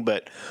anything,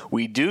 but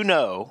we do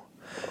know,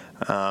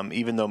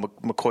 even though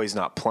McCoy's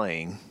not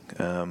playing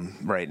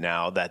right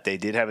now, that they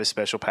did have a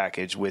special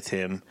package with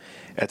him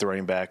at the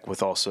running back,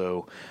 with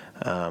also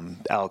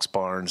Alex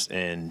Barnes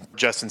and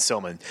Justin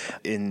Silman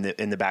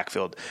in the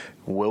backfield.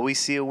 Will we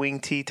see a wing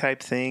T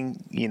type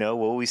thing?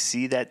 Will we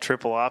see that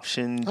triple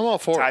option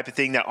type of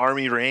thing that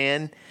Army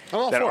ran?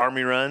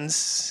 Army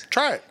runs.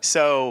 Try it.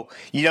 So,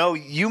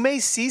 you may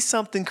see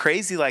something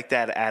crazy like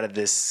that out of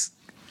this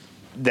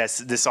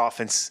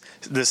offense,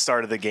 the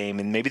start of the game.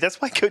 And maybe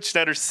that's why Coach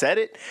Snyder said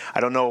it.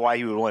 I don't know why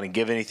he would want to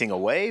give anything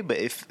away, but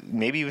if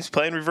maybe he was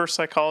playing reverse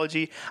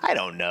psychology, I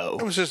don't know.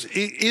 It was just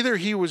either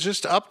he was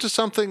just up to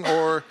something,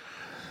 or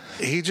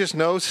he just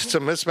knows it's a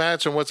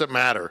mismatch, and what's it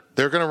matter?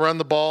 They're going to run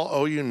the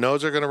ball. OU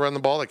knows they're going to run the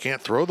ball. They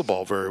can't throw the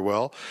ball very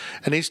well,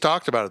 and he's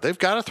talked about it. They've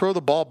got to throw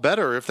the ball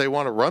better if they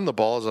want to run the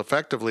ball as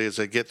effectively as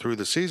they get through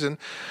the season.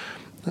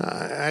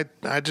 I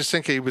just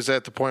think he was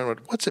at the point where,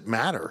 what's it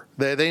matter?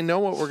 They know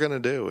what we're going to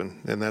do,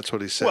 and that's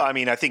what he said. Well, I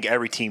mean, I think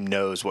every team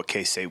knows what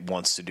K-State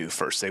wants to do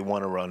first. They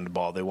want to run the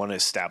ball. They want to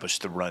establish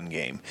the run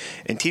game.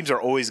 And teams are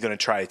always going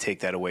to try to take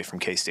that away from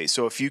K-State.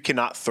 So if you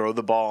cannot throw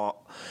the ball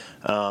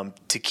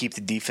to keep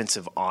the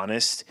defensive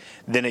honest,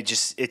 then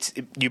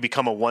you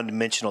become a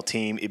one-dimensional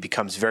team. It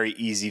becomes very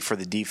easy for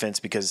the defense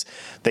because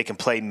they can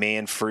play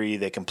man-free.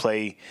 They can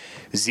play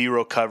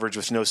zero coverage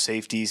with no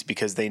safeties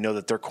because they know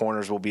that their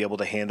corners will be able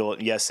to handle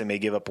it. Yes, they may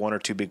give up one or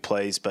two big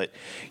plays, but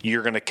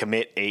you're going to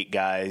commit 8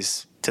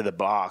 guys to the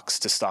box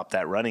to stop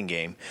that running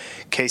game.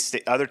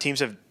 K-State, other teams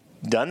have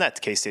done that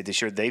to K-State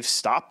this year. They've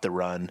stopped the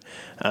run.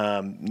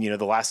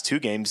 The last 2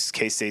 games,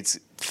 K-State's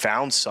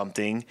found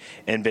something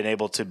and been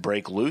able to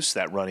break loose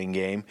that running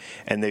game,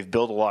 and they've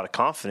built a lot of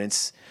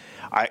confidence.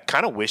 I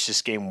kind of wish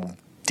this game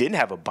didn't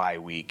have a bye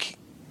week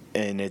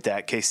and at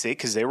that K-State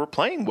because they were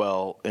playing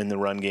well in the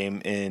run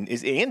game and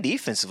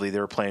defensively they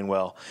were playing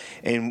well.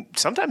 And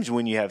sometimes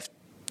when you have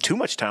too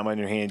much time on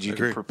your hands, you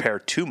can prepare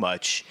too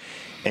much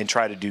and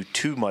try to do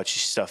too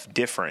much stuff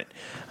different.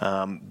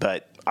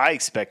 But I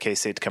expect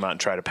K-State to come out and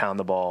try to pound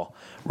the ball,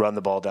 run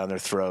the ball down their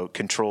throat,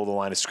 control the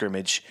line of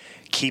scrimmage,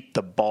 keep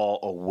the ball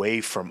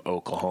away from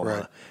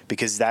Oklahoma,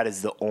 because that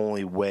is the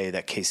only way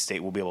that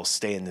K-State will be able to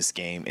stay in this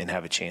game and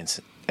have a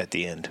chance at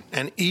the end.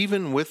 And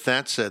even with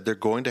that said, they're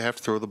going to have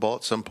to throw the ball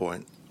at some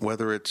point,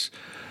 whether it's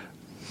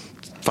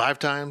 5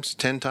 times,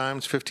 10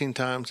 times, 15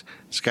 times.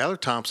 Skylar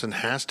Thompson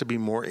has to be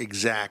more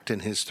exact in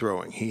his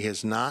throwing. He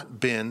has not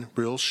been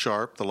real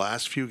sharp the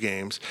last few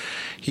games.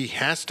 He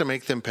has to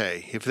make them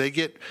pay. If they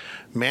get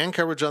man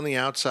coverage on the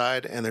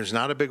outside and there's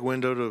not a big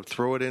window to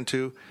throw it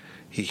into,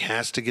 he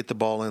has to get the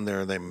ball in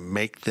there and they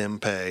make them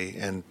pay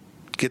and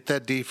get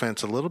that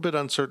defense a little bit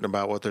uncertain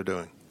about what they're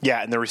doing.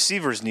 Yeah, and the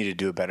receivers need to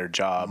do a better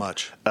job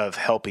of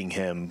helping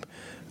him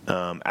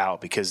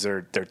out because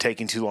they're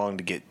taking too long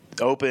to get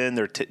open.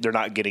 They're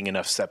not getting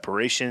enough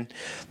separation.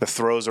 The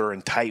throws are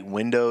in tight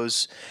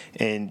windows,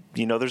 and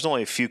there's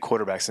only a few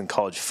quarterbacks in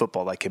college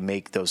football that can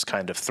make those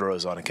kind of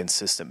throws on a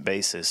consistent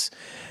basis,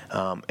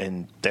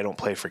 and they don't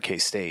play for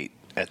K-State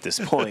at this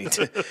point.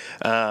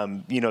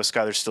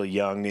 Skyler's still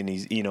young and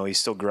he's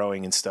still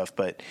growing and stuff,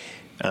 but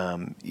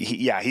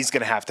he's going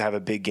to have a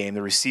big game.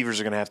 The receivers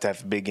are going to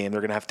have a big game.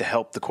 They're going to have to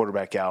help the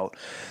quarterback out.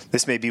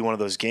 This may be one of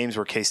those games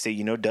where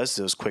K-State, does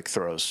those quick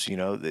throws.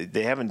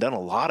 They haven't done a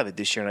lot of it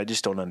this year, and I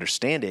just don't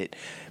understand it.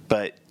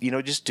 But,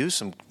 just do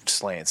some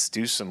slants,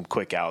 do some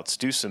quick outs,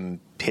 do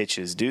some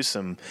pitches, do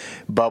some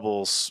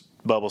bubble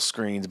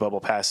screens, bubble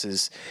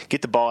passes,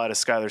 get the ball out of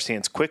Skyler's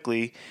hands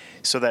quickly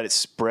so that it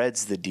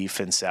spreads the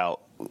defense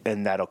out,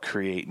 and that'll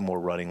create more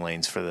running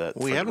lanes for the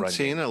We haven't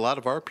seen a lot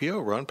of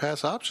RPO, run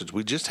pass options.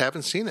 We just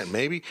haven't seen it.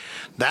 Maybe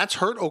that's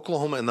hurt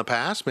Oklahoma in the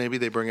past. Maybe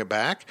they bring it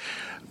back.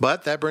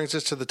 But that brings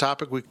us to the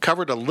topic we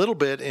covered a little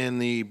bit in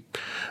the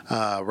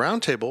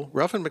roundtable.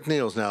 Ruffin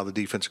McNeil is now the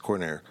defensive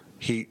coordinator.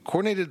 He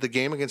coordinated the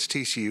game against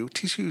TCU.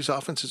 TCU's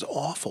offense is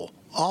awful.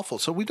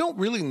 So we don't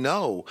really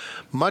know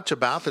much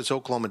about this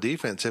Oklahoma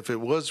defense. If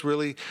it was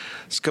really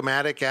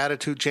schematic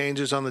attitude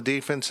changes on the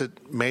defense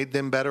that made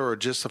them better or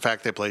just the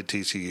fact they played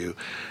TCU.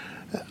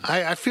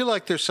 I feel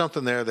like there's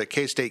something there that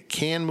K-State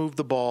can move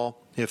the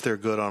ball if they're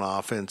good on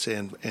offense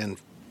and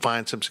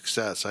find some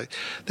success.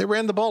 They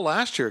ran the ball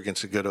last year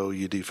against a good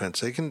OU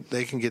defense. They can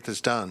get this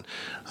done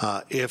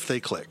if they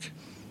click.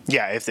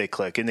 Yeah, if they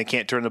click. And they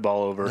can't turn the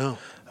ball over.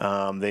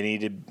 No. They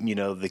need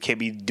to, they can't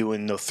be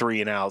doing no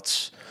 3 and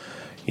outs.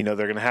 They're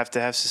going to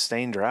have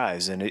sustained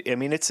drives. And,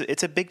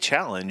 it's a big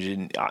challenge.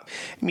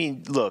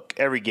 And, look,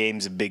 every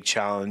game's a big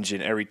challenge,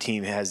 and every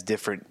team has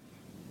different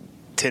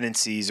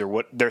tendencies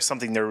or there's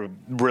something they're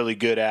really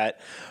good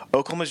at.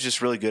 Oklahoma's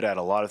just really good at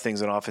a lot of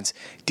things on offense.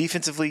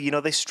 Defensively,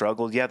 they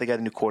struggled. Yeah, they got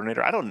a new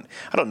coordinator. I don't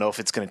know if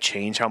it's going to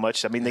change how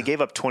much. They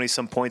gave up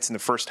 20-some points in the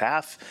first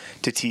half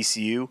to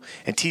TCU,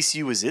 and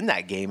TCU was in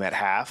that game at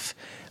half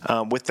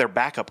with their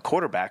backup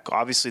quarterback.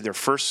 Obviously, their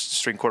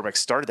first-string quarterback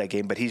started that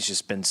game, but he's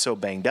just been so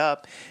banged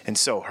up and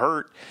so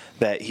hurt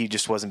that he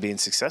just wasn't being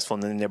successful.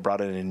 And then they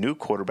brought in a new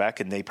quarterback,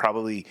 and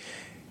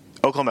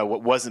Oklahoma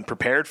wasn't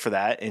prepared for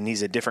that, and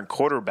he's a different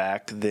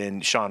quarterback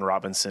than Sean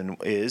Robinson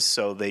is,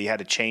 so they had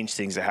to change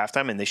things at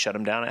halftime, and they shut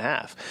him down at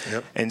half.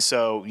 Yep. And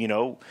so,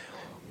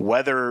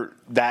 whether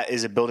that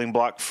is a building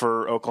block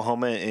for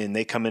Oklahoma and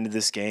they come into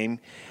this game,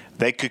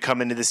 they could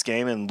come into this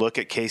game and look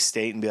at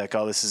K-State and be like,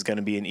 oh, this is going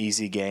to be an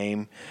easy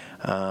game.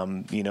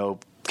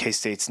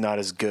 K-State's not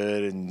as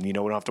good, and, we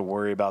don't have to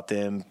worry about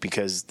them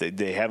because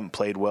they haven't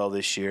played well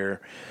this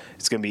year.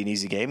 It's going to be an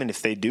easy game, and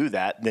if they do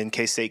that, then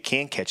K-State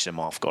can catch them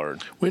off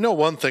guard. We know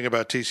one thing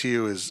about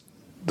TCU is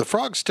the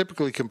Frogs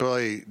typically can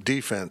play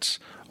defense.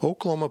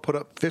 Oklahoma put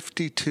up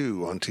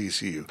 52 on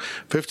TCU,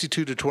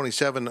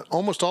 52-27.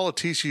 Almost all of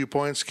TCU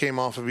points came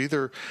off of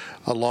either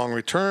a long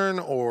return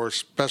or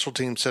special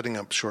teams setting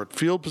up short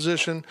field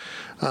position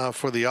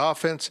for the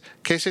offense.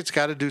 K-State's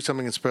got to do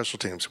something in special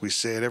teams. We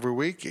say it every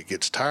week. It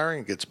gets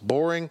tiring. It gets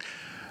boring.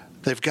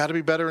 They've got to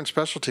be better in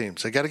special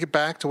teams. They got to get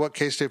back to what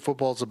K-State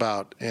football is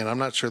about, and I'm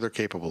not sure they're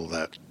capable of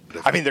that.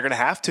 I mean, they're going to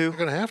have to. They're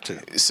going to have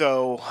to.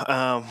 So,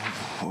 they're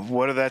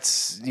going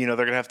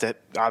to have to.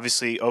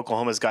 Obviously,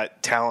 Oklahoma's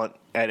got talent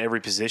at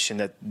every position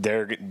that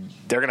they're going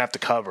to have to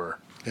cover.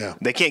 Yeah.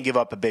 They can't give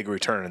up a big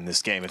return in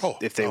this game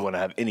if they want to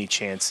have any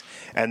chance.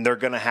 And they're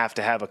going to have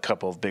a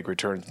couple of big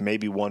returns,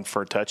 maybe one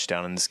for a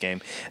touchdown in this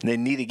game. And they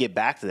need to get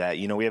back to that.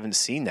 We haven't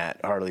seen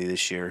that hardly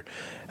this year.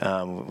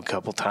 A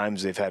couple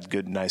times they've had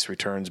good, nice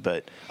returns.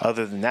 But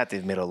other than that,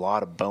 they've made a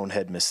lot of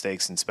bonehead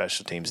mistakes in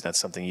special teams. And that's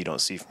something you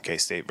don't see from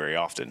K-State very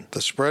often.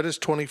 The spread is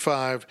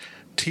 25.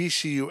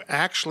 TCU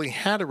actually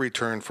had a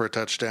return for a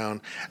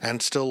touchdown and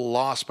still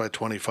lost by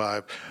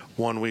 25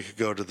 1 week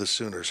ago to the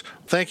Sooners.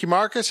 Thank you,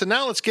 Marcus. And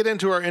now let's get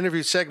into our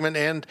interview segment.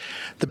 And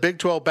the Big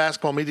 12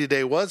 Basketball Media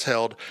Day was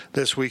held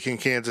this week in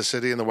Kansas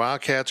City, and the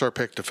Wildcats are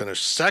picked to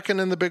finish second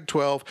in the Big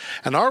 12.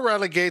 And our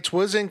Riley Gates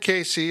was in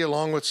KC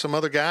along with some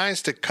other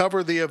guys to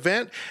cover the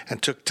event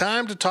and took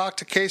time to talk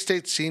to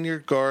K-State senior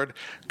guard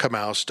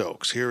Kamau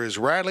Stokes. Here is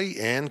Riley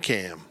and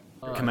Cam.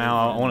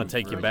 Kamau, I want to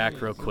take you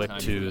back real quick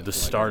to the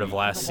start of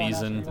last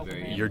season,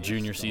 your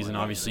junior season.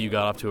 Obviously, you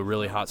got off to a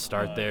really hot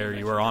start there.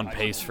 You were on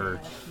pace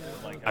for,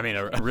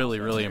 a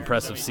really, really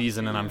impressive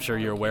season, and I'm sure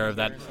you're aware of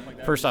that.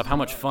 First off, how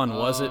much fun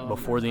was it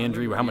before the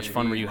injury? How much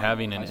fun were you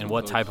having, and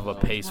what type of a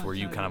pace were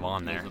you kind of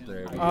on there?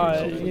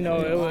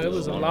 It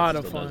was a lot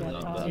of fun.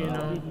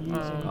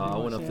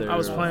 I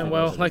was playing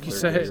well, like you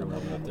said,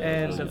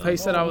 and the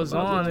pace that I was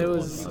on, it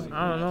was,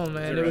 I don't know,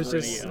 man. It was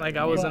just like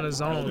I was in a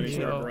zone,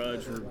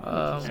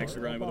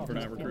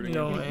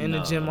 in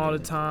the gym all the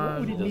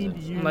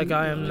time, like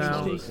I am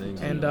now,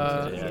 and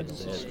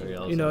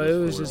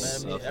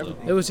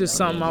it was just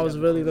something I was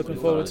really looking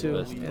forward to.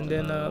 And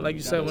then, like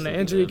you said, when the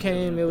injury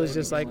came, it was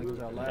just like,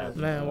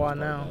 man, why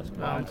now?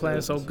 I'm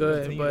playing so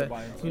good, but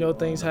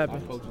things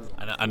happen.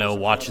 I know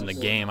watching the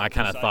game, I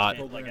kind of thought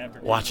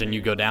watching you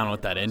go down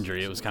with that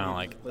injury, it was kind of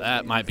like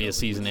that might be a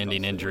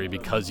season-ending injury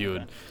because you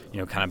had,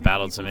 kind of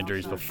battled some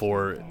injuries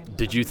before.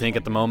 Did you think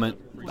at the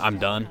moment, I'm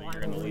done?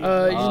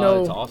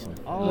 That's awesome.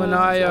 When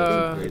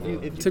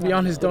to be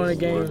honest, during the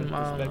game,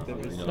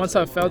 once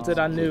I felt it,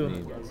 I knew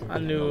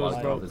it was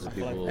broke.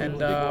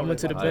 And I went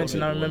to the bench,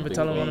 and I remember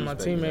telling one of my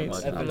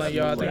teammates, I'm like,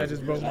 I think I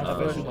just broke my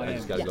foot.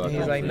 And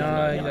he's like,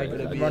 nah,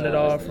 run it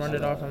off.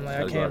 I'm like,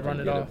 I can't run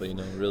it off.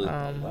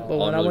 But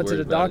when I went to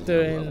the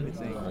doctor,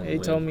 and he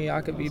told me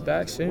I could be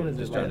back soon,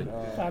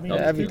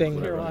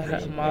 everything,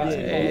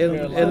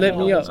 it lit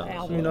me up.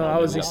 I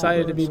was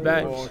excited to be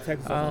back.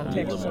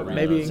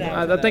 Maybe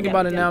I think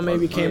about it now.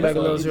 Maybe came back a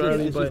little too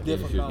early, but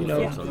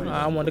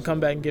I wanted to come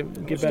back and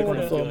get back on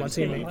the floor with my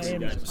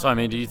teammates. So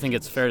do you think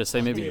it's fair to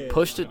say maybe you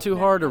pushed it too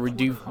hard, or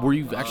were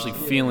you actually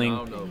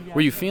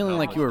feeling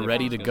like you were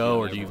ready to go,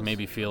 or do you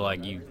maybe feel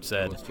like you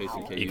said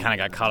you kind of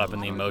got caught up in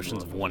the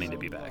emotions of wanting to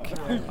be back?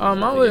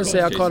 I wouldn't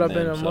say I caught up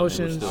in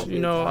emotions.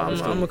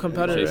 I'm a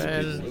competitor,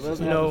 and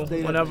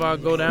whenever I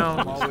go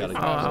down,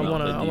 I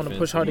want to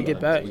push hard to get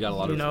back.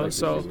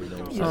 So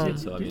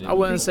I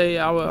wouldn't say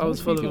I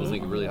was full of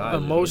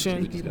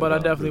emotion, but I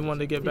definitely wanted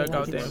to get back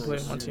out there and play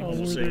with my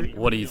team.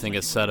 What do you think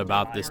is said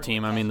about this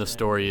team? The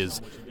story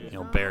is,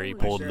 Barry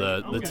pulled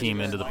the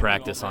team into the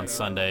practice on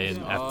Sunday,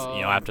 and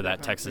after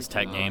that Texas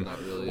Tech game.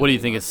 What do you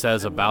think it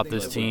says about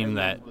this team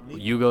that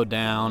you go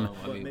down,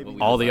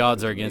 all the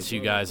odds are against you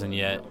guys, and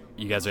yet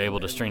you guys are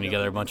able to string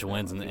together a bunch of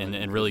wins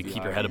and really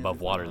keep your head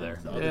above water there?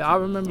 Yeah, I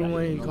remember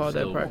when he called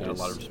that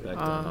practice.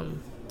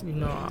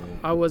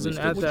 I wasn't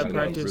at that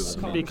practice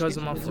because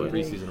of my foot,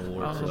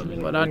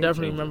 but I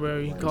definitely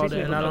remember he called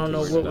it, and I don't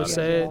know what was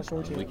said,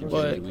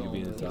 but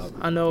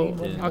I know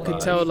I could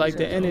tell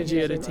the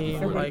energy of the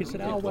team.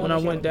 When I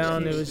went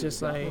down, it was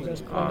just like,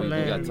 oh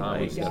man,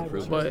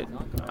 but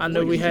I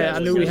knew we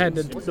had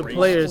the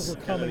players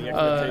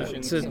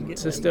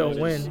to still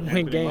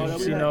win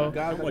games,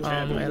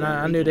 and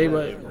I knew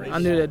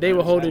that they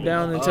would hold it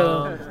down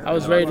until I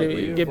was ready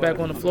to get back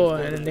on the floor,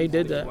 and they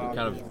did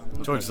that.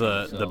 Towards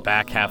the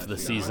back half of the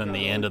season,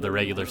 the end of the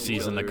regular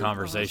season, the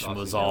conversation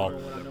was all,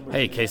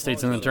 hey,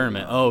 K-State's in the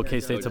tournament. Oh,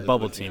 K-State's a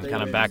bubble team,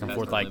 kind of back and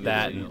forth like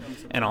that.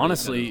 And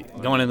honestly,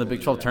 going into the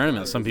Big 12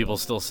 tournament, some people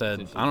still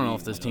said, I don't know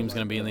if this team's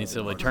going to be in the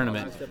NCAA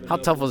tournament. How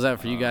tough was that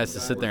for you guys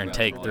to sit there and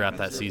take throughout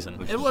that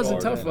season? It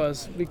wasn't tough for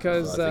us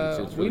because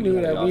we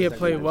knew that we had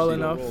played well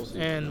enough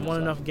and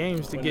won enough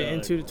games to get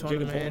into the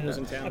tournament.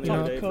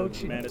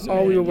 And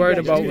all we were worried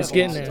about was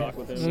getting there.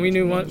 And we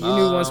knew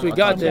once we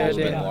got there,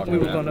 then we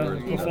were going to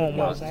perform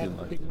well.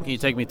 Can you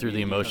take me through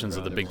the emotions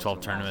of the Big 12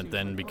 tournament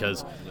then?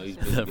 Because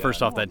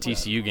first off, that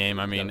TCU game,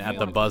 at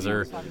the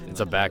buzzer,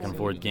 it's a back and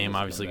forth game,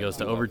 obviously goes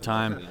to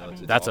overtime.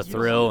 That's a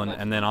thrill,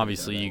 and then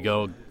obviously you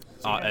go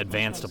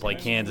advance to play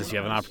Kansas. You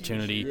have an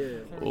opportunity.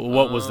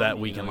 What was that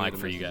weekend like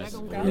for you guys?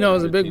 You know, it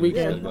was a big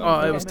weekend.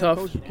 It was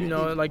tough. You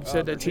know, like you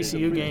said, that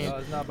TCU game.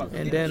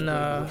 And then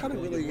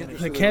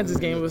the Kansas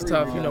game was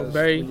tough. You know,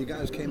 Barry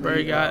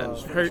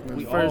got hurt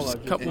the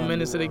first couple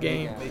minutes of the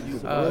game.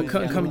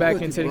 Couldn't come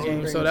back into the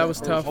game, so that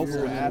was tough.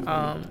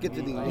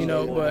 You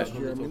know, but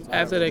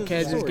after that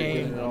Kansas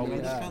game,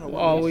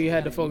 all we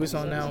had to focus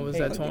on now was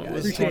that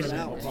tournament.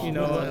 You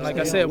know, and like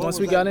I said, once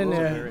we got in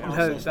there,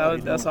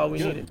 that's all we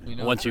needed.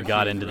 Once you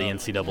got into the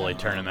NCAA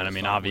tournament, I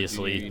mean,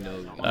 obviously,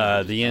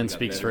 the end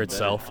speaks for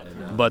itself.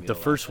 But the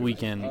first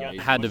weekend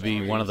had to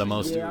be one of the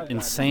most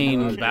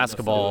insane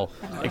basketball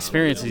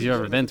experiences you've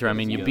ever been through. I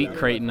mean, you beat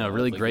Creighton, a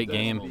really great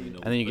game,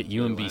 and then you get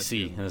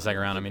UMBC in the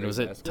second round. I mean, was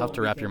it tough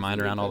to wrap your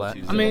mind around all that?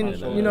 I mean,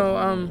 you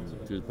know,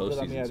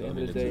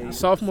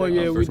 sophomore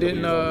year we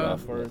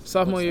didn't.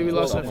 Sophomore year we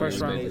lost in the first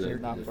round.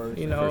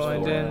 You know,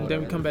 and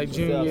then we come back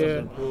junior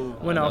year,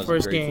 win our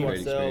first game,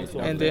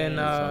 and then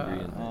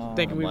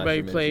thinking we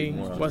ready to play.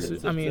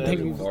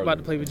 Thinking we were about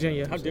to play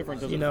Virginia.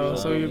 You know,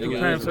 so we were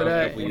preparing for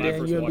that, and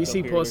then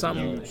UMBC pulled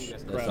something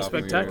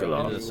spectacular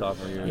off.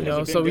 You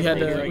know, so we had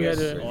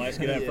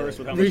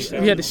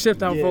to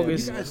shift our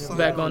focus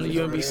back on the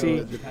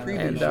UMBC,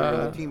 and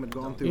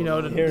you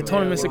know, the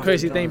tournament's a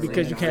crazy thing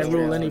because you can't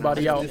rule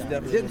anybody out.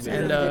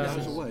 And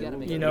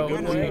you know,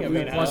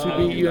 once we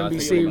beat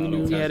UMBC, we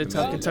knew we had a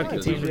tough Kentucky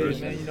team to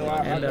beat.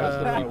 And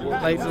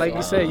like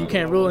you said, you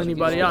can't rule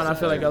anybody out. And I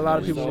feel like a lot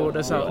of people ruled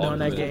us out during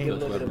that game,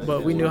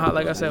 but we knew how,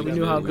 like I said, we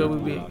knew how good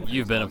we'd be.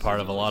 You've been a part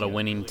of a lot of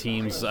winning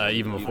teams,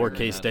 even before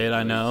K-State,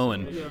 I know,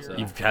 and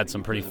you've had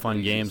some pretty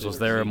fun games. Was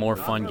there a more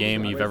fun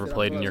game you've ever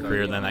played in your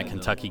career than that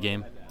Kentucky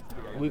game?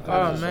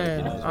 Oh,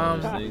 man. No,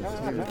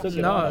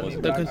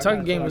 the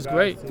Kentucky game was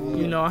great.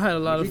 You know, I had a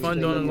lot of fun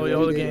doing the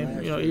Loyola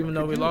game, you know, even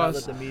though we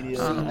lost.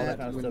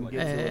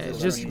 And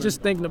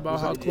just thinking about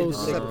how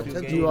close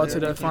you are to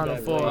that Final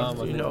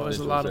Four, you know, it's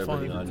a lot of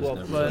fun.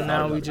 But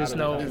now we just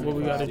know what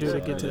we got to do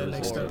to get to the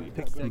next step.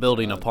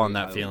 Building upon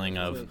that feeling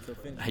of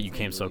how you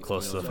came so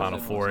close to the Final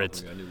Four,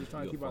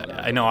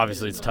 I know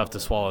obviously it's tough to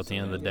swallow at the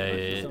end of the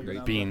day,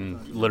 it being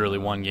literally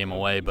one game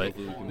away, but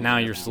now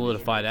you're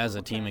solidified as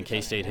a team in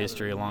K-State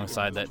history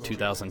alongside that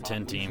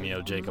 2010 team, you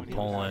know, Jacob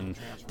Pullen,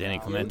 Danny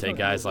Clemente,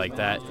 guys like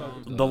that.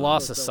 The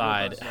loss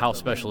aside, how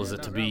special is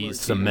it to be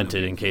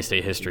cemented in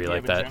K-State history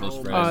like that?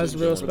 It's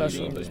real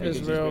special. It's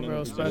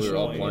real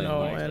special, you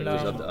know, and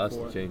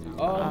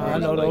I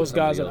know those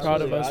guys are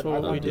proud of us for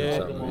what we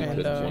did,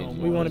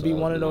 and we want to be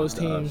one of those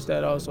teams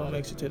that also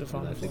makes it to the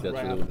Final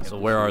Four. So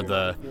where are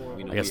the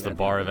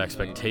bar of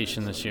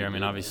expectation this year? I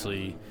mean,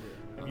 obviously,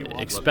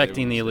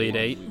 expecting the Elite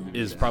Eight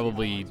is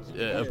probably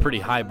a pretty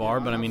high bar,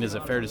 but I mean, is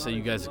it fair to say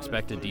you guys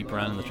expect a deep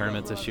run in the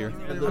tournament this year?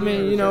 I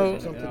mean, you know,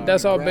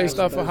 that's all based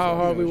off of how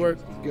hard we work.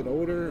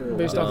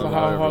 Based off of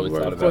how hard we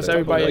work. Of course,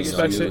 everybody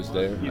expects it.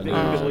 You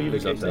know,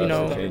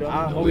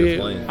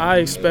 I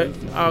expect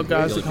our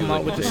guys to come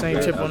out with the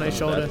same chip on their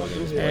shoulder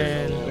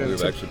and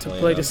to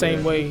play the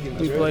same way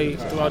we played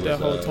throughout that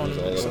whole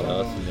tournament.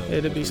 So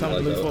it'll be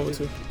something to look forward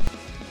to.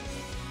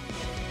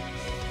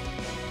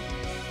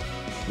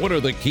 What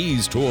are the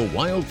keys to a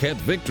Wildcat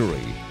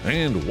victory?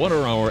 And what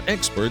are our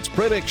experts'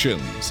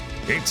 predictions?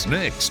 It's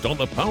next on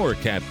the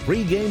PowerCat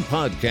Pregame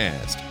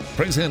Podcast,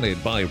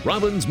 presented by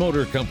Robbins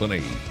Motor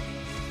Company.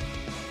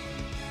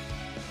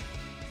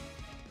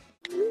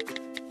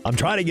 I'm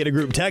trying to get a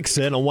group text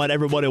in on what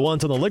everybody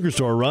wants on the liquor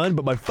store run,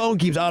 but my phone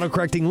keeps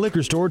autocorrecting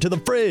liquor store to the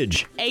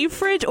fridge. A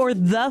fridge or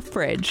the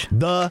fridge?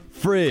 The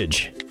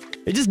fridge.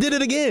 It just did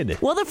it again.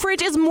 Well, the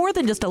Fridge is more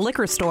than just a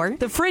liquor store.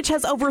 The Fridge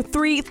has over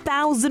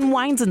 3,000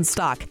 wines in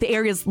stock, the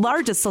area's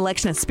largest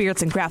selection of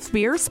spirits and craft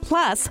beers.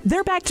 Plus,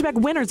 they're back-to-back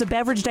winners of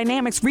Beverage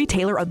Dynamics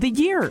Retailer of the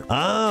Year.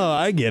 Oh,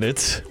 I get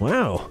it.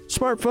 Wow.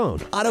 Smartphone.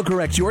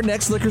 Autocorrect your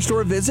next liquor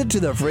store visit to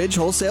the Fridge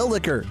Wholesale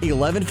Liquor,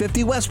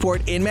 1150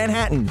 Westport in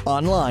Manhattan.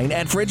 Online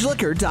at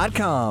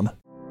fridgeliquor.com.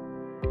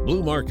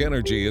 Blue Mark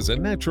Energy is a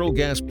natural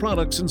gas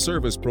products and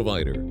service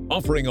provider,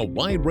 offering a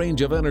wide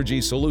range of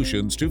energy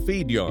solutions to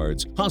feed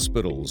yards,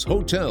 hospitals,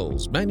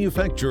 hotels,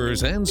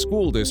 manufacturers, and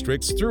school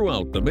districts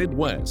throughout the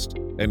Midwest.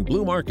 And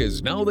Blue Mark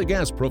is now the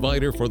gas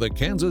provider for the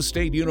Kansas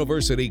State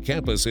University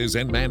campuses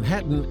in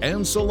Manhattan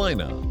and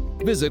Salina.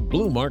 Visit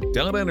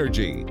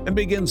bluemark.energy and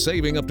begin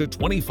saving up to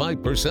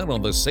 25%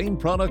 on the same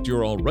product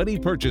you're already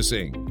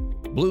purchasing.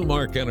 Blue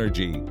Mark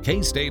Energy,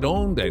 K-State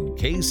owned and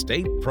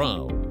K-State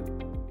proud.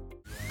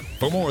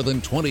 For more than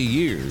 20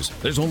 years,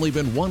 there's only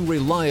been one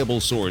reliable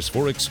source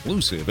for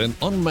exclusive and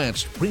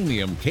unmatched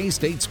premium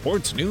K-State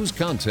sports news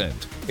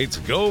content. It's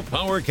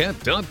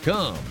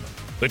GoPowerCat.com.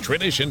 The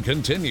tradition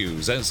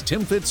continues as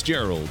Tim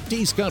Fitzgerald,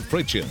 D. Scott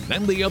Fritchen,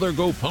 and the other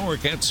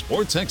GoPowerCat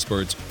sports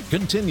experts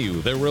continue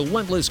their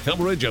relentless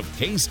coverage of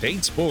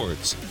K-State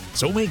sports.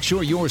 So make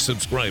sure you're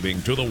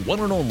subscribing to the one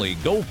and only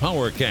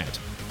GoPowerCat.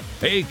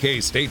 Hey,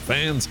 K-State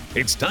fans,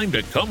 it's time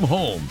to come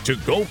home to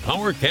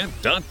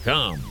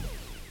GoPowerCat.com.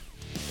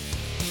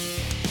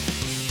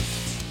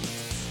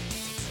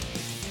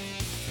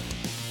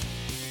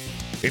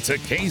 It's a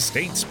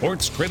K-State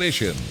sports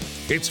tradition.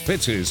 It's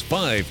Fitz's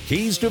 5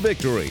 Keys to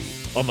Victory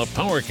on the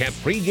PowerCat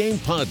Pregame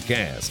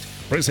Podcast,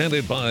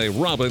 presented by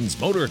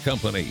Robbins Motor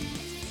Company.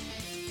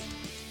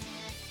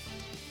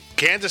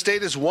 Kansas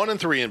State is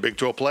 1-3 in Big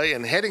 12 play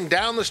and heading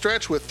down the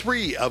stretch with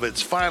 3 of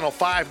its final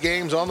 5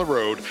 games on the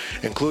road,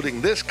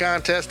 including this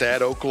contest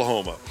at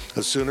Oklahoma.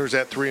 The Sooners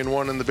at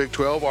 3-1 in the Big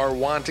 12 are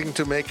wanting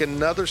to make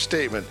another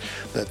statement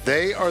that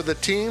they are the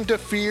team to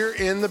fear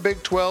in the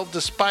Big 12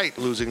 despite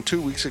losing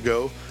 2 weeks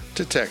ago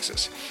to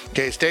Texas.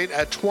 K-State,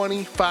 a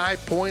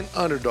 25-point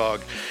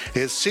underdog,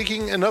 is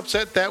seeking an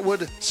upset that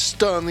would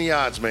stun the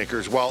odds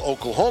makers, while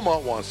Oklahoma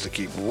wants to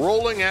keep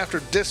rolling after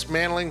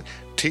dismantling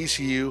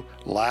TCU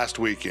last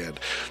weekend.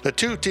 The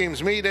two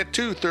teams meet at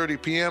 2:30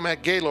 p.m.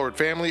 at Gaylord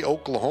Family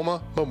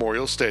Oklahoma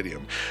Memorial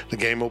Stadium. The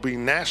game will be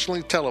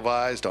nationally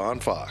televised on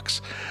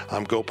Fox.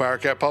 I'm Go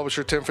PowerCat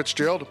publisher Tim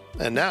Fitzgerald,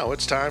 and now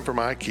it's time for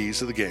my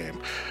Keys of the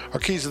Game. Our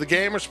Keys of the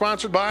Game are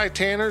sponsored by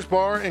Tanner's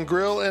Bar and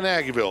Grill in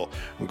Aggieville.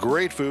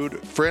 Great food,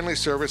 friendly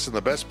service, and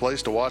the best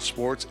place to watch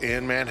sports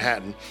in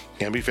Manhattan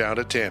can be found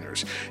at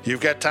Tanner's.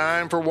 You've got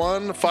time for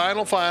one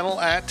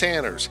final at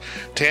Tanner's.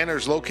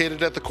 Tanner's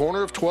located at the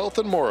corner of 12th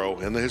and Morrow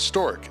in the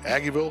historic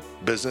Aggieville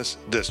Business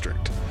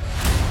District.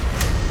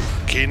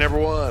 Key number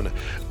 1,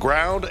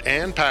 ground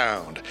and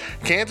pound.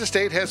 Kansas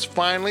State has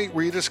finally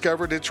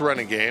rediscovered its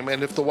running game,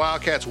 and if the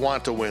Wildcats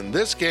want to win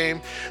this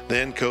game,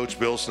 then Coach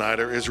Bill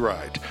Snyder is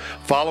right.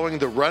 Following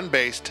the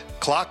run-based,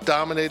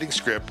 clock-dominating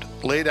script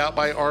laid out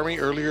by Army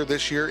earlier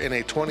this year in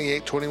a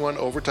 28-21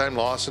 overtime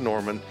loss in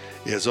Norman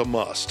is a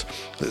must.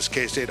 This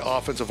K-State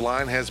offensive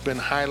line has been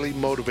highly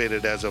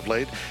motivated as of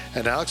late,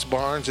 and Alex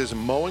Barnes is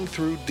mowing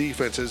through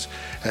defenses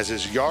as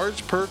his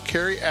yards per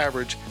carry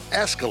average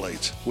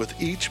escalates with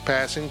each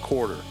passing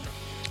quarter.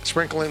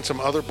 Sprinkle in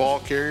some other ball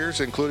carriers,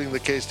 including the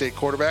K-State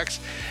quarterbacks,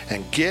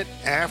 and get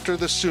after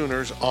the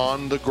Sooners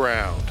on the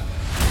ground.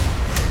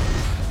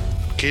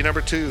 Key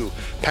number 2,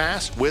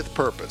 pass with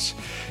purpose.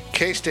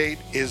 K-State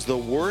is the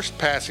worst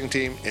passing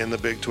team in the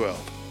Big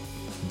 12.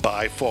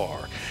 By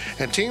far.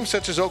 And teams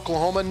such as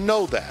Oklahoma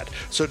know that.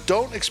 So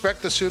don't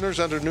expect the Sooners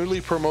under newly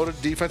promoted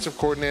defensive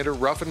coordinator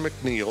Ruffin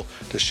McNeil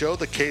to show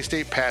the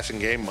K-State passing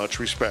game much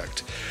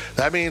respect.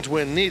 That means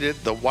when needed,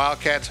 the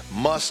Wildcats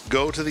must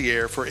go to the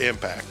air for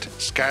impact.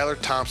 Skylar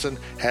Thompson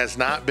has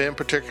not been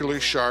particularly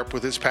sharp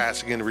with his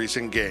passing in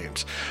recent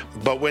games.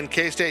 But when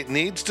K-State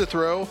needs to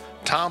throw,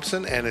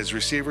 Thompson and his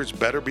receivers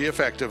better be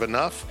effective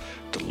enough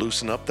to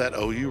loosen up that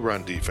OU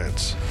run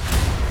defense.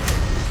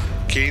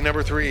 Key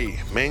number 3,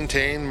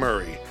 maintain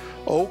Murray.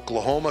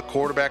 Oklahoma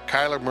quarterback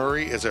Kyler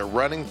Murray is a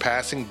running,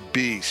 passing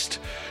beast.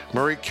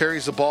 Murray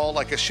carries the ball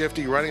like a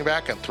shifty running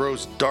back and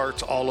throws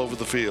darts all over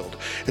the field.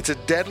 It's a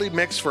deadly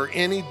mix for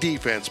any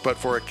defense, but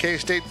for a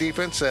K-State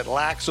defense that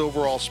lacks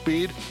overall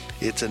speed,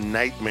 it's a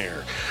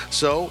nightmare.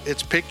 So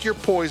it's pick your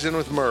poison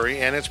with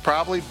Murray, and it's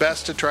probably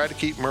best to try to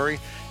keep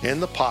Murray in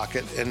the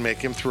pocket and make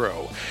him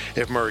throw.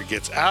 If Murray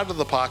gets out of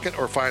the pocket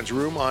or finds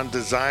room on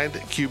designed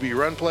QB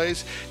run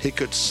plays, he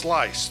could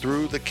slice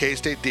through the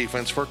K-State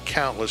defense for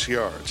countless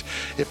yards.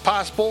 If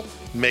possible,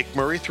 make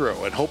Murray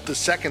throw and hope the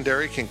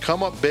secondary can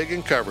come up big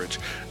in coverage.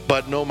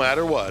 But no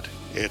matter what,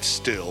 it's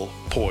still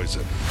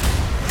poison.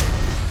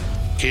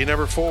 Key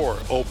number 4,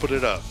 open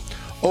it up.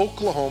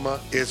 Oklahoma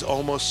is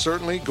almost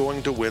certainly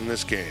going to win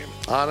this game.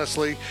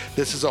 Honestly,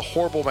 this is a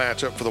horrible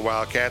matchup for the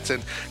Wildcats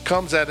and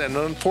comes at an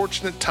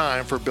unfortunate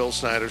time for Bill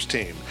Snyder's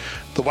team.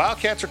 The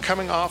Wildcats are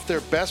coming off their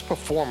best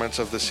performance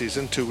of the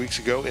season 2 weeks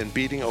ago in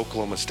beating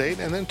Oklahoma State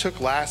and then took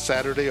last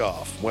Saturday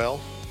off.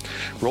 Well,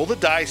 roll the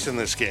dice in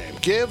this game.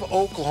 Give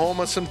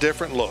Oklahoma some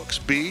different looks.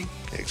 Be,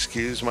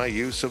 excuse my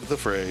use of the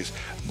phrase,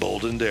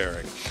 bold and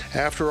daring.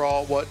 After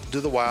all, what do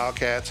the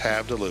Wildcats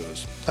have to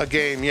lose? A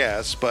game,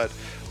 yes, but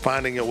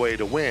finding a way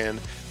to win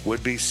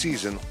would be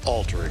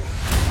season-altering.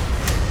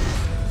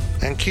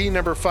 And key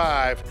number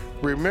 5,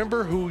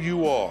 remember who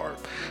you are.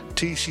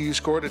 TCU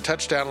scored a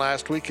touchdown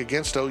last week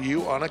against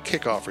OU on a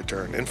kickoff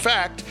return. In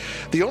fact,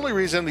 the only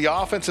reason the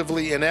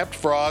offensively inept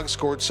Frogs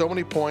scored so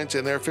many points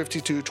in their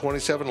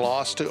 52-27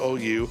 loss to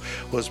OU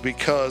was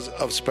because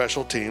of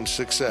special teams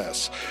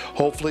success.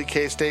 Hopefully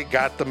K-State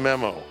got the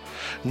memo.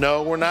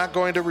 No, we're not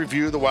going to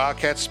review the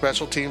Wildcats'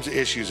 special teams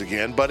issues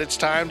again, but it's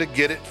time to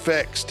get it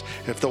fixed.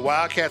 If the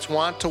Wildcats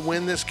want to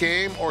win this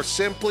game or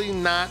simply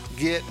not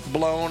get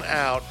blown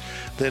out,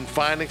 then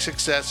finding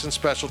success in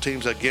special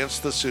teams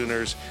against the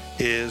Sooners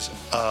is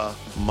a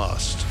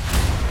must.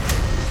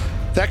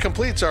 That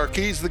completes our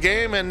Keys to the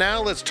Game, and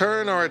now let's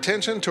turn our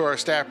attention to our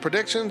staff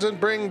predictions and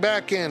bring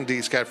back in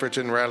D. Scott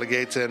Fritchen, Riley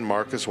Gates, and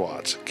Marcus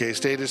Watts.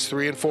 K-State is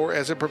 3-4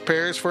 as it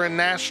prepares for a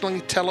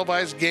nationally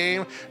televised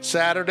game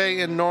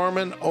Saturday in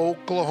Norman,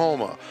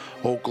 Oklahoma.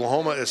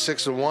 Oklahoma is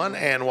 6-1,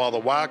 and while the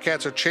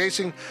Wildcats are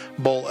chasing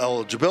bowl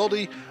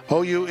eligibility,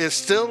 OU is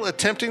still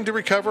attempting to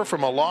recover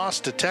from a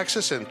loss to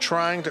Texas and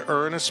trying to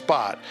earn a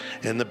spot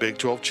in the Big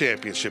 12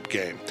 championship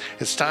game.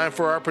 It's time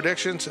for our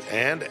predictions,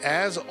 and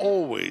as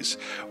always,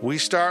 we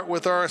start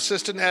with our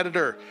assistant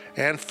editor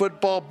and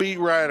football beat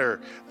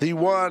writer, the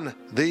one,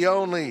 the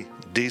only,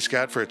 D.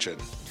 Scott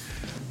Fritchen.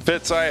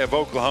 Fitz, I have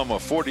Oklahoma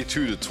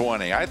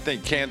 42-20. I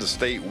think Kansas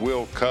State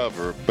will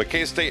cover, but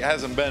K-State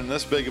hasn't been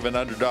this big of an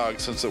underdog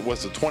since it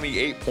was a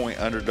 28-point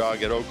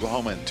underdog at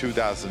Oklahoma in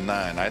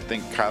 2009. I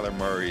think Kyler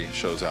Murray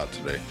shows out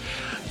today.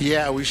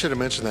 Yeah, we should have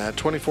mentioned that.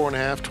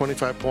 24.5,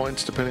 25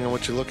 points, depending on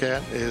what you look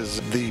at,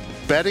 is the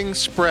betting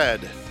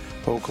spread.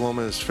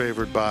 Oklahoma is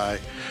favored by.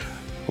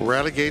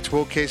 Riley Gates.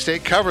 Will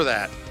K-State cover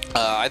that?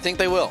 I think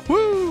they will.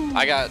 Woo!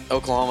 I got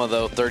Oklahoma,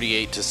 though,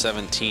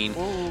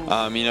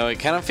 38-17. It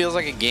kind of feels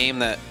like a game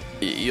that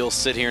you'll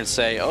sit here and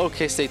say, oh,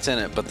 K-State's in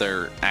it, but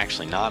they're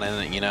actually not in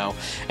it,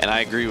 And I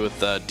agree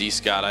with D.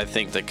 Scott. I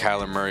think that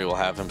Kyler Murray will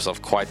have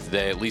himself quite the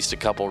day, at least a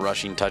couple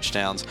rushing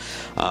touchdowns,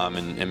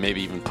 and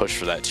maybe even push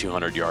for that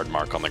 200-yard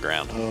mark on the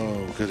ground.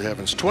 Oh, good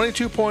heavens.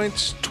 22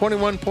 points,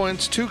 21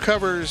 points, 2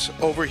 covers.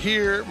 Over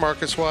here,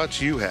 Marcus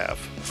Watts, you have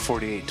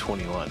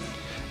 48-21.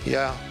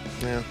 Yeah.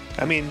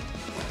 I mean,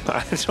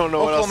 I don't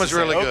know what else to say.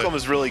 Really good.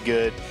 Oklahoma's really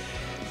good.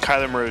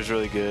 Kyler Murray's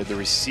really good. The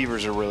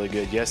receivers are really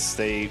good. Yes,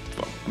 they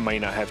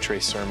might not have Trey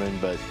Sermon,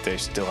 but they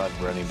still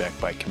have running back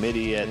by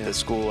committee at the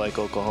school like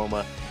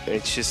Oklahoma.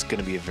 It's just going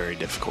to be a very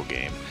difficult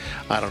game.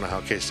 I don't know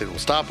how K-State will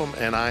stop them,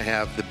 and I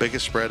have the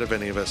biggest spread of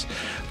any of us,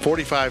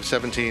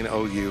 45-17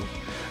 OU.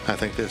 I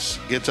think this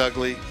gets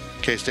ugly.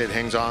 K-State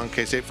hangs on.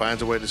 K-State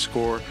finds a way to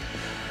score.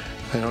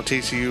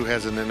 TCU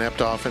has an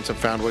inept offense and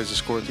found ways to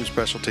score through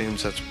special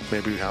teams. That's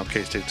maybe how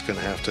K-State's going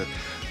to have to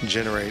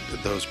generate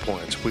those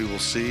points. We will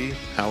see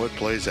how it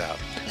plays out.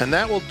 And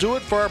that will do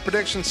it for our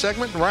prediction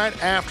segment. Right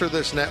after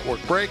this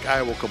network break,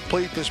 I will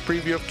complete this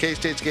preview of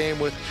K-State's game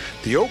with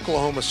the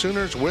Oklahoma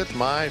Sooners with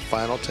my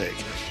final take.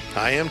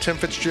 I am Tim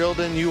Fitzgerald,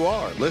 and you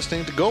are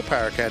listening to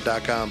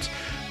GoPowerCat.com's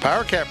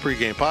PowerCat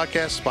pregame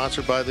podcast,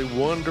 sponsored by the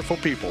wonderful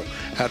people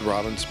at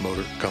Robbins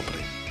Motor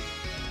Company.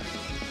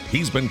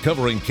 He's been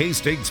covering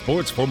K-State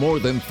sports for more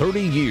than 30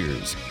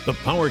 years. The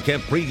PowerCat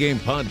pregame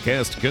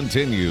podcast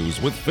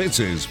continues with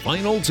Fitz's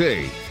final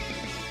take.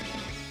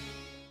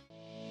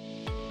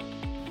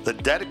 The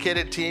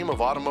dedicated team of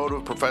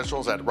automotive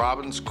professionals at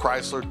Robbins,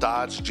 Chrysler,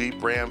 Dodge,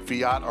 Jeep, Ram,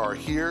 Fiat are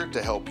here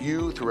to help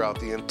you throughout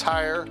the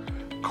entire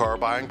car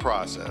buying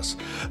process.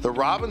 The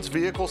Robbins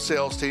vehicle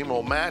sales team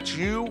will match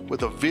you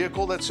with a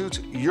vehicle that suits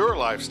your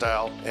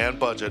lifestyle and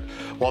budget,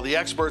 while the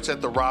experts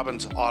at the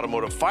Robbins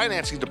Automotive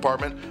Financing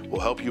Department will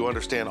help you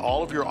understand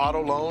all of your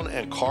auto loan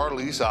and car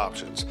lease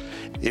options.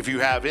 If you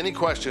have any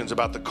questions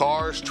about the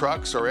cars,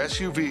 trucks, or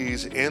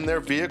SUVs in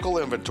their vehicle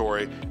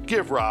inventory,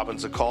 give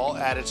Robbins a call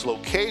at its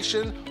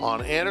location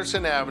on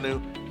Anderson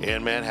Avenue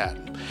in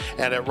Manhattan.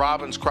 And at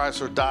Robbins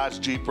Chrysler, Dodge,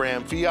 Jeep,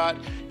 Ram, Fiat,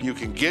 you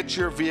can get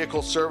your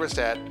vehicle serviced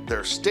at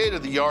their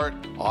state-of-the-art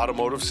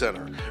automotive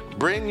center.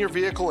 Bring your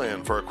vehicle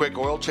in for a quick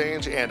oil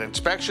change and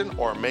inspection,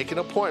 or make an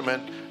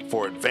appointment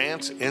for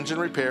advanced engine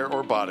repair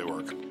or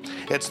bodywork.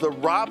 It's the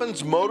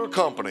Robbins Motor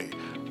Company,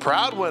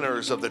 proud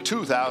winners of the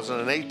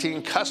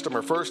 2018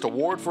 Customer First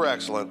Award for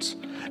Excellence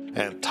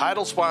and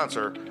title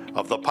sponsor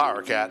of the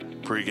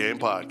PowerCat pregame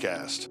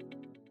podcast.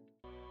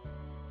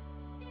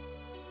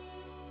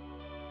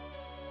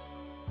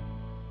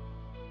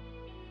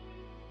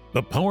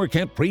 The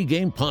PowerCat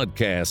pregame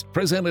podcast,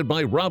 presented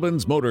by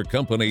Robbins Motor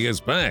Company, is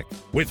back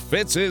with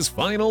Fitz's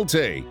final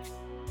take.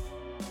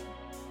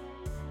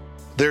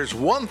 There's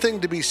one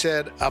thing to be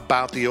said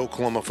about the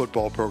Oklahoma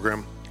football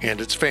program and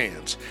its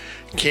fans.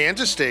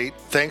 Kansas State,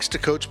 thanks to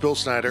Coach Bill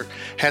Snyder,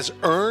 has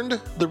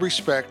earned the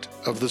respect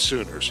of the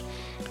Sooners.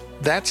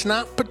 That's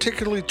not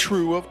particularly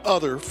true of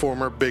other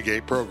former Big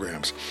 8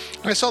 programs.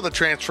 I saw the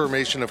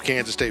transformation of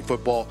Kansas State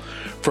football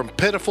from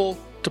pitiful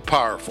to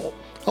powerful.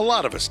 A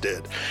lot of us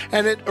did.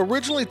 And it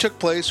originally took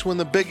place when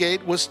the Big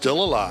 8 was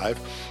still alive,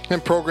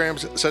 and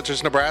programs such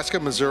as Nebraska,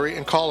 Missouri,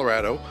 and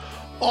Colorado,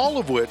 all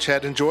of which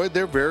had enjoyed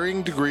their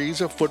varying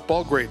degrees of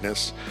football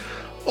greatness,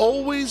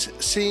 always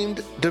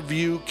seemed to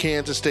view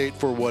Kansas State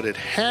for what it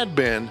had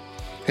been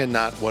and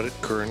not what it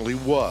currently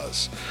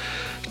was.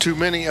 To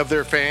many of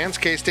their fans,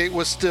 K-State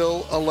was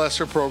still a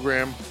lesser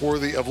program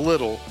worthy of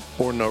little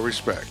or no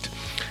respect.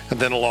 And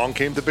then along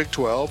came the Big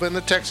 12, and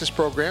the Texas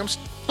programs,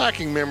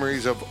 lacking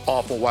memories of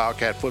awful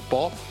Wildcat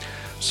football,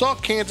 saw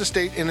Kansas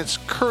State in its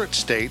current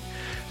state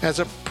as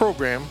a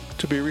program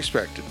to be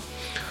respected.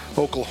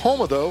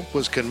 Oklahoma, though,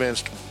 was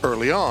convinced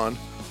early on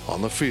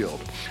the field.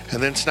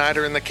 And then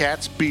Snyder and the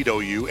Cats beat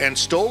OU and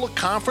stole a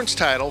conference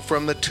title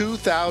from the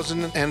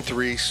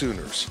 2003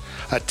 Sooners,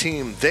 a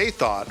team they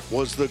thought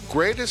was the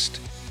greatest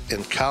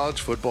in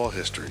college football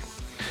history.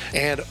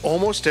 And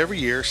almost every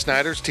year,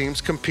 Snyder's teams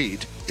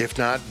compete, if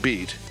not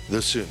beat,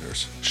 the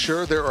Sooners.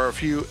 Sure, there are a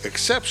few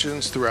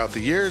exceptions throughout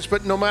the years,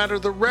 but no matter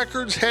the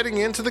records heading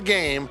into the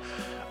game,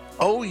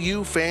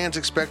 OU fans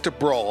expect a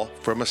brawl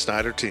from a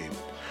Snyder team.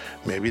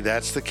 Maybe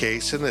that's the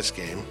case in this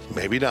game,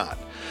 maybe not.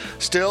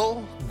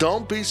 Still,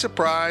 don't be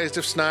surprised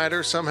if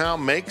Snyder somehow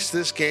makes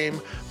this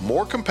game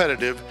more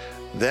competitive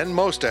than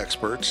most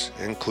experts,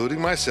 including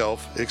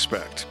myself,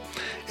 expect.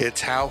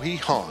 It's how he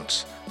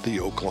haunts the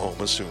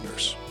Oklahoma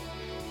Sooners.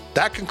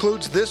 That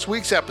concludes this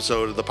week's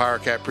episode of the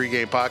PowerCat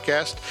Pregame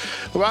Podcast.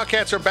 The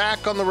Wildcats are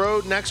back on the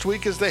road next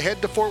week as they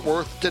head to Fort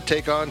Worth to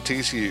take on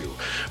TCU.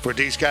 For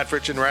D. Scott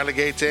Fritch and Riley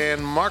Gates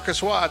and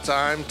Marcus Watts,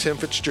 I'm Tim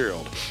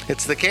Fitzgerald.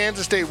 It's the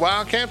Kansas State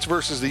Wildcats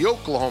versus the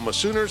Oklahoma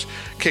Sooners,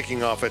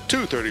 kicking off at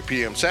 2:30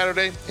 p.m.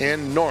 Saturday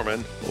in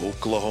Norman,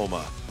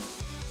 Oklahoma.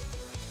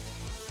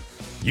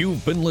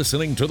 You've been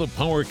listening to the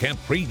PowerCat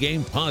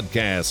Pregame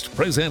Podcast,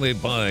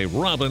 presented by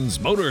Robbins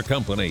Motor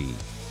Company.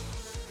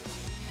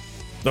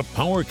 The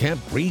PowerCat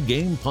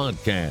Pregame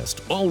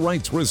Podcast, all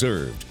rights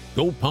reserved.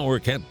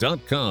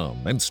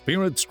 GoPowerCat.com and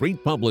Spirit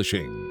Street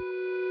Publishing.